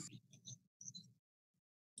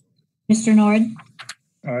 Mr. Nord?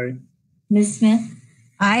 Aye. Ms. Smith?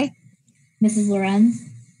 Aye. Mrs. Lorenz?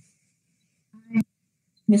 Aye.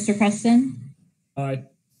 Mr. Preston? Aye.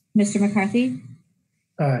 Mr. McCarthy?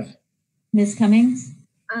 Aye. Ms. Cummings?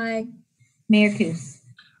 Aye. Mayor Kus?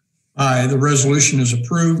 Aye, the resolution is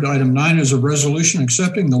approved. Item 9 is a resolution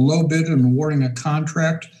accepting the low bid and awarding a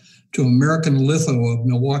contract to American Litho of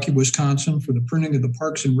Milwaukee, Wisconsin for the printing of the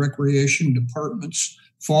Parks and Recreation Department's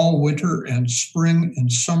fall, winter, and spring and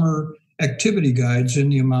summer activity guides in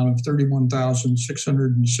the amount of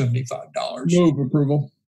 $31,675. Move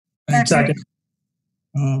approval. Second.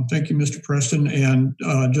 Thank you, Mr. Preston. And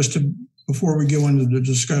before we go into the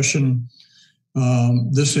discussion,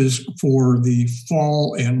 this is for the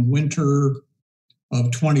fall and winter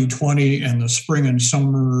of 2020 and the spring and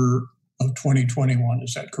summer of 2021.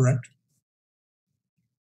 Is that correct?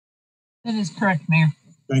 That is correct, Mayor.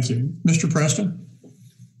 Thank you. Mr. Preston?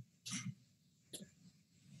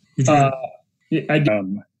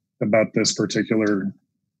 About this particular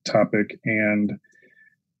topic, and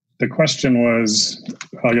the question was,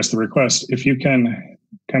 I guess the request, if you can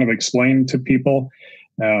kind of explain to people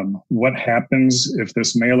what happens if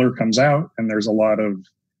this mailer comes out and there's a lot of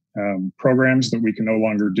programs that we can no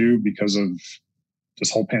longer do because of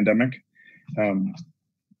this whole pandemic, and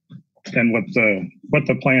what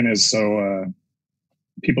the plan is, so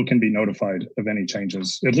people can be notified of any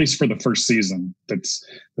changes, at least for the first season that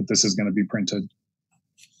this is going to be printed.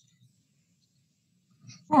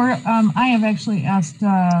 Or I have actually asked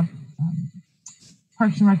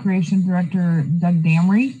Parks and Recreation Director Doug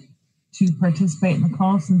Damry to participate in the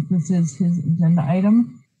call, since this is his agenda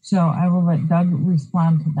item. So I will let Doug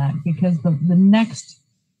respond to that, because the next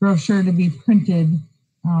brochure to be printed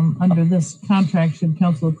under this contract, should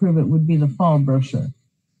council approve it, would be the fall brochure.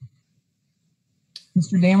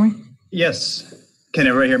 Mr. Damry? Yes. Can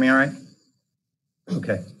everybody hear me all right?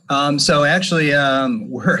 Okay. So actually,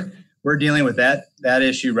 we're dealing with that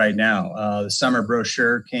issue right now. The summer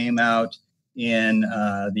brochure came out in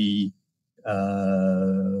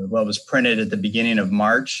it was printed at the beginning of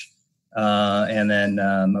March. And then,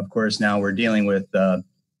 of course, now we're dealing with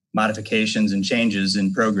modifications and changes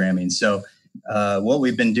in programming. So what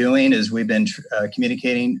we've been doing is we've been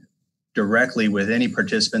communicating directly with any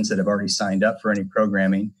participants that have already signed up for any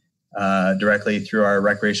programming directly through our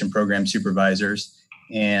recreation program supervisors,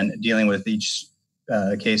 and dealing with each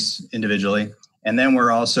case individually. And then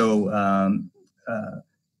we're also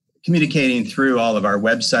communicating through all of our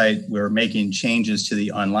website. We're making changes to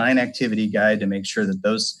the online activity guide to make sure that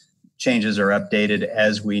those changes are updated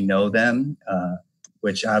as we know them,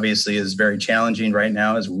 which obviously is very challenging right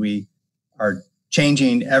now, as we are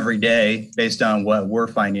changing every day based on what we're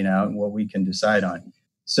finding out and what we can decide on.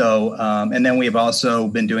 So, and then we've also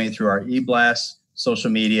been doing it through our e-blast,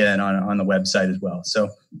 social media, and on the website as well.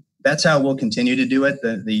 So that's how we'll continue to do it.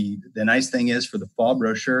 The nice thing is, for the fall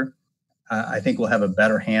brochure, I think we'll have a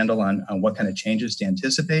better handle on what kind of changes to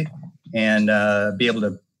anticipate, and be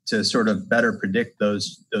able to sort of better predict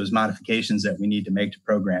those modifications that we need to make to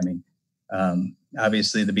programming.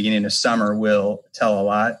 Obviously, the beginning of summer will tell a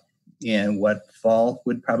lot in what fall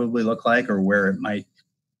would probably look like, or where it might,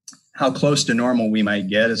 how close to normal we might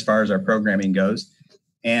get as far as our programming goes.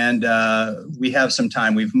 And we have some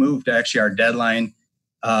time. We've moved actually our deadline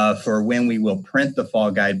for when we will print the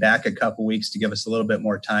fall guide back a couple weeks to give us a little bit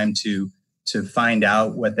more time to find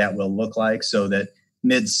out what that will look like, so that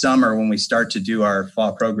midsummer, when we start to do our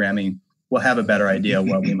fall programming, we'll have a better idea of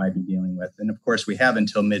what we might be dealing with. And of course, we have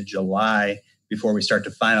until mid-July before we start to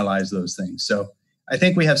finalize those things. So I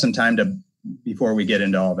think we have some time before we get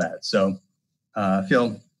into all that. So I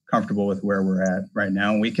feel comfortable with where we're at right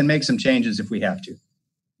now. We can make some changes if we have to.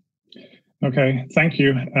 Okay, thank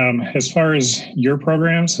you. As far as your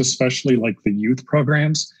programs, especially like the youth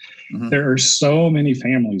programs, there are so many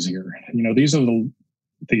families here. You know, these are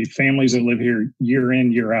the families that live here year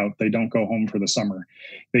in, year out. They don't go home for the summer.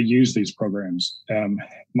 They use these programs.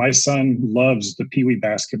 My son loves the Pee Wee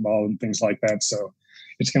basketball and things like that. So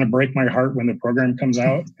it's going to break my heart when the program comes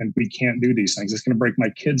out and we can't do these things. It's going to break my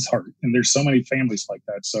kid's heart. And there's so many families like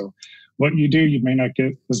that. So what you do, you may not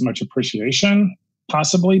get as much appreciation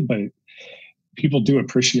possibly, but people do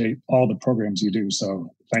appreciate all the programs you do.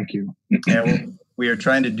 So thank you. Yeah, well, we are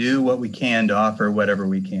trying to do what we can to offer whatever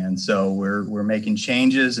we can. So we're making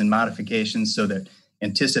changes and modifications so that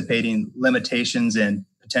anticipating limitations and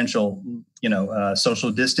potential,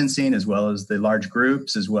 social distancing, as well as the large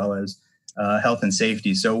groups, as well as health and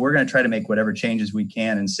safety. So we're going to try to make whatever changes we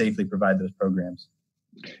can and safely provide those programs.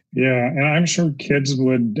 Yeah, and I'm sure kids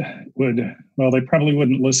would they probably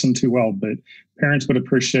wouldn't listen too well, but parents would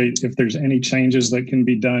appreciate if there's any changes that can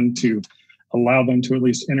be done to allow them to at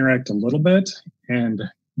least interact a little bit and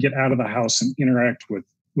get out of the house and interact with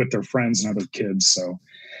their friends and other kids. So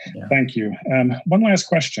Thank you. One last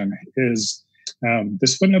question is,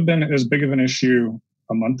 this wouldn't have been as big of an issue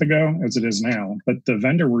a month ago as it is now, but the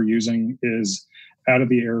vendor we're using is out of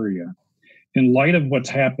the area. In light of what's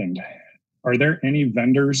happened, are there any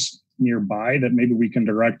vendors nearby that maybe we can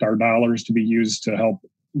direct our dollars to be used to help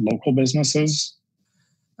local businesses?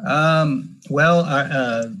 I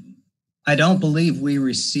don't believe we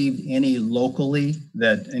received any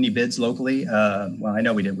bids locally. Well, I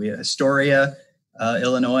know we did. Astoria,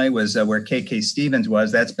 Illinois was where KK Stevens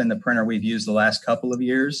was. That's been the printer we've used the last couple of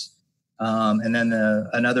years. And then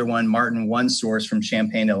another one, Martin One Source from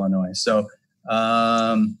Champaign, Illinois. So,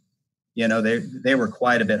 they were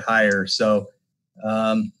quite a bit higher. So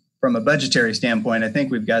from a budgetary standpoint, I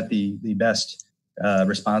think we've got the best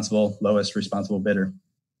lowest responsible bidder.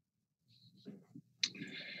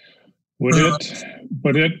 Would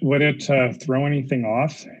it throw anything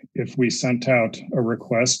off if we sent out a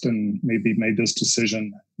request and maybe made this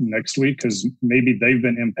decision next week? Because maybe they've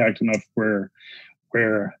been impacted enough where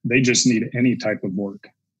they just need any type of work.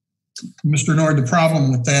 Mr. Nord, the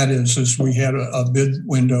problem with that is we had a bid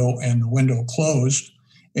window and the window closed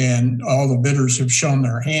and all the bidders have shown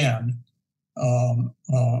their hand.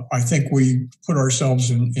 I think we put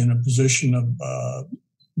ourselves in a position of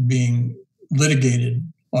being litigated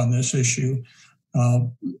on this issue.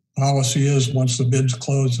 Policy is once the bid's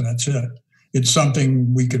closed, that's it. It's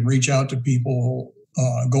something we can reach out to people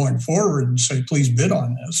going forward and say, please bid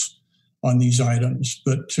on these items.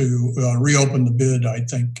 But to reopen the bid, I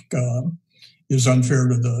think is unfair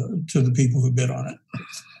to the people who bid on it.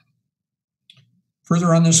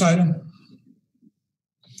 Further on this item,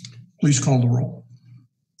 please call the roll.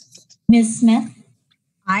 Ms. Smith?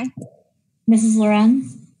 Aye. Mrs.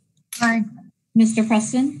 Lorenz? Aye. Mr.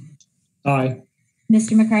 Preston? Aye.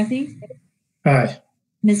 Mr. McCarthy? Aye.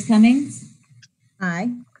 Ms. Cummings?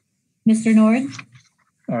 Aye. Mr. Nord?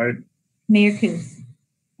 Aye. Mayor Kuth?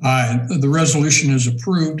 Aye. The resolution is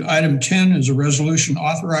approved. Item 10 is a resolution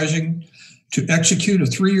authorizing to execute a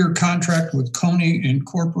 3-year contract with Coney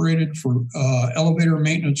Incorporated for elevator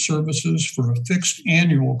maintenance services for a fixed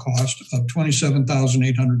annual cost of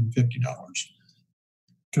 $27,850.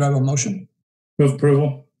 Could I have a motion? Move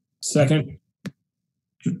approval. Second.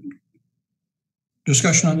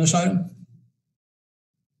 Discussion on this item?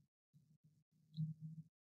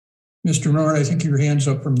 Mr. Nord, I think your hand's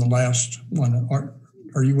up from the last one.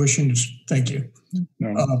 Are you wishing to? Thank you.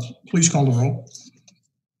 No. Please call the roll.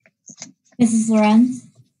 Mrs. Lorenz?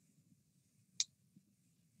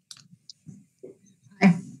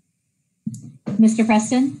 Aye. Mr.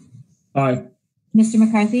 Preston? Aye. Mr.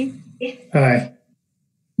 McCarthy? Aye.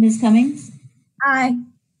 Ms. Cummings? Aye.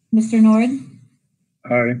 Mr. Nord?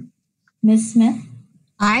 Aye. Ms. Smith?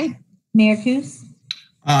 Aye. Mayor Kuth?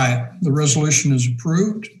 Aye. The resolution is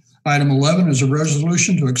approved. Item 11 is a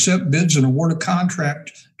resolution to accept bids and award a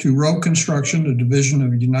contract to Rowe Construction, a division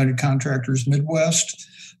of United Contractors Midwest,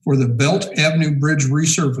 for the Belt Avenue Bridge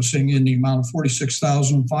resurfacing in the amount of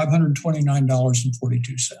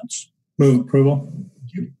 $46,529.42. Move approval.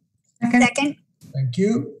 Thank you. Second. Thank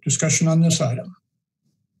you. Discussion on this item.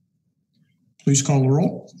 Please call the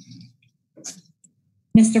roll.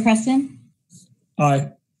 Mr. Preston? Aye.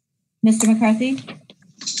 Mr. McCarthy?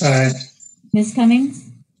 Aye. Ms. Cummings?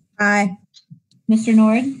 Aye. Mr.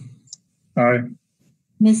 Nord? Aye.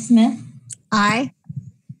 Ms. Smith? Aye.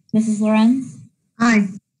 Mrs. Lorenz? Aye.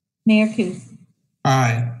 Mayor Kuth?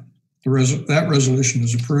 Aye. That resolution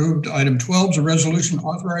is approved. Item 12 is a resolution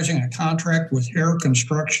authorizing a contract with Hare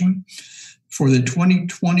Construction for the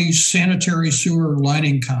 2020 sanitary sewer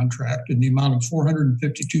lining contract in the amount of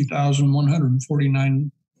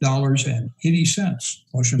 $452,149.80.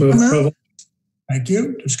 Motion. Thank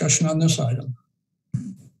you. Discussion on this item.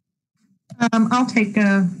 I'll take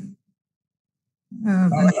Ms.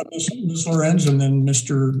 Lorenz and then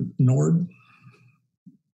Mr. Nord.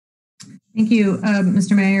 Thank you,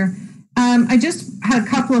 Mr. Mayor. I just had a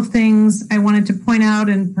couple of things I wanted to point out,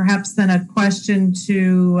 and perhaps then a question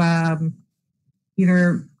to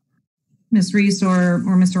either Ms. Reese or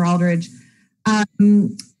Mr. Aldridge.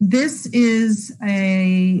 This is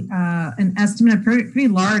an estimate, a pretty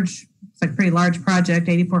large. It's like a pretty large project,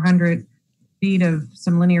 8,400 feet of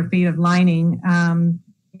some linear feet of lining,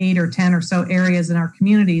 8 or 10 or so areas in our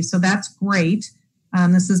community. So that's great.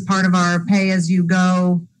 This is part of our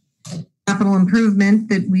pay-as-you-go capital improvement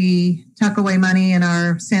that we tuck away money in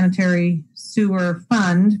our sanitary sewer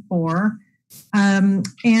fund for. And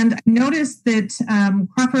I noticed that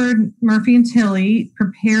Crawford, Murphy, and Tilley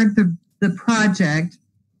prepared the project.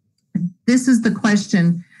 This is the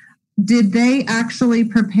question. Did they actually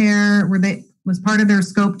prepare, was part of their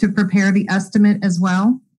scope to prepare the estimate as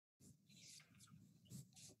well?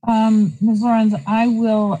 Ms. Lorenz, I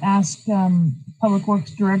will ask Public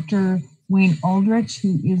Works Director Wayne Aldrich,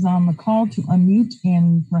 who is on the call, to unmute,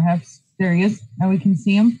 and perhaps there he is. Now we can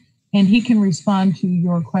see him, and he can respond to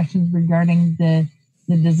your questions regarding the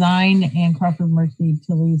design and Crawford Murphy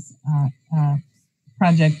Tilley's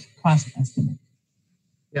project cost estimate.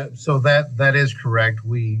 Yeah, so that is correct.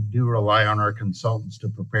 We do rely on our consultants to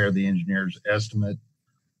prepare the engineer's estimate.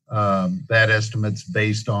 That estimate's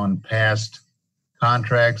based on past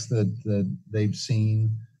contracts that they've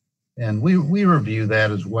seen, and we review that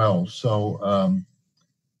as well. So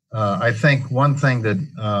I think one thing that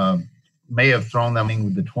may have thrown them in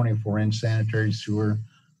with the 24-inch sanitary sewer,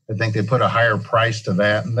 I think they put a higher price to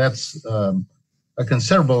that, and that's a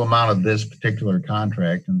considerable amount of this particular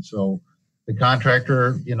contract. And so the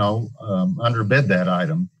contractor, underbid that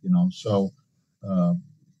item, so,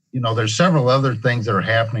 there's several other things that are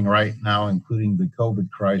happening right now, including the COVID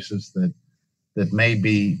crisis that may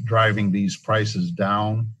be driving these prices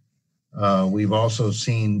down. We've also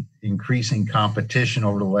seen increasing competition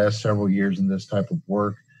over the last several years in this type of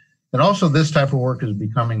work. And also this type of work is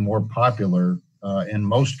becoming more popular in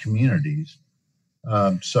most communities.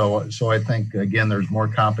 So I think, again, there's more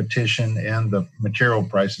competition, and the material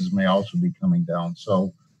prices may also be coming down.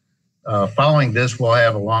 So following this, we'll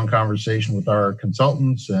have a long conversation with our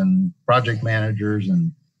consultants and project managers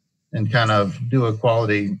and kind of do a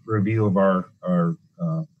quality review of our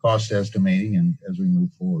cost estimating and as we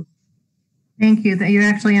move forward. Thank you. You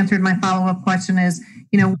actually answered my follow-up question is,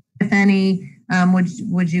 if any,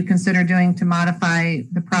 would you consider doing to modify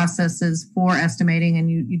the processes for estimating?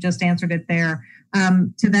 And you just answered it there.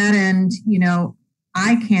 To that end,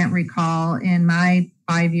 I can't recall in my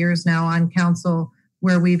 5 years now on council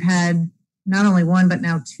where we've had not only one, but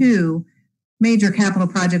now two major capital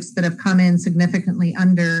projects that have come in significantly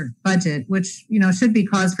under budget, which, should be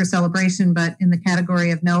cause for celebration, but in the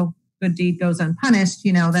category of no good deed goes unpunished,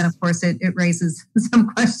 then of course it raises some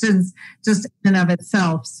questions just in and of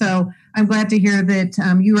itself. So I'm glad to hear that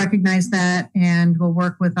you recognize that, and we'll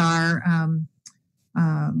work with our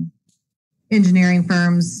engineering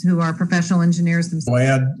firms who are professional engineers themselves. I'll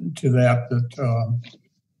add to that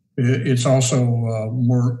it's also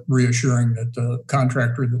more reassuring that the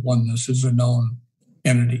contractor that won this is a known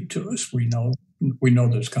entity to us. We know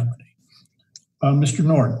this company. Mr.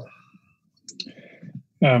 Nord.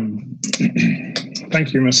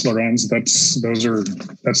 Thank you, Ms. Lorenz. That's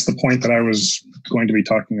the point that I was going to be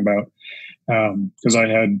talking about, because I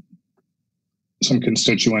had some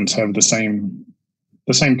constituents have the same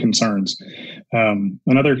concerns.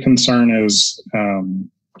 Another concern is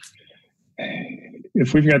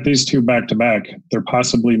if we've got these two back to back, there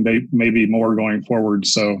possibly may be more going forward.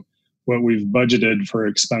 So what we've budgeted for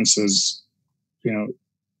expenses,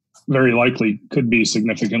 very likely could be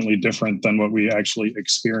significantly different than what we actually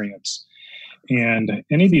experience. And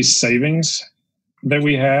any of these savings that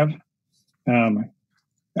we have,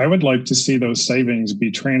 I would like to see those savings be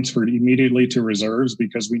transferred immediately to reserves,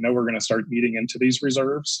 because we know we're going to start eating into these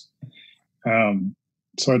reserves.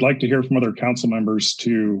 So I'd like to hear from other council members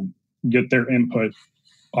to get their input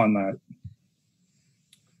on that.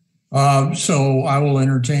 So I will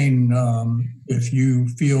entertain, if you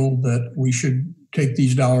feel that we should take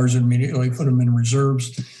these dollars and immediately put them in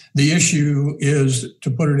reserves. The issue is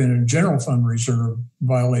to put it in a general fund reserve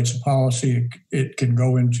violates a policy. It can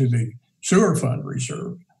go into the sewer fund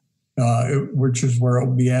reserve. which is where it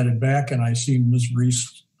will be added back. And I see Ms.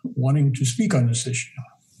 Reese wanting to speak on this issue.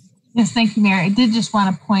 Yes, thank you, Mayor. I did just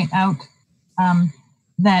want to point out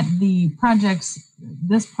that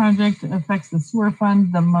this project affects the sewer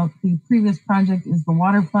fund. The previous project is the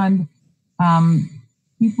water fund.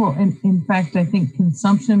 People, in fact, I think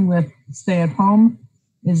consumption with stay at home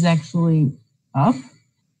is actually up.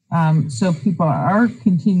 So people are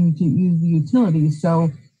continuing to use the utilities.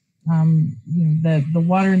 So, the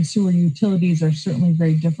water and sewer utilities are certainly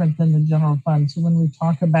very different than the general fund. So when we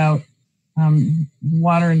talk about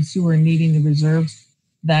water and sewer needing the reserves,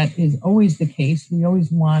 that is always the case. We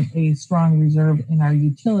always want a strong reserve in our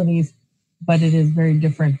utilities, but it is very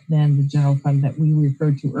different than the general fund that we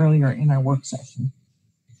referred to earlier in our work session.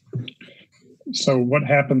 So what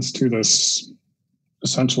happens to this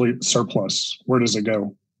essentially surplus? Where does it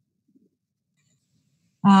go?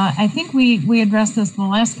 I think we addressed this in the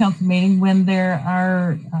last council meeting. When there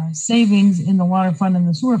are savings in the water fund and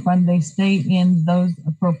the sewer fund, they stay in those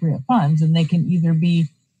appropriate funds, and they can either be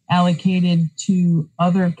allocated to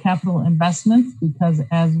other capital investments, because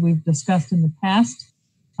as we've discussed in the past,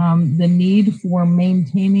 the need for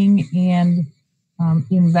maintaining and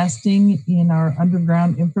investing in our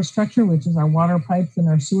underground infrastructure, which is our water pipes and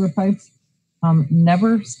our sewer pipes,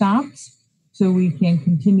 never stops. So we can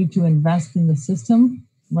continue to invest in the system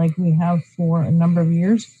like we have for a number of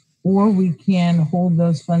years, or we can hold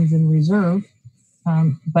those funds in reserve,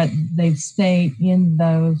 but they stay in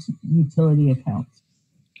those utility accounts.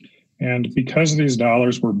 And because these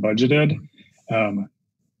dollars were budgeted,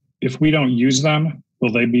 if we don't use them,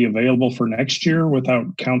 will they be available for next year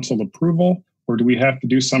without council approval? Or do we have to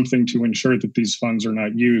do something to ensure that these funds are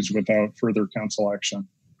not used without further council action?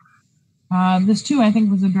 This too, I think,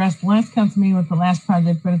 was addressed last council meeting with the last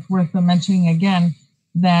project, but it's worth mentioning again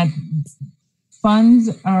that funds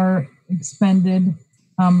are expended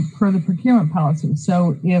per the procurement policy.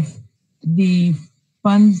 So if the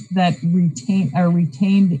funds that are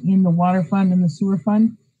retained in the water fund and the sewer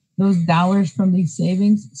fund, those dollars from these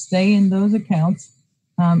savings stay in those accounts.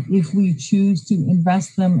 If we choose to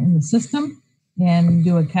invest them in the system and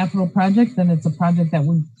do a capital project, then it's a project that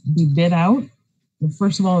would be bid out.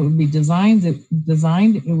 First of all, it would be designed, it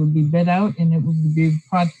would be bid out, and it would be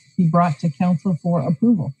brought to council for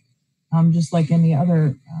approval, just like any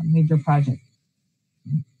other major project.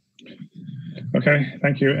 Okay,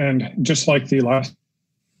 thank you. And just like the last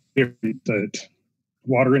year that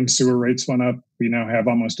water and sewer rates went up, we now have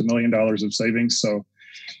almost $1 million of savings. So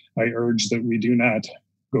I urge that we do not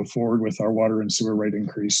go forward with our water and sewer rate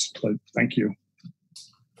increase. But thank you.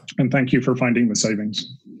 And thank you for finding the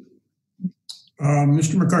savings.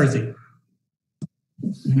 Mr. McCarthy.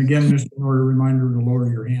 And again, Mr. Nord, a reminder to lower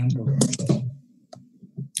your hand.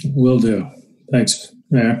 Will do. Thanks,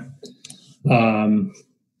 Mayor. I'm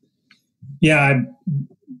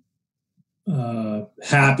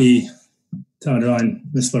happy to underline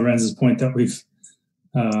Ms. Lorenz's point that we've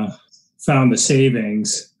found the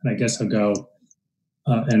savings. And I guess I'll go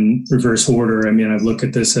in reverse order. I mean, I look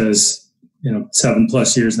at this as,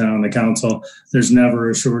 7+ years now on the council. There's never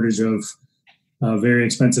a shortage of very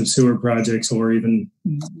expensive sewer projects, or even,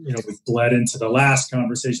 we've bled into the last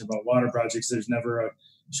conversation about water projects. There's never a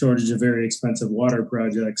shortage of very expensive water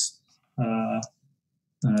projects.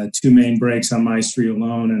 2 main breaks on my street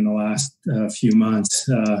alone in the last few months.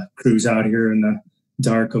 Crews out here in the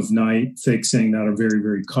dark of night fixing that are very,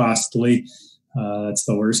 very costly. That's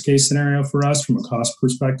the worst case scenario for us from a cost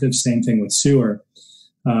perspective. Same thing with sewer.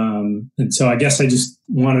 And so I guess I just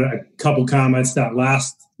wanted a couple comments. That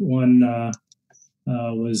last one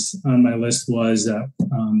was on my list was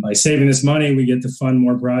by saving this money, we get to fund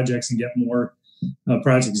more projects and get more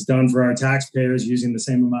projects done for our taxpayers using the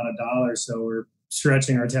same amount of dollars. So we're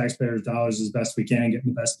stretching our taxpayers' dollars as best we can,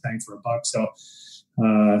 getting the best bang for a buck. So,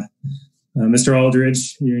 Mr.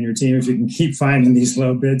 Aldridge, you and your team, if you can keep finding these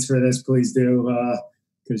low bids for this, please do,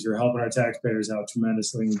 because you're helping our taxpayers out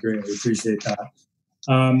tremendously, and we greatly appreciate that.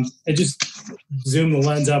 I just zoom the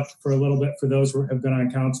lens up for a little bit for those who have been on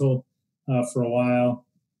council for a while.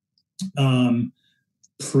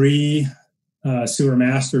 Pre-sewer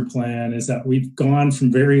master plan is that we've gone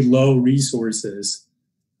from very low resources,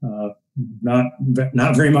 not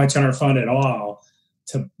very much on our fund at all,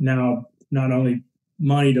 to now not only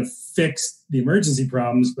money to fix the emergency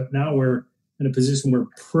problems, but now we're in a position where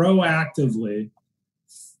proactively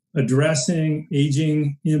addressing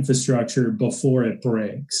aging infrastructure before it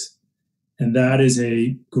breaks. And that is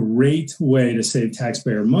a great way to save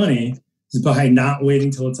taxpayer money, is by not waiting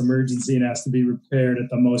till it's emergency and has to be repaired at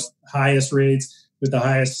the highest rates with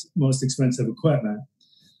the most expensive equipment.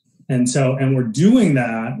 And we're doing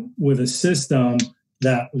that with a system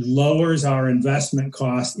that lowers our investment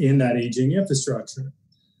cost in that aging infrastructure.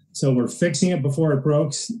 So we're fixing it before it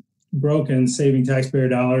broken, saving taxpayer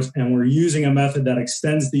dollars, and we're using a method that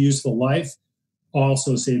extends the useful life,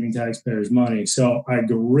 also saving taxpayers money. So I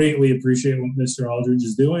greatly appreciate what Mr. Aldridge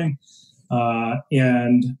is doing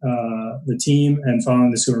and the team and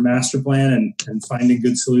following the sewer master plan and finding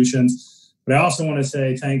good solutions. But I also want to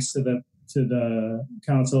say thanks to the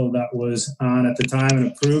council that was on at the time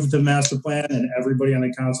and approved the master plan, and everybody on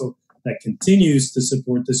the council that continues to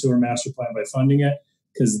support the sewer master plan by funding it,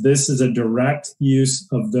 because this is a direct use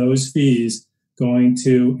of those fees going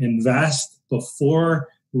to invest before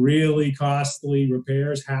really costly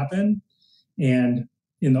repairs happen. And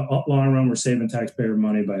in the long run, we're saving taxpayer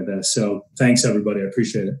money by this. So thanks, everybody. I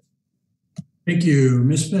appreciate it. Thank you.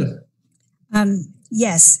 Ms. Smith.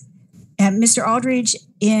 Yes. Mr. Aldridge,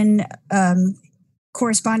 in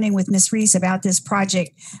corresponding with Ms. Reese about this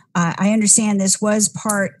project, I understand this was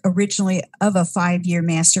part originally of a 5-year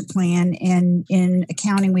master plan. And in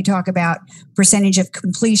accounting, we talk about percentage of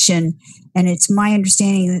completion. And it's my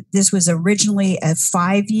understanding that this was originally a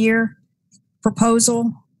 5-year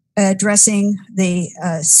proposal addressing the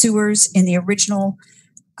sewers in the original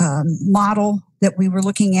model that we were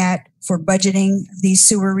looking at for budgeting these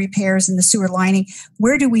sewer repairs and the sewer lining.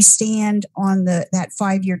 Where do we stand on that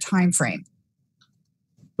 5-year time frame?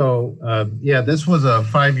 So, this was a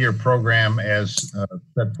 5-year program as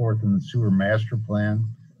set forth in the sewer master plan.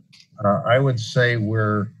 I would say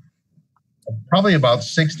we're probably about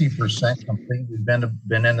 60% complete. We've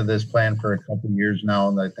been into this plan for a couple of years now,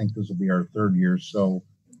 and I think this will be our 3rd year. So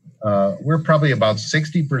we're probably about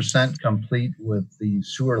 60% complete with the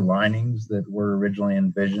sewer linings that were originally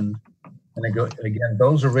envisioned. And again,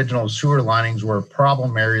 those original sewer linings were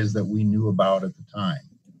problem areas that we knew about at the time.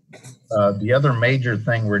 The other major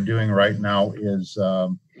thing we're doing right now is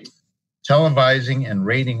televising and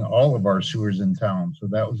rating all of our sewers in town. So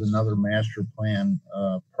that was another master plan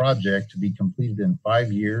project to be completed in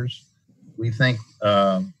 5 years. We think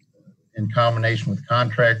in combination with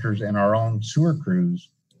contractors and our own sewer crews,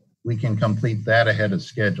 we can complete that ahead of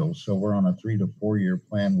schedule. So we're on a 3 to 4 year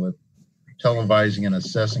plan with televising and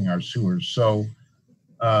assessing our sewers. So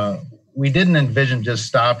we didn't envision just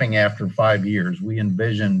stopping after 5 years. We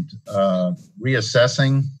envisioned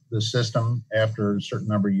reassessing the system after a certain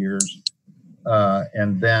number of years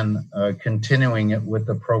and then continuing it with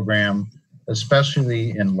the program,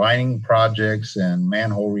 especially in lining projects and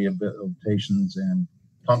manhole rehabilitations and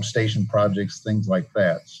pump station projects, things like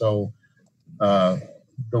that. So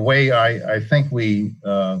the way I think we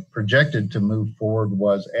projected to move forward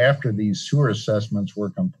was after these sewer assessments were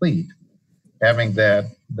complete, having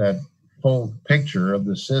that full picture of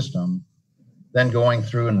the system, then going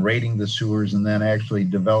through and rating the sewers and then actually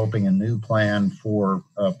developing a new plan for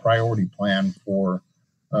a priority plan for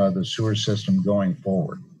the sewer system going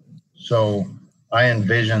forward. So I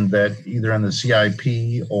envisioned that either in the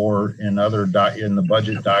CIP or in the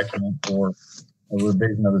budget document or a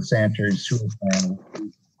revision of the sanitary sewer plan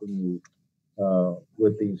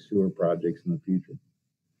with these sewer projects in the future.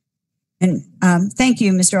 And thank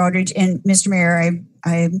you, Mr. Aldridge. And Mr. Mayor,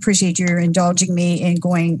 I appreciate your indulging me in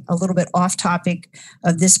going a little bit off topic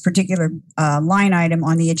of this particular line item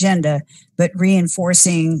on the agenda, but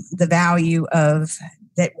reinforcing the value of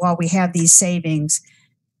that while we have these savings,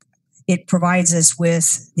 it provides us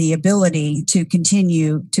with the ability to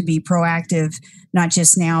continue to be proactive, not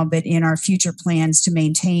just now, but in our future plans to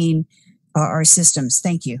maintain our systems.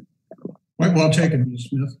 Thank you. Quite well taken, Ms.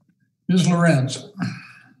 Smith. Ms. Lorenz.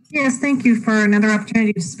 Yes, thank you for another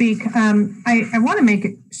opportunity to speak. I want to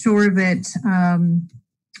make sure that,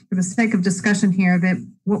 for the sake of discussion here, that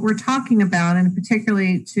what we're talking about, and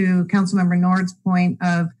particularly to Councilmember Nord's point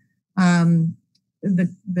of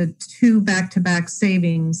the 2 back-to-back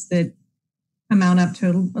savings that amount up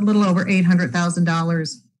to a little over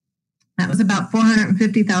 $800,000. That was about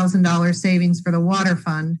 $450,000 savings for the water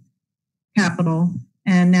fund capital,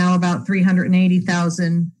 and now about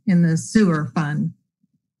 $380,000 in the sewer fund.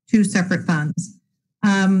 2 separate funds.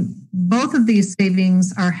 Both of these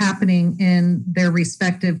savings are happening in their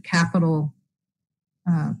respective capital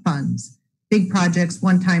funds, big projects,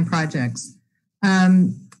 one-time projects.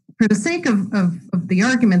 For the sake of the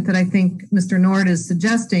argument that I think Mr. Nord is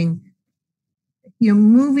suggesting,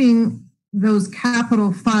 moving those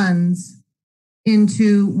capital funds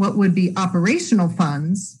into what would be operational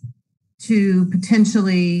funds to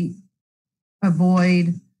potentially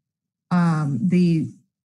avoid the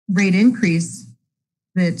rate increase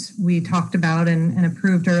that we talked about and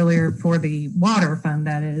approved earlier for the water fund,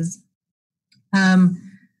 that is,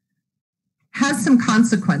 has some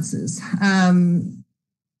consequences.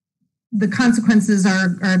 the consequences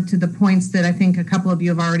are to the points that I think a couple of you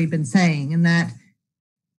have already been saying, and that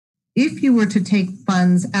if you were to take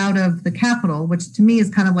funds out of the capital, which to me is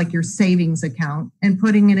kind of like your savings account, and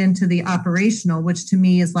putting it into the operational, which to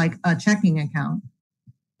me is like a checking account,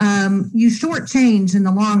 you shortchange in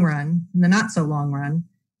the long run, in the not so long run,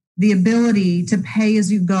 the ability to pay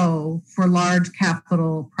as you go for large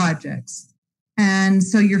capital projects. And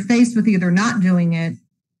so you're faced with either not doing it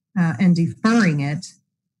and deferring it,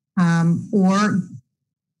 or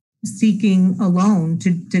seeking a loan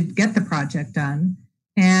to get the project done,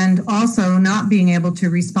 and also not being able to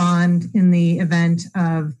respond in the event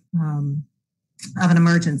of an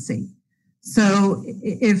emergency. So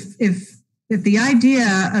if the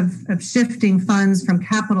idea of shifting funds from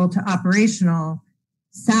capital to operational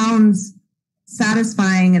sounds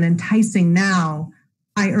satisfying and enticing now,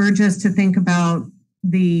 I urge us to think about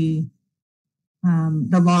the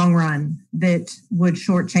long run that would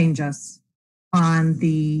shortchange us on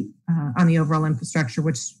the overall infrastructure,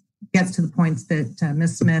 which gets to the points that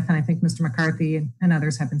Ms. Smith and I think Mr. McCarthy and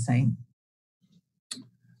others have been saying.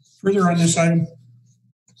 Further on this item,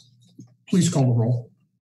 please call the roll.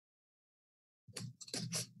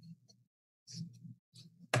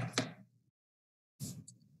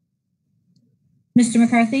 Mr.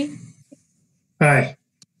 McCarthy? Aye.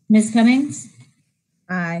 Ms. Cummings?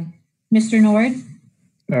 Aye. Mr. Nord?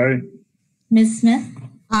 Aye. Ms. Smith?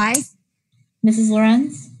 Aye. Mrs.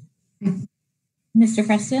 Lorenz? Mr.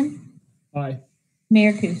 Preston? Aye.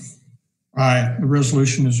 Mayor Kus? Aye, the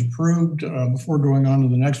resolution is approved. Before going on to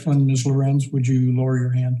the next one, Ms. Lorenz, would you lower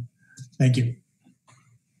your hand? Thank you.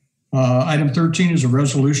 Item 13 is a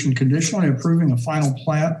resolution conditionally approving a final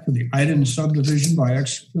plat for the Iden subdivision by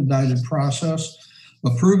expedited process,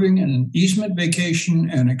 approving an easement vacation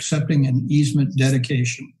and accepting an easement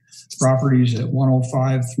dedication. Properties at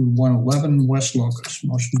 105 through 111 West Locust.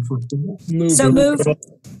 Motion for approval. Moved.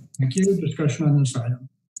 Thank you. Discussion on this item.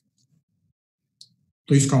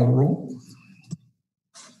 Please call the roll.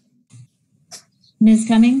 Ms.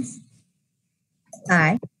 Cummings?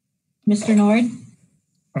 Aye. Mr. Nord?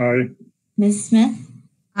 Aye. Ms. Smith?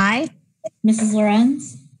 Aye. Mrs.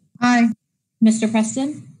 Lorenz? Aye. Mr.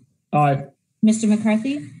 Preston? Aye. Mr.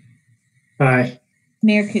 McCarthy? Aye.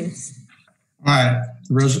 Mayor Kus? Aye.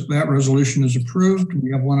 That resolution is approved.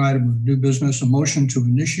 We have one item of new business, a motion to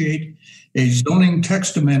initiate a zoning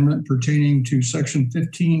text amendment pertaining to section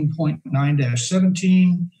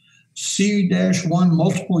 15.9-17 C-1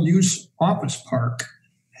 multiple use office park,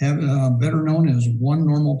 better known as One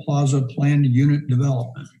Normal Plaza planned unit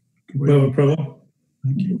development. Move approval.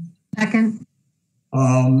 Thank you. Second.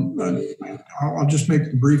 I'll just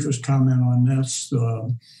make the briefest comment on this.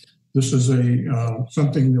 This is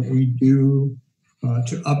something that we do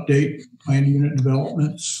to update planned unit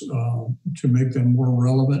developments to make them more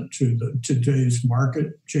relevant to today's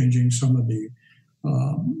market, changing some of the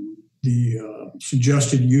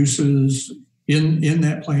suggested uses in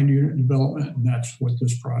that planned unit development, and that's what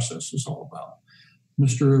this process is all about.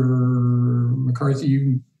 Mr. McCarthy,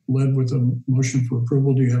 you led with a motion for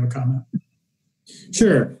approval. Do you have a comment?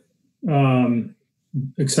 Sure.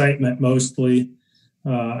 Excitement mostly.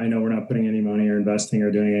 I know we're not putting any money or investing or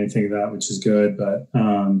doing anything of that, which is good. But,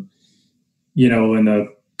 in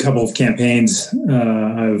the couple of campaigns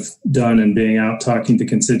I've done and being out talking to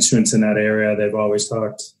constituents in that area, they've always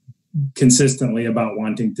talked consistently about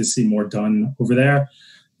wanting to see more done over there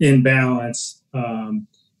in balance. But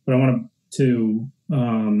I want to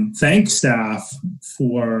thank staff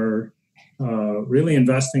for really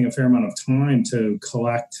investing a fair amount of time to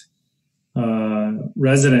collect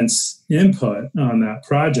residents' input on that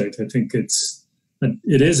project. I think it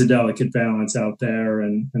is a delicate balance out there,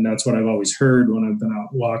 and that's what I've always heard when I've been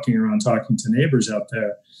out walking around talking to neighbors out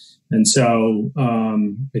there. And so I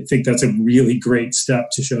think that's a really great step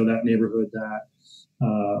to show that neighborhood that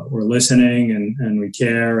we're listening and we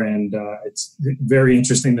care. And it's very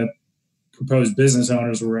interesting that proposed business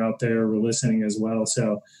owners were out there, were listening as well.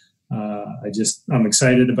 So I'm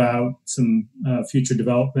excited about some future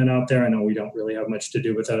development out there. I know we don't really have much to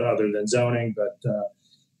do with that other than zoning, but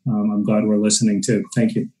I'm glad we're listening too.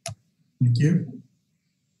 Thank you. Thank you.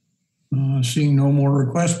 Seeing no more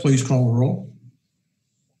requests, please call the roll.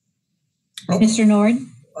 Oh. Mr. Nord?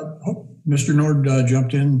 Mr. Nord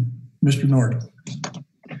jumped in. Mr. Nord.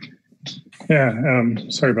 Yeah,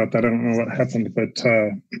 sorry about that. I don't know what happened, but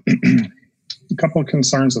a couple of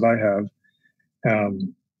concerns that I have.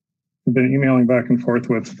 I've been emailing back and forth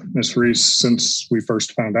with Ms. Reese since we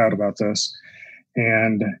first found out about this.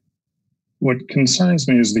 And what concerns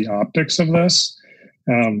me is the optics of this.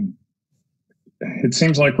 It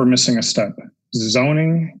seems like we're missing a step.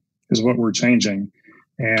 Zoning is what we're changing.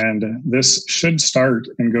 And this should start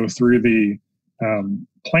and go through the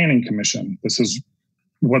Planning Commission. This is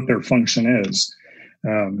what their function is.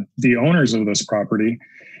 The owners of this property,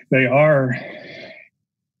 they are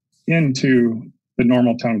into the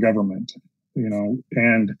normal town government,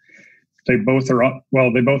 and they both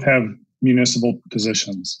have municipal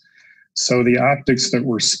positions. So the optics that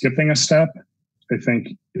we're skipping a step, I think,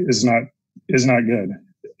 is not good.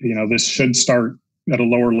 This should start at a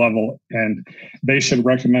lower level, and they should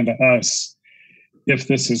recommend to us if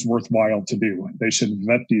this is worthwhile to do. They should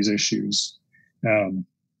vet these issues.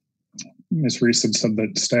 Ms. Reese had said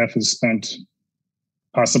that staff has spent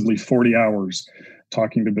possibly 40 hours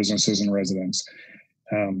talking to businesses and residents.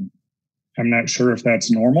 I'm not sure if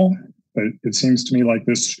that's normal, but it seems to me like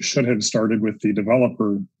this should have started with the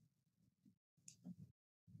developer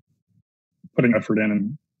putting effort in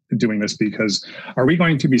and doing this, because are we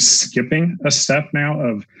going to be skipping a step now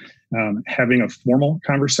of having a formal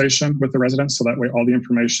conversation with the residents so that way all the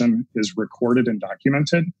information is recorded and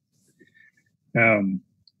documented?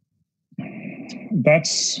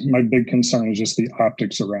 That's my big concern, is just the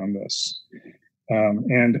optics around this.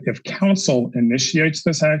 And if council initiates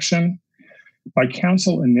this action, by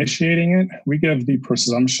council initiating it, we give the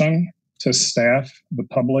presumption to staff, the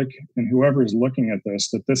public, and whoever is looking at this,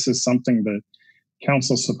 that this is something that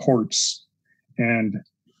council supports. And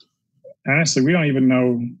honestly, we don't even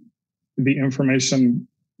know the information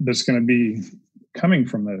that's going to be coming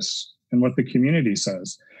from this and what the community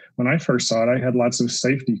says. When I first saw it, I had lots of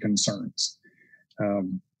safety concerns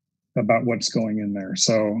about what's going in there.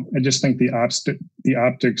 So I just think the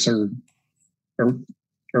optics are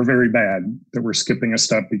very bad, that we're skipping a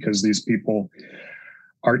step because these people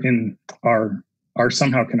are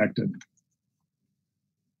somehow connected.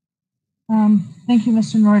 Thank you,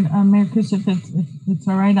 Mr. Nord. Mayor Kus, if it's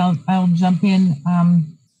all right, I'll jump in.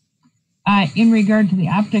 In regard to the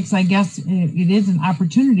optics, I guess it is an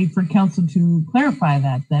opportunity for council to clarify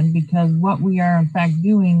that then, because what we are in fact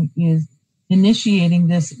doing is initiating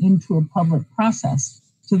this into a public process.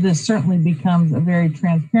 So this certainly becomes a very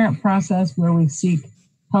transparent process where we seek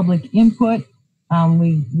public input.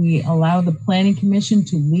 We allow the Planning Commission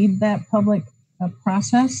to lead that public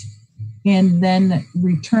process and then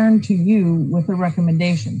return to you with a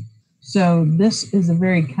recommendation. So this is a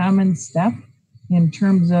very common step in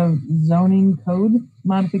terms of zoning code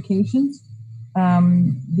modifications.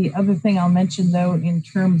 The other thing I'll mention, though, in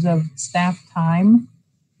terms of staff time,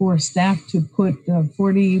 for staff to put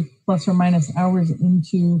 40 plus or minus hours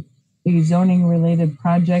into a zoning related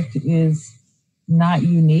project is not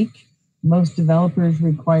unique. Most developers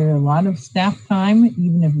require a lot of staff time,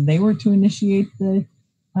 even if they were to initiate the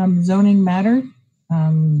zoning matter.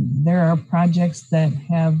 There are projects that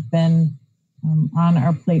have been on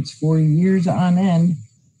our plates for years on end,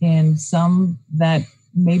 and some that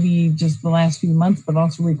maybe just the last few months, but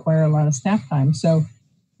also require a lot of staff time. So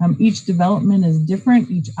each development is different.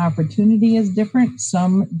 Each opportunity is different.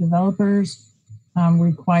 Some developers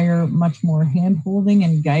require much more hand-holding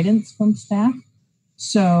and guidance from staff.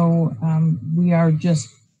 So we are just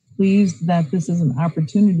pleased that this is an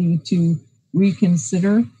opportunity to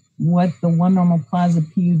reconsider what the One Normal Plaza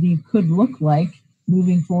PUD could look like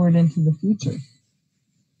moving forward into the future.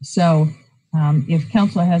 So if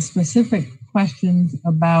council has specific questions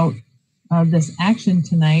about this action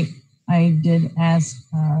tonight, I did ask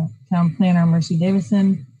Town Planner Mercy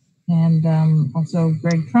Davison and also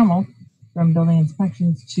Greg Trummel from Building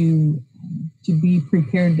Inspections to be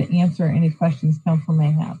prepared to answer any questions council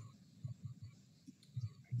may have.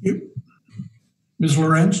 Thank you. Ms.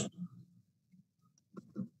 Lorenz?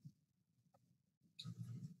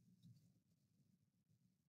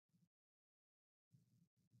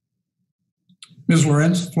 Ms.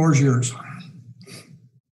 Lorenz, the floor is yours.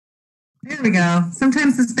 There we go.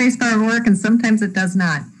 Sometimes the space bar will work and sometimes it does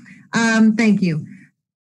not. Thank you.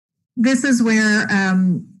 This is where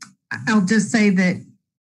I'll just say that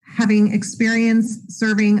having experience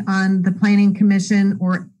serving on the Planning Commission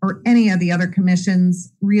or any of the other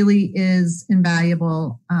commissions really is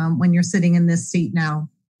invaluable when you're sitting in this seat now,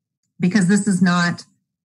 because this is not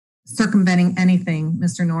circumventing anything,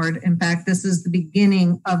 Mr. Nord. In fact, this is the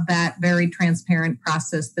beginning of that very transparent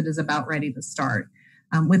process that is about ready to start.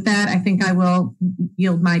 With that, I think I will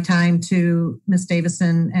yield my time to Ms.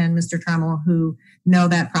 Davison and Mr. Trummel, who know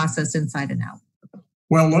that process inside and out.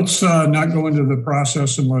 Well, let's not go into the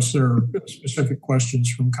process unless there are specific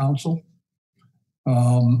questions from council.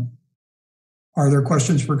 Are there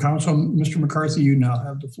questions for council? Mr. McCarthy, you now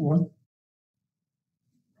have the floor.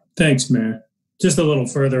 Thanks, Mayor. Just a little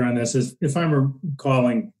further on this, is if I'm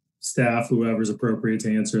recalling staff, whoever's appropriate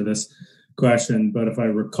to answer this question, but if I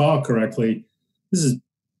recall correctly, this is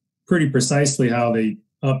pretty precisely how the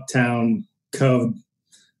Uptown code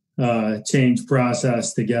change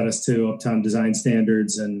process to get us to Uptown design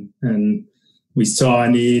standards, and we saw a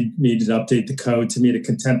needed to update the code to meet a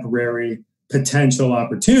contemporary potential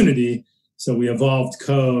opportunity. So we evolved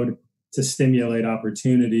code to stimulate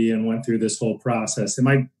opportunity and went through this whole process. Am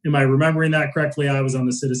I remembering that correctly? I was on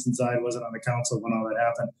the citizen side, wasn't on the council when all that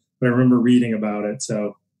happened, but I remember reading about it.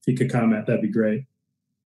 So if you could comment, that'd be great.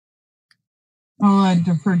 I'll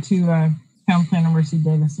defer to Town Planner Mercy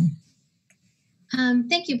Davison.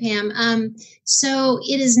 Thank you, Pam. So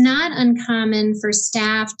it is not uncommon for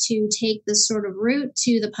staff to take this sort of route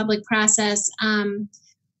to the public process.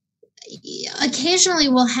 Occasionally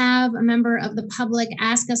we'll have a member of the public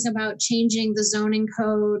ask us about changing the zoning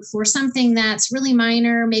code for something that's really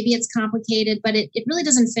minor. Maybe it's complicated, but it really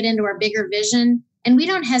doesn't fit into our bigger vision. And we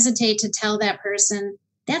don't hesitate to tell that person,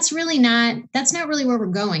 that's not really where we're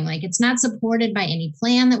going. Like, it's not supported by any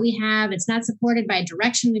plan that we have. It's not supported by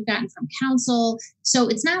direction we've gotten from council. So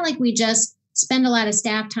it's not like we just spend a lot of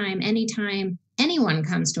staff time anytime anyone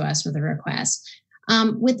comes to us with a request.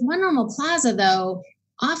 With One Normal Plaza, though,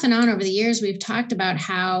 off and on over the years, we've talked about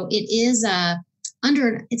how it is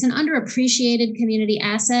it's an underappreciated community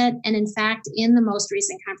asset. And in fact, in the most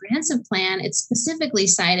recent comprehensive plan, it's specifically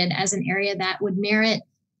cited as an area that would merit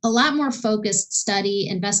a lot more focused study,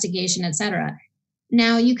 investigation, et cetera.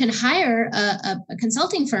 Now, you can hire a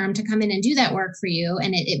consulting firm to come in and do that work for you,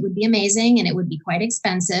 and it would be amazing, and it would be quite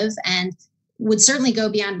expensive, and would certainly go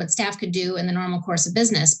beyond what staff could do in the normal course of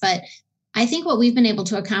business. But I think what we've been able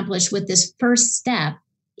to accomplish with this first step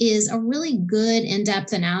is a really good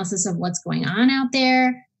in-depth analysis of what's going on out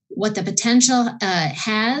there, what the potential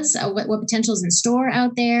what potential is in store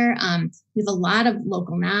out there. We have a lot of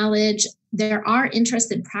local knowledge. There are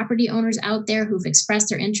interested property owners out there who've expressed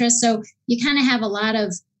their interest. So you kind of have a lot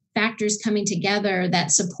of factors coming together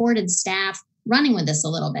that supported staff running with this a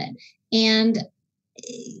little bit. And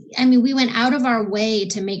I mean, we went out of our way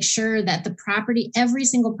to make sure that every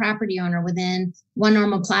single property owner within One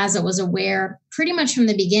Normal Plaza was aware pretty much from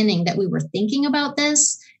the beginning that we were thinking about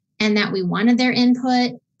this and that we wanted their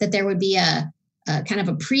input, that there would be a kind of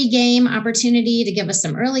a pre-game opportunity to give us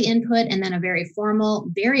some early input, and then a very formal,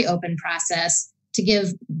 very open process to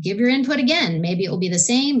give your input again. Maybe it will be the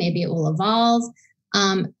same, maybe it will evolve.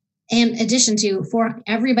 In addition to, for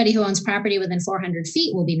everybody who owns property within 400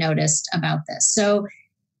 feet will be noticed about this. So,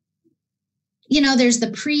 there's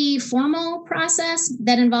the pre-formal process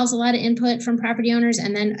that involves a lot of input from property owners.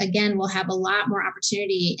 And then again, we'll have a lot more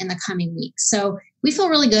opportunity in the coming weeks. So we feel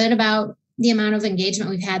really good about the amount of engagement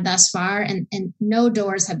we've had thus far, and no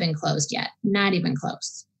doors have been closed yet, not even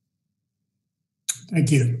close.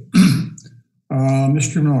 Thank you.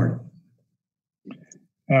 Mr. Nord.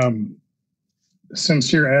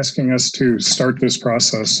 Since you're asking us to start this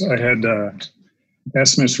process, I had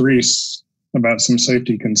asked Ms. Reese about some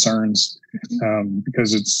safety concerns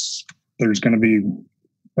because there's going to be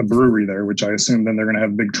a brewery there, which I assume then they're going to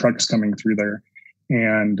have big trucks coming through there.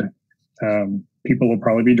 And people will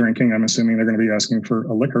probably be drinking. I'm assuming they're going to be asking for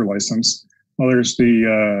a liquor license. Well, there's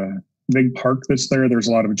the big park that's there. There's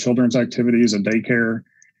a lot of children's activities, a daycare,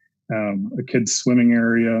 a kids swimming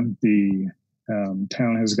area. The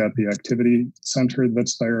town has got the activity center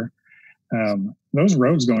that's there. Those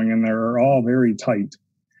roads going in there are all very tight,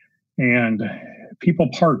 and people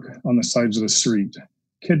park on the sides of the street.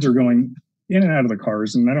 Kids are going in and out of the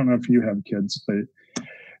cars, and I don't know if you have kids, but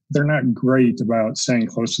they're not great about staying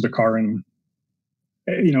close to the car. And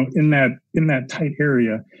in that tight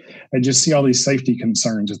area, I just see all these safety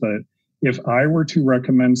concerns that if I were to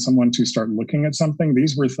recommend someone to start looking at something,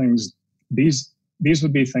 these would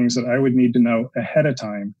be things that I would need to know ahead of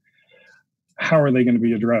time. How are they going to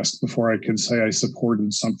be addressed before I could say I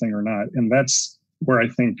supported something or not? And that's where I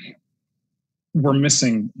think we're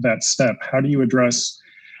missing that step. How do you address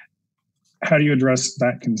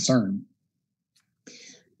that concern?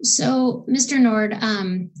 So, Mr. Nord,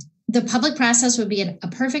 the public process would be a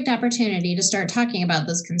perfect opportunity to start talking about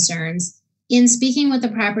those concerns. In speaking with the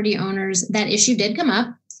property owners, that issue did come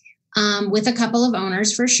up with a couple of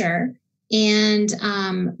owners for sure. And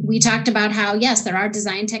we talked about how, yes, there are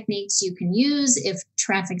design techniques you can use if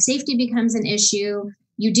traffic safety becomes an issue.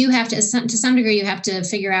 You do have to some degree, you have to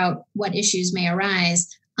figure out what issues may arise.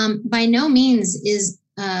 By no means is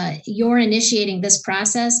you're initiating this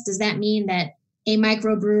process. Does that mean that a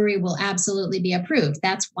microbrewery will absolutely be approved?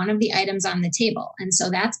 That's one of the items on the table. And so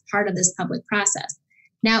that's part of this public process.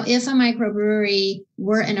 Now, if a microbrewery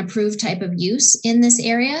were an approved type of use in this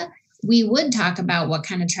area, we would talk about what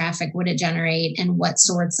kind of traffic would it generate and what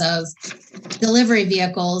sorts of delivery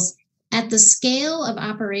vehicles. at the scale of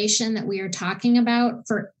operation that we are talking about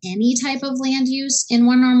for any type of land use in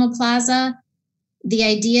One Normal Plaza, the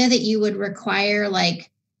idea that you would require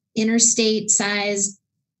like interstate sized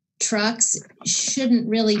trucks shouldn't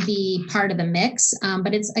really be part of the mix.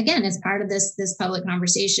 But it's part of this public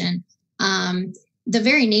conversation. The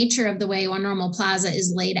very nature of the way One Normal Plaza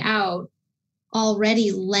is laid out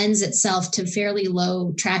already lends itself to fairly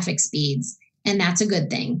low traffic speeds. And that's a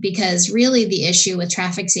good thing, because really the issue with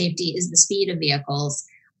traffic safety is the speed of vehicles.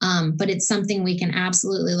 But it's something we can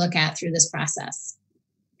absolutely look at through this process.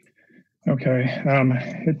 Okay.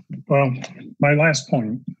 Well, my last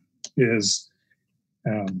point is,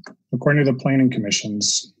 according to the Planning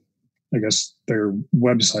Commission's, I guess, their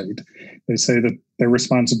website, they say that their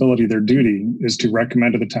responsibility, their duty, is to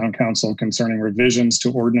recommend to the town council concerning revisions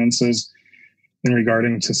to ordinances in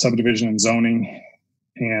regarding to subdivision and zoning.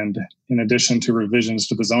 And in addition to revisions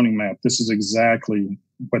to the zoning map, this is exactly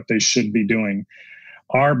what they should be doing.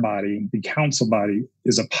 Our body, the council body,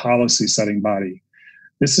 is a policy setting body.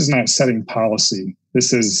 This is not setting policy.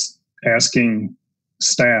 This is asking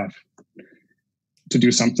staff to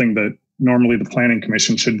do something that normally the Planning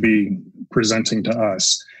Commission should be presenting to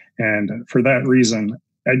us. And for that reason,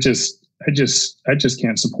 I just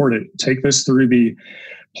can't support it. Take this through the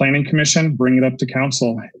Planning Commission, bring it up to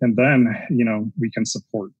council, and then, we can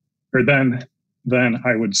support, or then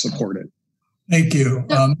I would support it. Thank you.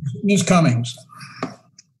 Ms. Cummings.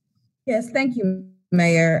 Yes, thank you,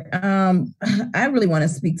 Mayor. I really want to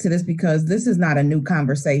speak to this because this is not a new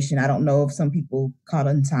conversation. I don't know if some people caught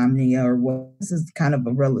insomnia or what. This is kind of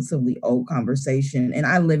a relatively old conversation, and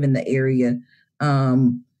I live in the area.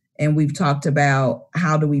 And we've talked about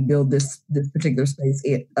how do we build this particular space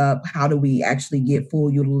up? How do we actually get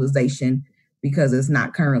full utilization, because it's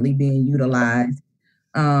not currently being utilized?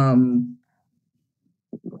 There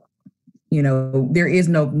is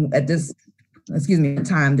no at this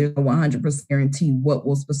time. There's no 100% guarantee what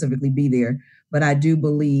will specifically be there, but I do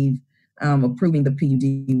believe approving the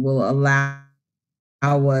PUD will allow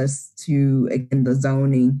us to extend the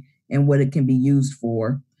zoning and what it can be used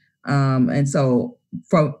for. And so,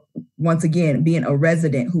 once again, being a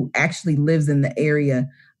resident who actually lives in the area,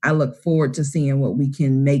 I look forward to seeing what we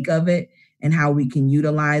can make of it and how we can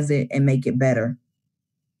utilize it and make it better.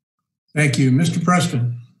 Thank you. Mr.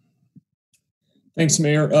 Preston. Thanks,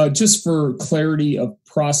 Mayor. Just for clarity of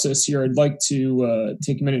process here, I'd like to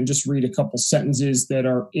take a minute and just read a couple sentences that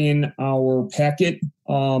are in our packet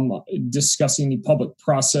discussing the public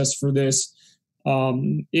process for this.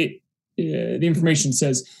 The information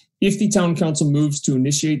says, if the town council moves to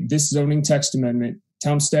initiate this zoning text amendment,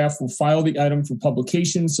 town staff will file the item for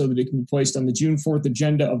publication so that it can be placed on the June 4th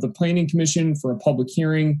agenda of the Planning Commission for a public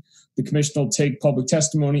hearing. The commission will take public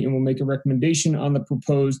testimony and will make a recommendation on the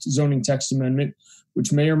proposed zoning text amendment,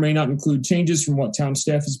 which may or may not include changes from what town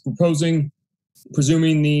staff is proposing.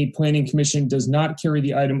 Presuming the Planning Commission does not carry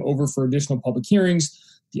the item over for additional public hearings,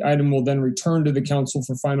 the item will then return to the council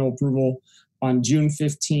for final approval on June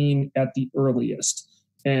 15 at the earliest.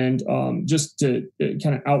 And just to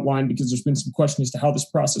kind of outline, because there's been some questions as to how this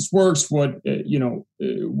process works, what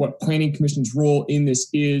Planning Commission's role in this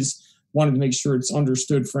is, wanted to make sure it's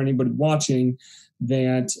understood for anybody watching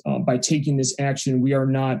that by taking this action, we are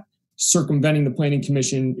not circumventing the Planning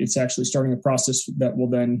Commission. It's actually starting a process that will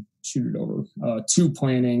then shoot it over to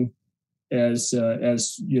planning as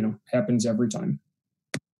happens every time.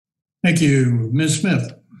 Thank you. Ms.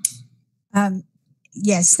 Smith.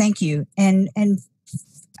 Yes, thank you. And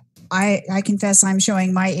I confess I'm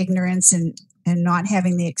showing my ignorance and not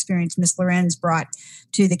having the experience Ms. Lorenz brought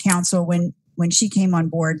to the council when she came on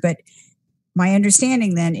board. But my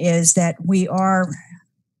understanding then is that we are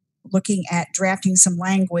looking at drafting some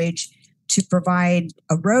language to provide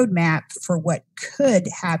a roadmap for what could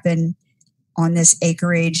happen on this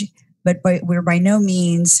acreage, but we're by no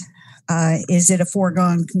means is it a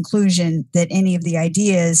foregone conclusion that any of the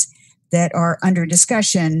ideas that are under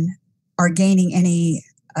discussion are gaining any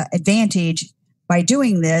advantage by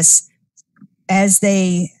doing this. As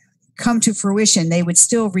they come to fruition, they would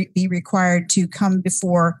still be required to come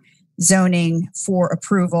before zoning for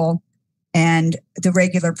approval and the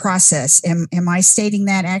regular process. Am I stating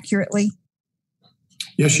that accurately?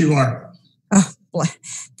 Yes, you are. Oh,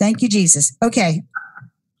 thank you, Jesus. Okay.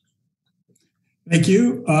 Thank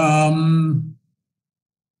you.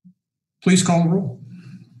 Please call the roll.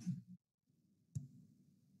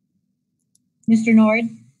 Mr. Nord?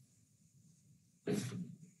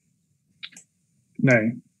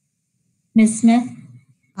 Nay. Ms. Smith?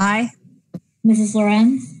 Aye. Mrs.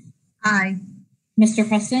 Lorenz? Aye. Mr.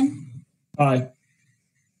 Preston? Aye.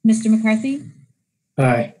 Mr. McCarthy?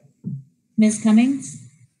 Aye. Ms. Cummings?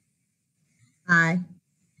 Aye.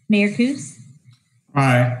 Mayor Kus?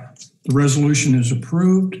 Aye. The resolution is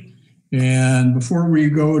approved. And before we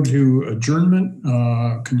go to adjournment,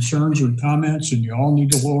 concerns or comments, and you all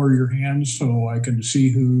need to lower your hands so I can see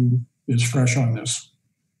who is fresh on this.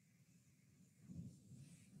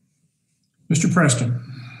 Mr. Preston.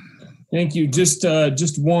 Thank you. Just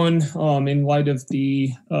one, in light of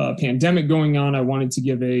the pandemic going on, I wanted to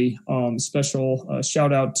give a special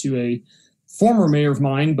shout out to a former mayor of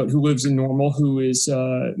mine, but who lives in Normal, who is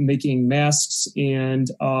making masks.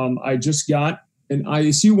 And I just got an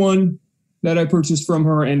ISU one that I purchased from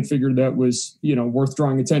her and figured that was, worth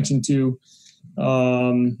drawing attention to.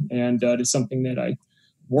 And it's something that I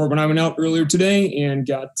wore when I went out earlier today and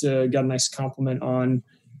got a nice compliment on.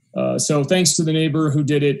 So thanks to the neighbor who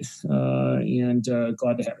did it, and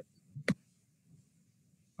glad to have it.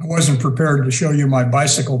 I wasn't prepared to show you my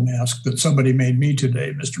bicycle mask that somebody made me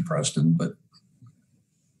today, Mr. Preston, but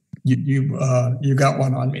you got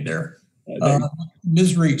one on me there.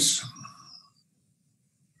 Ms. Reese.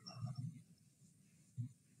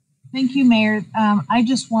 Thank you, Mayor. I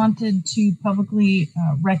just wanted to publicly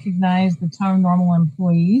recognize the Town of Normal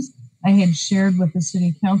employees. I had shared with the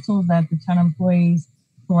City Council that the Town Employees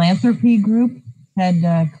Philanthropy Group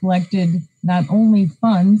had collected not only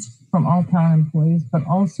funds from all town employees, but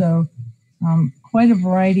also quite a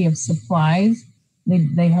variety of supplies.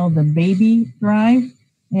 They held a baby drive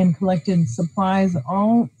and collected supplies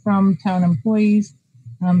all from town employees,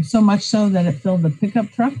 so much so that it filled the pickup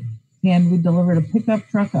truck. And we delivered a pickup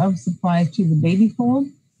truck of supplies to the Baby Fold.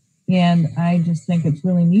 And I just think it's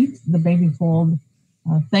really neat. The Baby Fold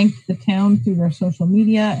thanked the town through their social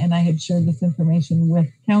media, and I had shared this information with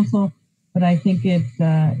council, but I think it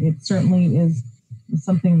certainly is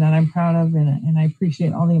something that I'm proud of, and I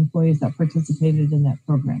appreciate all the employees that participated in that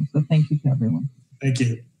program. So thank you to everyone. Thank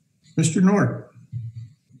you. Mr. Nord.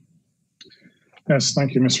 Yes,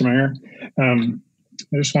 thank you, Mr. Mayor.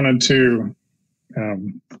 I just wanted to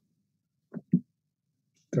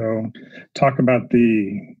talk about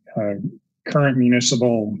the current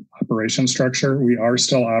municipal operation structure. We are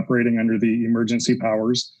still operating under the emergency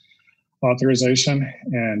powers authorization,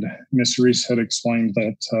 and Ms. Reese had explained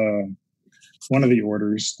that one of the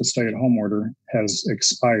orders, the stay-at-home order, has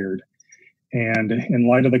expired. And in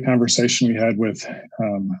light of the conversation we had with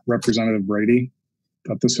Representative Brady, I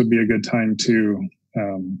thought this would be a good time to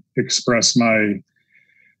express my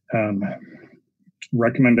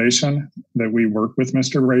recommendation that we work with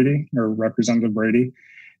Mr. Brady or Representative Brady,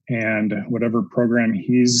 and whatever program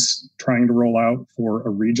he's trying to roll out for a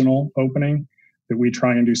regional opening, that we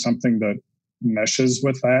try and do something that meshes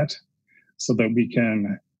with that so that we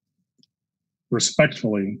can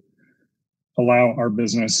respectfully allow our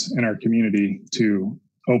business and our community to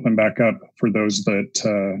open back up for those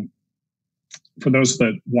that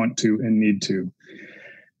want to and need to.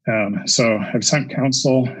 So I've sent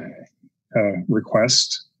council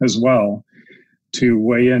request as well to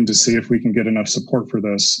weigh in to see if we can get enough support for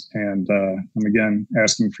this. And I'm again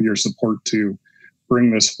asking for your support to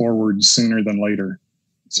bring this forward sooner than later.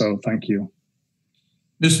 So thank you.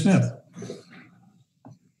 Ms. Smith.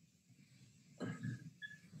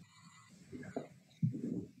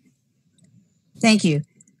 Thank you.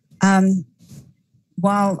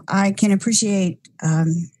 While I can appreciate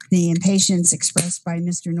the impatience expressed by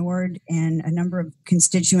Mr. Nord and a number of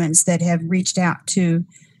constituents that have reached out to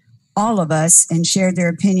all of us and shared their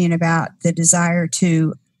opinion about the desire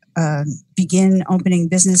to begin opening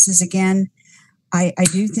businesses again, I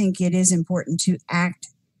do think it is important to act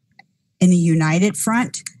in a united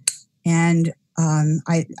front. And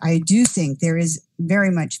I do think there is very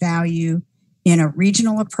much value in a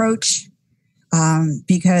regional approach,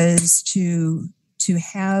 because to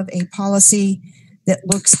have a policy that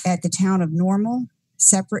looks at the town of Normal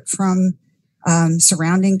separate from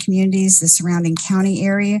surrounding communities, the surrounding county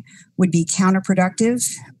area, would be counterproductive.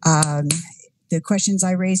 The questions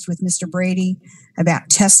I raised with Mr. Brady about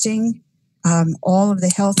testing, all of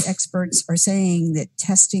the health experts are saying that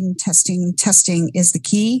testing is the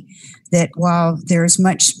key, that while there's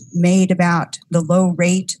much made about the low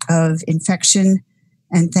rate of infection,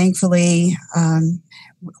 and thankfully,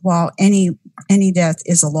 while any death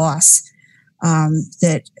is a loss,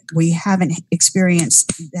 that we haven't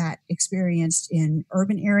experienced in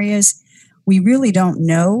urban areas. We really don't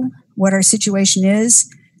know what our situation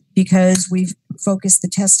is because we've focused the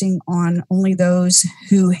testing on only those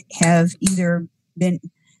who have either been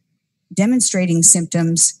demonstrating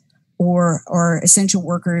symptoms or essential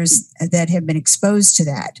workers that have been exposed to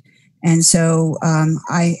that. And so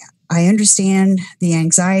I understand the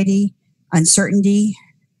anxiety, uncertainty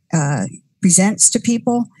presents to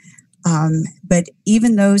people, But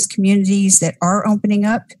even those communities that are opening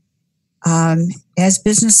up, as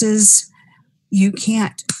businesses, you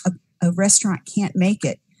can't, a restaurant can't make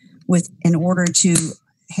it in order to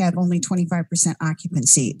have only 25%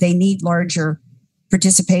 occupancy. They need larger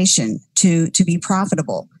participation to be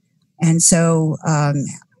profitable. And so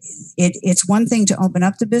it's one thing to open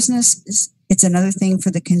up the business. It's another thing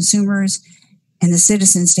for the consumers and the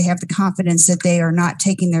citizens to have the confidence that they are not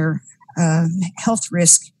taking their health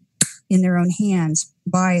risk in their own hands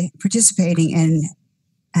by participating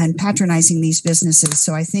and patronizing these businesses.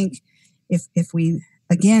 So I think if we,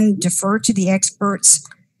 again, defer to the experts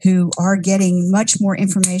who are getting much more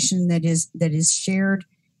information that is shared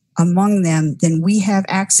among them than we have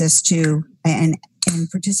access to and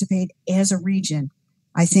participate as a region,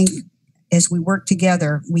 I think as we work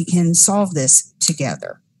together, we can solve this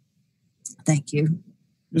together. Thank you.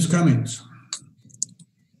 Ms. Cummings.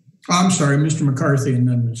 I'm sorry, Mr. McCarthy and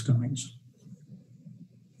then Ms. Cummings.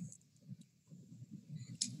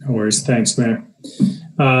 No worries. Thanks, Mayor.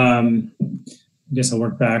 I guess I'll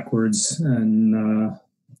work backwards and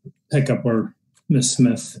pick up where Ms.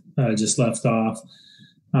 Smith just left off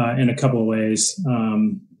in a couple of ways.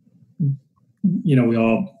 We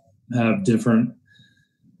all have different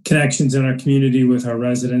connections in our community with our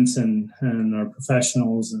residents and our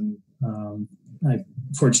professionals. And I'm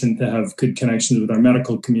fortunate to have good connections with our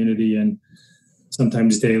medical community and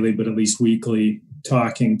sometimes daily, but at least weekly,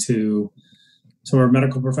 talking to some of our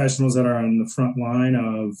medical professionals that are on the front line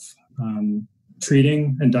of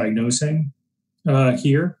treating and diagnosing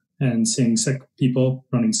here and seeing sick people,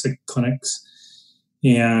 running sick clinics.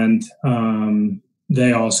 And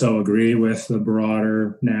they also agree with the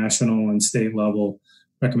broader national and state level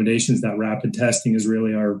recommendations that rapid testing is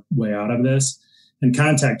really our way out of this, and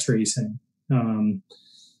contact tracing.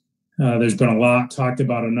 There's been a lot talked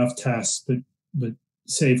about enough tests, but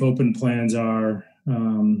safe open plans are,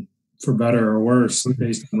 for better or worse,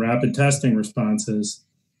 based on rapid testing responses.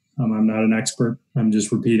 I'm not an expert. I'm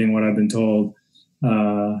just repeating what I've been told.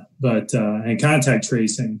 And contact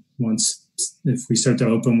tracing, if we start to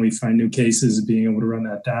open, we find new cases, being able to run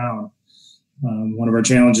that down. One of our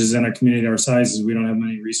challenges in a community our size is we don't have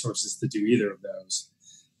many resources to do either of those.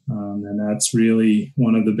 And that's really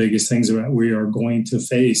one of the biggest things that we are going to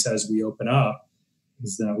face as we open up,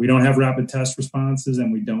 is that we don't have rapid test responses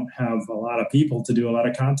and we don't have a lot of people to do a lot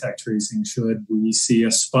of contact tracing should we see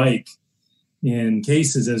a spike in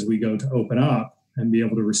cases as we go to open up, and be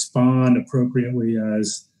able to respond appropriately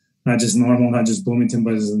as not just normal, not just Bloomington,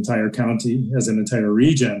 but as an entire county, as an entire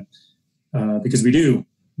region, because we do.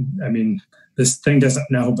 I mean, this thing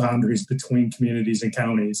doesn't know boundaries between communities and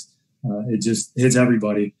counties. It just hits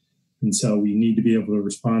everybody. And so we need to be able to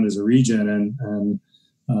respond as a region. And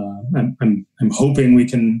I'm hoping we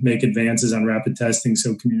can make advances on rapid testing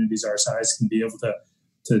so communities our size can be able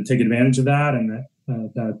to take advantage of that, and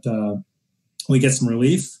that we get some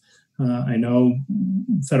relief. I know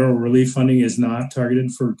federal relief funding is not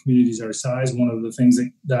targeted for communities our size. One of the things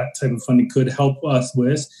that type of funding could help us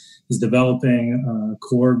with is developing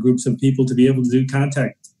core groups of people to be able to do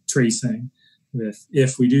contact tracing.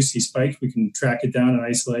 If we do see spikes, we can track it down and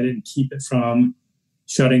isolate it and keep it from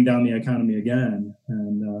shutting down the economy again.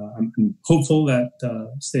 And I'm hopeful that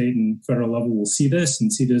state and federal level will see this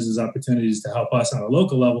and see this as opportunities to help us on a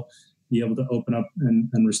local level be able to open up and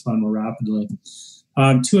respond more rapidly.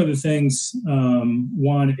 Two other things.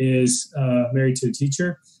 One is married to a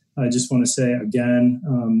teacher. I just want to say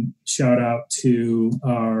again, shout out to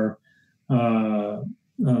our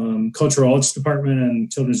Cultural Arts Department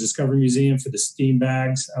and Children's Discovery Museum for the STEAM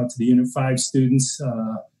bags out to the Unit 5 students.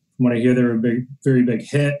 From what I hear, they're a very big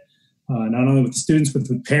hit, not only with the students, but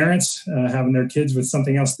with parents having their kids with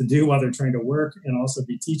something else to do while they're trying to work and also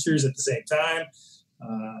be teachers at the same time.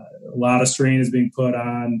 A lot of strain is being put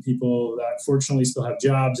on people that fortunately still have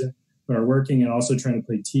jobs but are working, and also trying to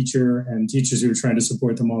play teacher, and teachers who are trying to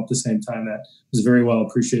support them all at the same time. That was very well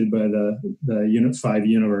appreciated by the Unit 5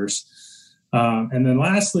 universe. And then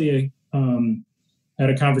lastly, I had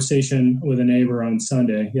a conversation with a neighbor on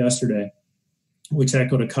yesterday, which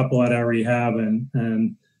echoed a couple I'd already have.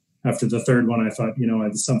 And after the third one, I thought,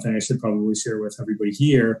 it's something I should probably share with everybody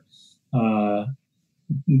here.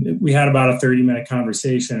 We had about a 30-minute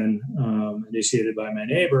conversation initiated by my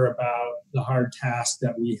neighbor about the hard task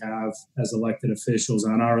that we have as elected officials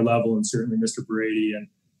on our level, and certainly Mr. Brady and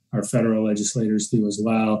our federal legislators do as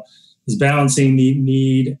well, is balancing the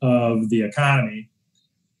need of the economy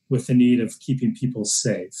with the need of keeping people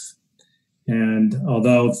safe. And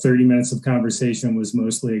although 30 minutes of conversation was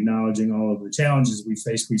mostly acknowledging all of the challenges we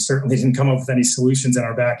faced, we certainly didn't come up with any solutions in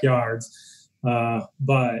our backyards.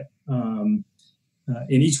 But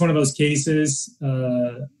In each one of those cases,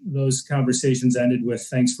 those conversations ended with,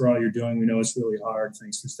 thanks for all you're doing. We know it's really hard.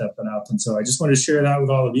 Thanks for stepping up. And so I just wanted to share that with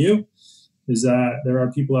all of you, is that there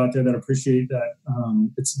are people out there that appreciate that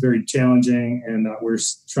it's very challenging and that we're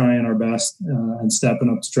trying our best and stepping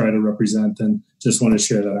up to try to represent, and just want to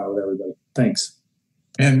share that out with everybody. Thanks.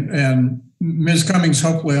 And Ms. Cummings,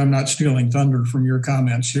 hopefully I'm not stealing thunder from your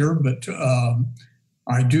comments here, but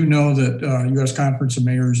I do know that U.S. Conference of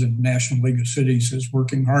Mayors and National League of Cities is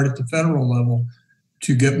working hard at the federal level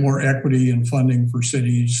to get more equity and funding for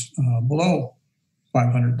cities below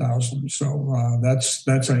 500,000. So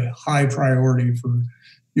that's a high priority for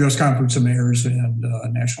U.S. Conference of Mayors and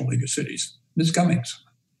National League of Cities. Ms. Cummings,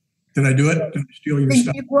 did I do it? Did I steal your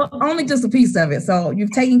stuff? Well, only just a piece of it. So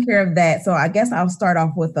you've taken care of that. So I guess I'll start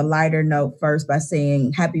off with a lighter note first by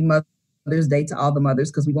saying Happy Mother's Day to all the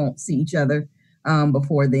mothers, because we won't see each other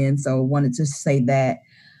before then. So wanted to say that.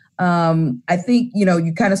 I think,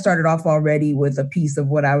 you kind of started off already with a piece of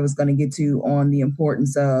what I was going to get to on the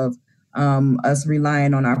importance of us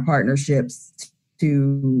relying on our partnerships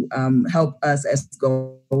to help us as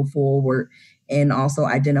go forward, and also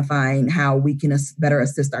identifying how we can better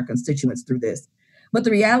assist our constituents through this. But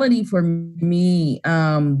the reality for me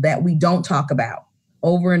that we don't talk about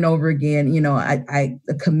over and over again, I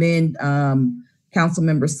commend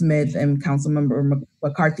Councilmember Smith and Councilmember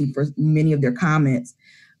McCarthy for many of their comments.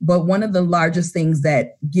 But one of the largest things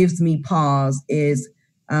that gives me pause is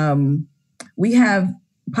we have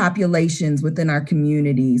populations within our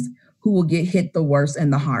communities who will get hit the worst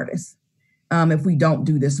and the hardest if we don't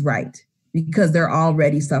do this right, because they're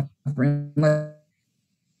already suffering.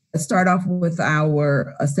 Let's start off with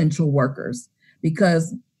our essential workers,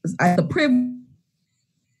 because the privileged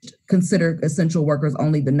consider essential workers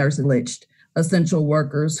only the nurse-privileged essential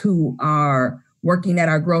workers who are working at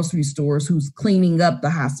our grocery stores, who's cleaning up the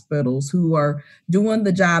hospitals, who are doing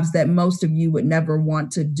the jobs that most of you would never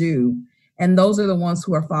want to do. And those are the ones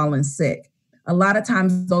who are falling sick. A lot of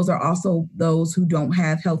times, those are also those who don't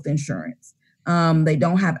have health insurance. They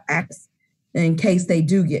don't have access in case they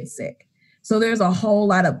do get sick. So there's a whole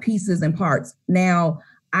lot of pieces and parts. Now,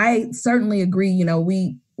 I certainly agree,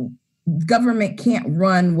 government can't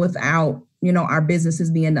run without, our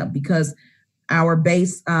businesses being up, because our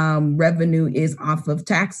base revenue is off of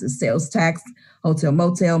taxes, sales tax, hotel,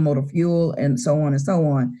 motel, motor fuel, and so on and so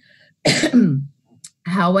on.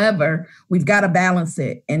 However, we've got to balance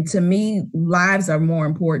it. And to me, lives are more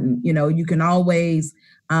important. You can always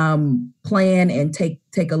plan and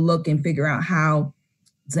take a look and figure out how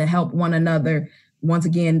to help one another. Once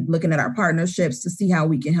again, looking at our partnerships to see how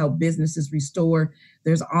we can help businesses restore.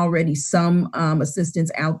 There's already some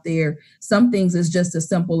assistance out there. Some things is just as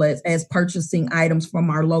simple as purchasing items from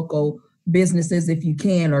our local businesses if you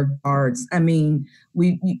can, or cards. I mean,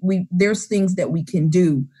 there's things that we can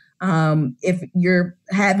do. If you're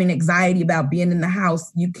having anxiety about being in the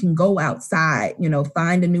house, you can go outside,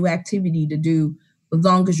 find a new activity to do, as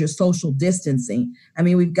long as you're social distancing. I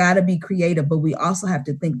mean, we've got to be creative, but we also have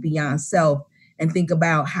to think beyond self and think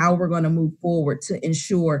about how we're going to move forward to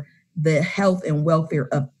ensure the health and welfare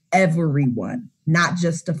of everyone, not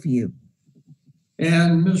just a few.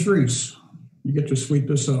 And Ms. Reese, you get to sweep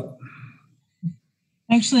this up.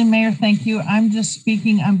 Actually, Mayor, thank you. I'm just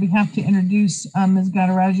speaking on behalf to introduce Ms.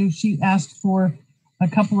 Gadaraju. She asked for a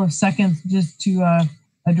couple of seconds just to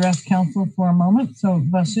address council for a moment. So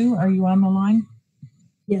Vasu, are you on the line?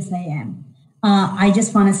 Yes, I am. I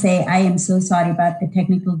just want to say I am so sorry about the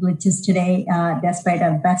technical glitches today. Despite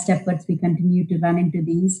our best efforts, we continue to run into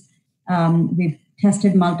these. We've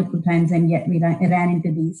tested multiple times and yet we ran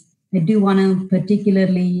into these. I do want to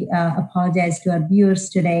particularly apologize to our viewers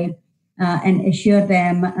today and assure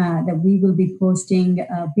them that we will be posting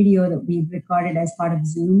a video that we've recorded as part of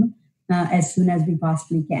Zoom as soon as we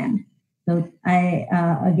possibly can. So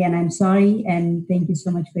I'm sorry, and thank you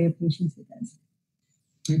so much for your patience with us.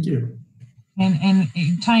 Thank you. And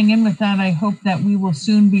tying in with that, I hope that we will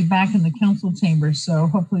soon be back in the council chamber. So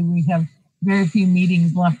hopefully we have very few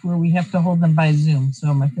meetings left where we have to hold them by Zoom.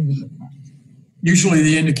 So my fingers are crossed. Usually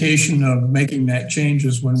the indication of making that change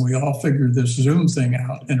is when we all figure this Zoom thing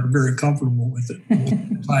out and are very comfortable with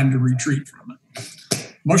it. Time to retreat from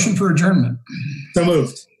it. Motion for adjournment. So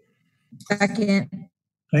moved. Second.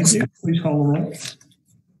 Thank you. Please call the roll.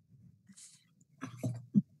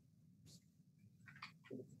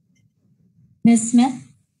 Ms. Smith?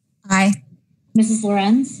 Aye. Mrs.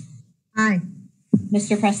 Lorenz? Aye.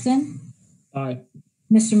 Mr. Preston? Aye.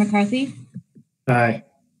 Mr. McCarthy? Aye.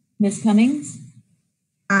 Ms. Cummings?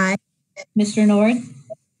 Aye. Mr. Nord?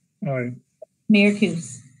 Aye. Mayor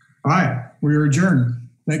Kus? Aye. We are adjourned.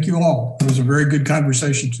 Thank you all. It was a very good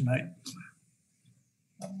conversation tonight.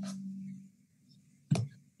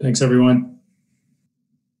 Thanks, everyone.